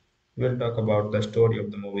 we will talk about the story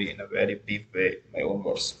of the movie in a very brief way, my own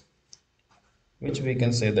words, which we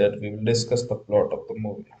can say that we will discuss the plot of the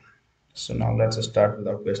movie. So now let's start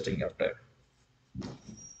without wasting your time.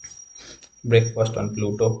 Breakfast on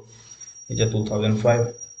Pluto is a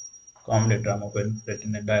 2005 comedy drama film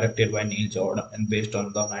written and directed by Neil Jordan and based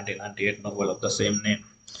on the 1998 novel of the same name.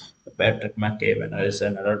 Patrick McCabe and is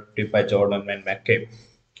narrated by Jordan and McCabe.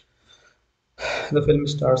 The film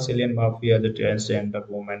stars Cillian Murphy as a transgender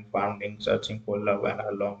woman founding searching for love and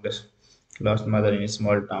her longest lost mother in a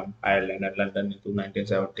small town, Ireland, and London into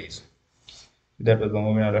 1970s. That was the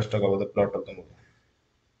movie. Now let's talk about the plot of the movie.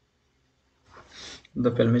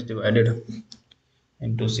 The film is divided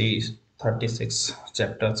into 36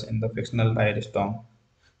 chapters in the fictional Irish town,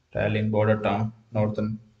 Tallinn border town,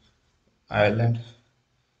 Northern Ireland,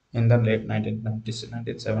 in the late 1990s and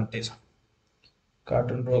 1970s.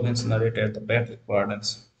 Cartoon Robbins narrated the Patrick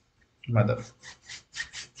Warden's mother.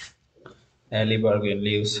 Ellie Bergen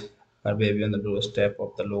leaves her baby on the doorstep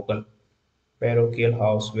of the local parochial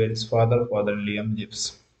house where his father Liam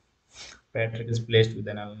lives. Patrick is placed with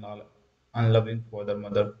an unloving father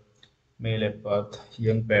mother. Male at birth,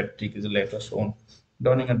 young Patrick is later shown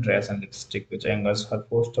donning a dress and lipstick which angers her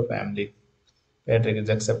foster family. Patrick is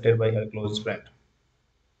accepted by her close friend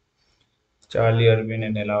Charlie Irwin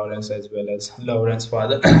and Lawrence, as well as Lawrence's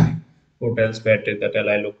father, who tells Patrick that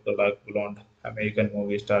Eli looked like blonde American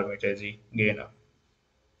movie star Mitzi Gaynor.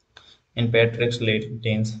 In Patrick's late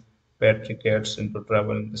teens, Patrick gets into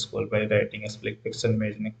trouble in the school by writing a split fiction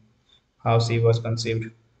imagining how she was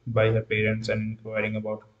conceived by her parents and inquiring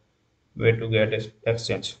about where to get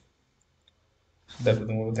exchange. That was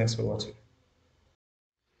the movie. Thanks for watching.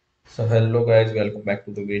 So hello guys, welcome back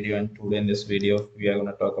to the video, and today in this video we are going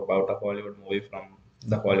to talk about a Hollywood movie from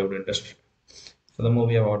the Hollywood industry. So the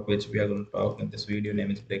movie about which we are going to talk in this video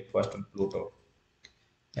name is Breakfast on Pluto.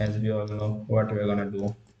 As we all know what we are going to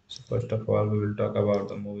do. So first of all, we will talk about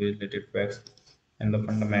the movie related facts and the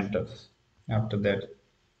fundamentals. After that,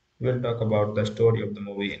 we will talk about the story of the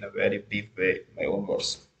movie in a very brief way, my own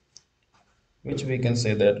words, which we can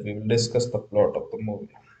say that we will discuss the plot of the movie.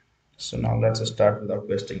 So now let's start without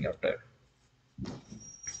wasting your time.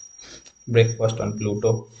 Breakfast on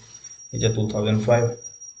Pluto is a 2005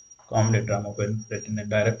 comedy drama film written and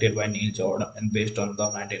directed by Neil Jordan and based on the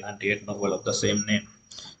 1998 novel of the same name.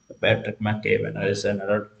 Patrick McCabe and is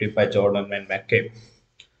narrated by Jordan and McCabe.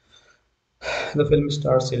 The film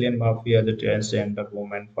stars Cillian Murphy as a transgender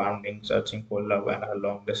woman founding searching for love and her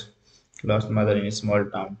longest lost mother in a small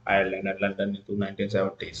town, Ireland, and London into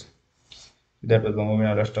 1970s. That was the movie.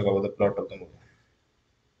 Now let's talk about the plot of the movie.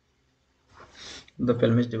 The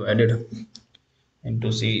film is divided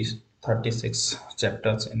into 36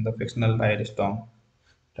 chapters in the fictional Irish town,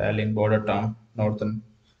 Tallinn border town, Northern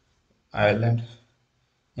Ireland,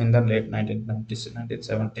 in the late 1990s and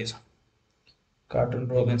 1970s. Cartoon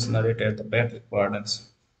Robbins narrated the Patrick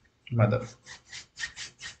Warden's mother.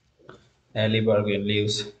 Ellie Bergen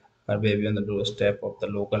leaves her baby on the doorstep of the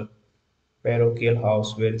local parochial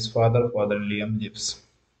house where his father Liam lives.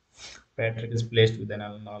 Patrick is placed with an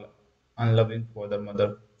unloving father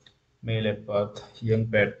mother. Male at birth, young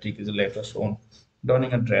Patrick is later shown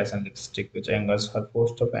donning a dress and lipstick which angers her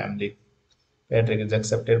foster family. Patrick is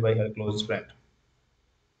accepted by her close friend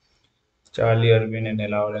Charlie Irwin and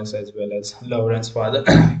Lawrence, as well as Lawrence's father,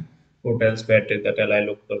 who tells Patrick that Eli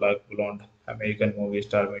looked like blonde American movie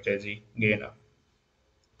star Mitzi Gaynor.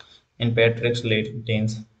 In Patrick's late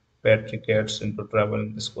teens, Patrick gets into trouble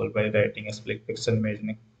in the school by writing a split fiction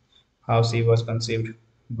imagining how she was conceived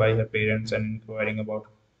by her parents and inquiring about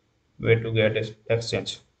where to get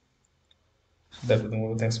exchange. That was the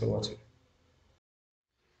movie. Thanks for watching.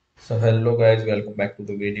 So hello guys, welcome back to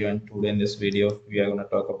the video, and today in this video we are going to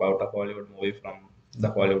talk about a Hollywood movie from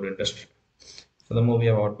the Hollywood industry. So the movie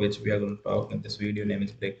about which we are going to talk in this video name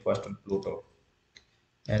is Breakfast on Pluto.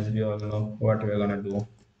 As we all know what we are going to do.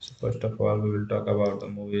 So first of all, we will talk about the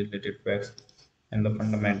movie related facts and the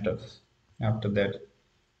fundamentals. After that,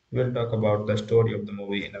 we will talk about the story of the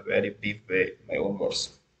movie in a very brief way, my own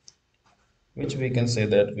words, which we can say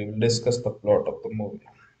that we will discuss the plot of the movie.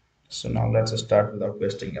 So now let's start without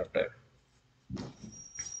wasting your time.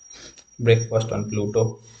 Breakfast on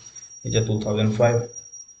Pluto is a 2005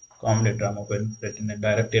 comedy drama film written and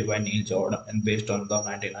directed by Neil Jordan and based on the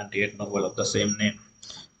 1998 novel of the same name.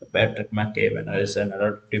 Patrick McCabe and is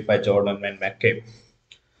narrated by Jordan and McCabe.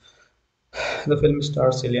 The film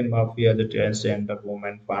stars Cillian Murphy as a transgender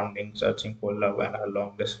woman founding searching for love and her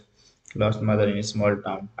longest lost mother in a small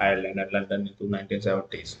town, Ireland, and London into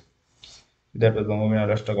 1970s. That was the movie. Now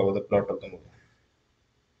let's talk about the plot of the movie.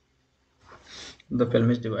 The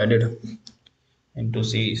film is divided into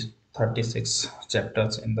 36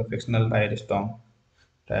 chapters in the fictional Irish town,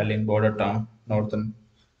 Tallinn border town, Northern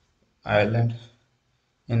Ireland,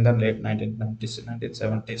 in the late 1990s,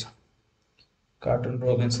 1970s. Cartoon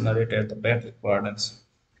Robbins narrated the Patrick Warden's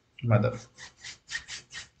mother.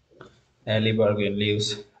 Ellie Bergen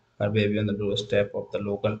leaves her baby on the doorstep of the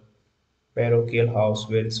local parochial house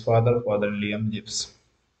where his father Liam lives.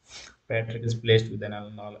 Patrick is placed with an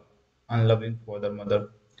unloving father mother.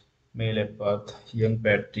 Male at birth, young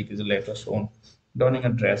Patrick is later shown donning a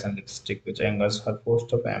dress and lipstick which angers her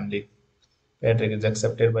foster family. Patrick is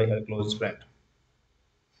accepted by her close friend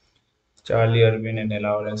Charlie Irwin and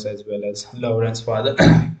Lawrence, as well as Lawrence's father,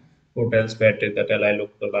 who tells Patrick that Eli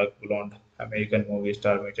looked like blonde American movie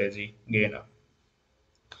star Mitzi Gaynor.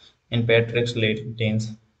 In Patrick's late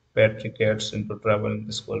teens, Patrick gets into trouble in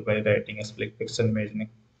the school by writing a split fiction imagining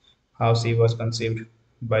how she was conceived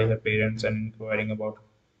by her parents and inquiring about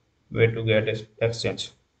where to get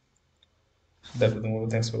exchange. That was the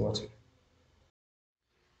movie. Thanks for watching.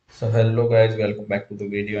 So hello guys, welcome back to the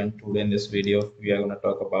video, and today in this video we are going to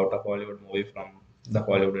talk about a Hollywood movie from the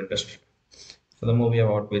Hollywood industry. So the movie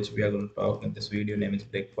about which we are going to talk in this video name is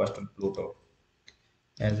Breakfast on Pluto.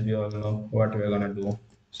 As we all know what we are going to do.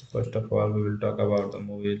 So first of all we will talk about the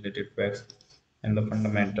movie related facts and the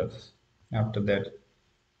fundamentals. After that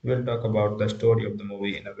we will talk about the story of the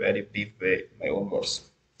movie in a very brief way, my own words.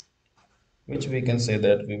 Which we can say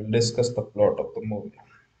that we will discuss the plot of the movie.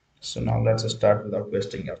 So now let's start without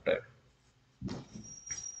wasting your time.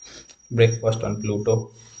 Breakfast on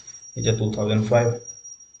Pluto is a 2005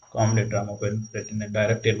 comedy drama film written and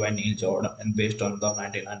directed by Neil Jordan and based on the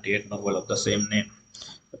 1998 novel of the same name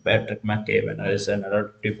by Patrick McCabe and is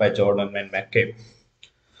narrated by Jordan and McCabe.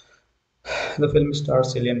 The film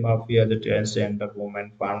stars Cillian Murphy as a transgender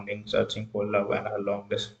woman founding searching for love and her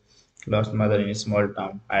lost mother in a small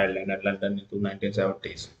town, Ireland and London into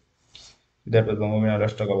 1970s. That was the movie. Now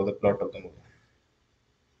let's talk about the plot of the movie.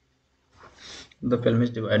 The film is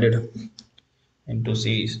divided into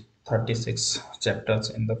 36 chapters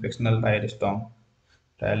in the fictional Irish town,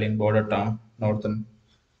 Tallinn border town, Northern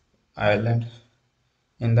Ireland,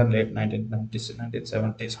 in the late 1990s and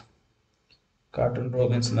 1970s. Cartoon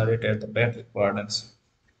Robbins narrated the Patrick Warden's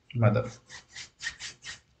mother.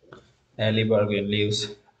 Ellie Bergen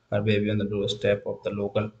leaves her baby on the doorstep of the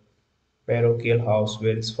local parochial house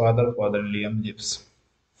where his father Liam lives.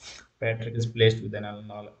 Patrick is placed with an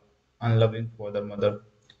unloving father mother.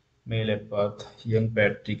 Male at birth, young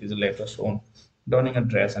Patrick is later shown donning a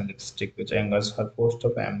dress and lipstick which angers her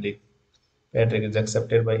foster family. Patrick is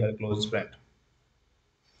accepted by her close friend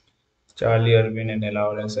Charlie Irwin and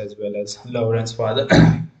Lawrence, as well as Lawrence's father,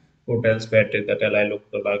 who tells Patrick that Eli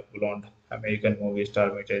looked like blonde American movie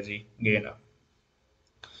star Mitzi Gaynor.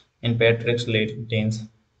 In Patrick's late teens,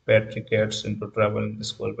 Patrick gets into trouble in the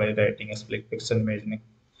school by writing a split fiction imagining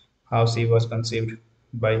how she was conceived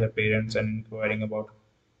by her parents and inquiring about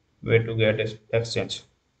where to get exchange.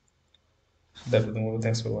 That was the movie.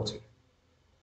 Thanks for watching.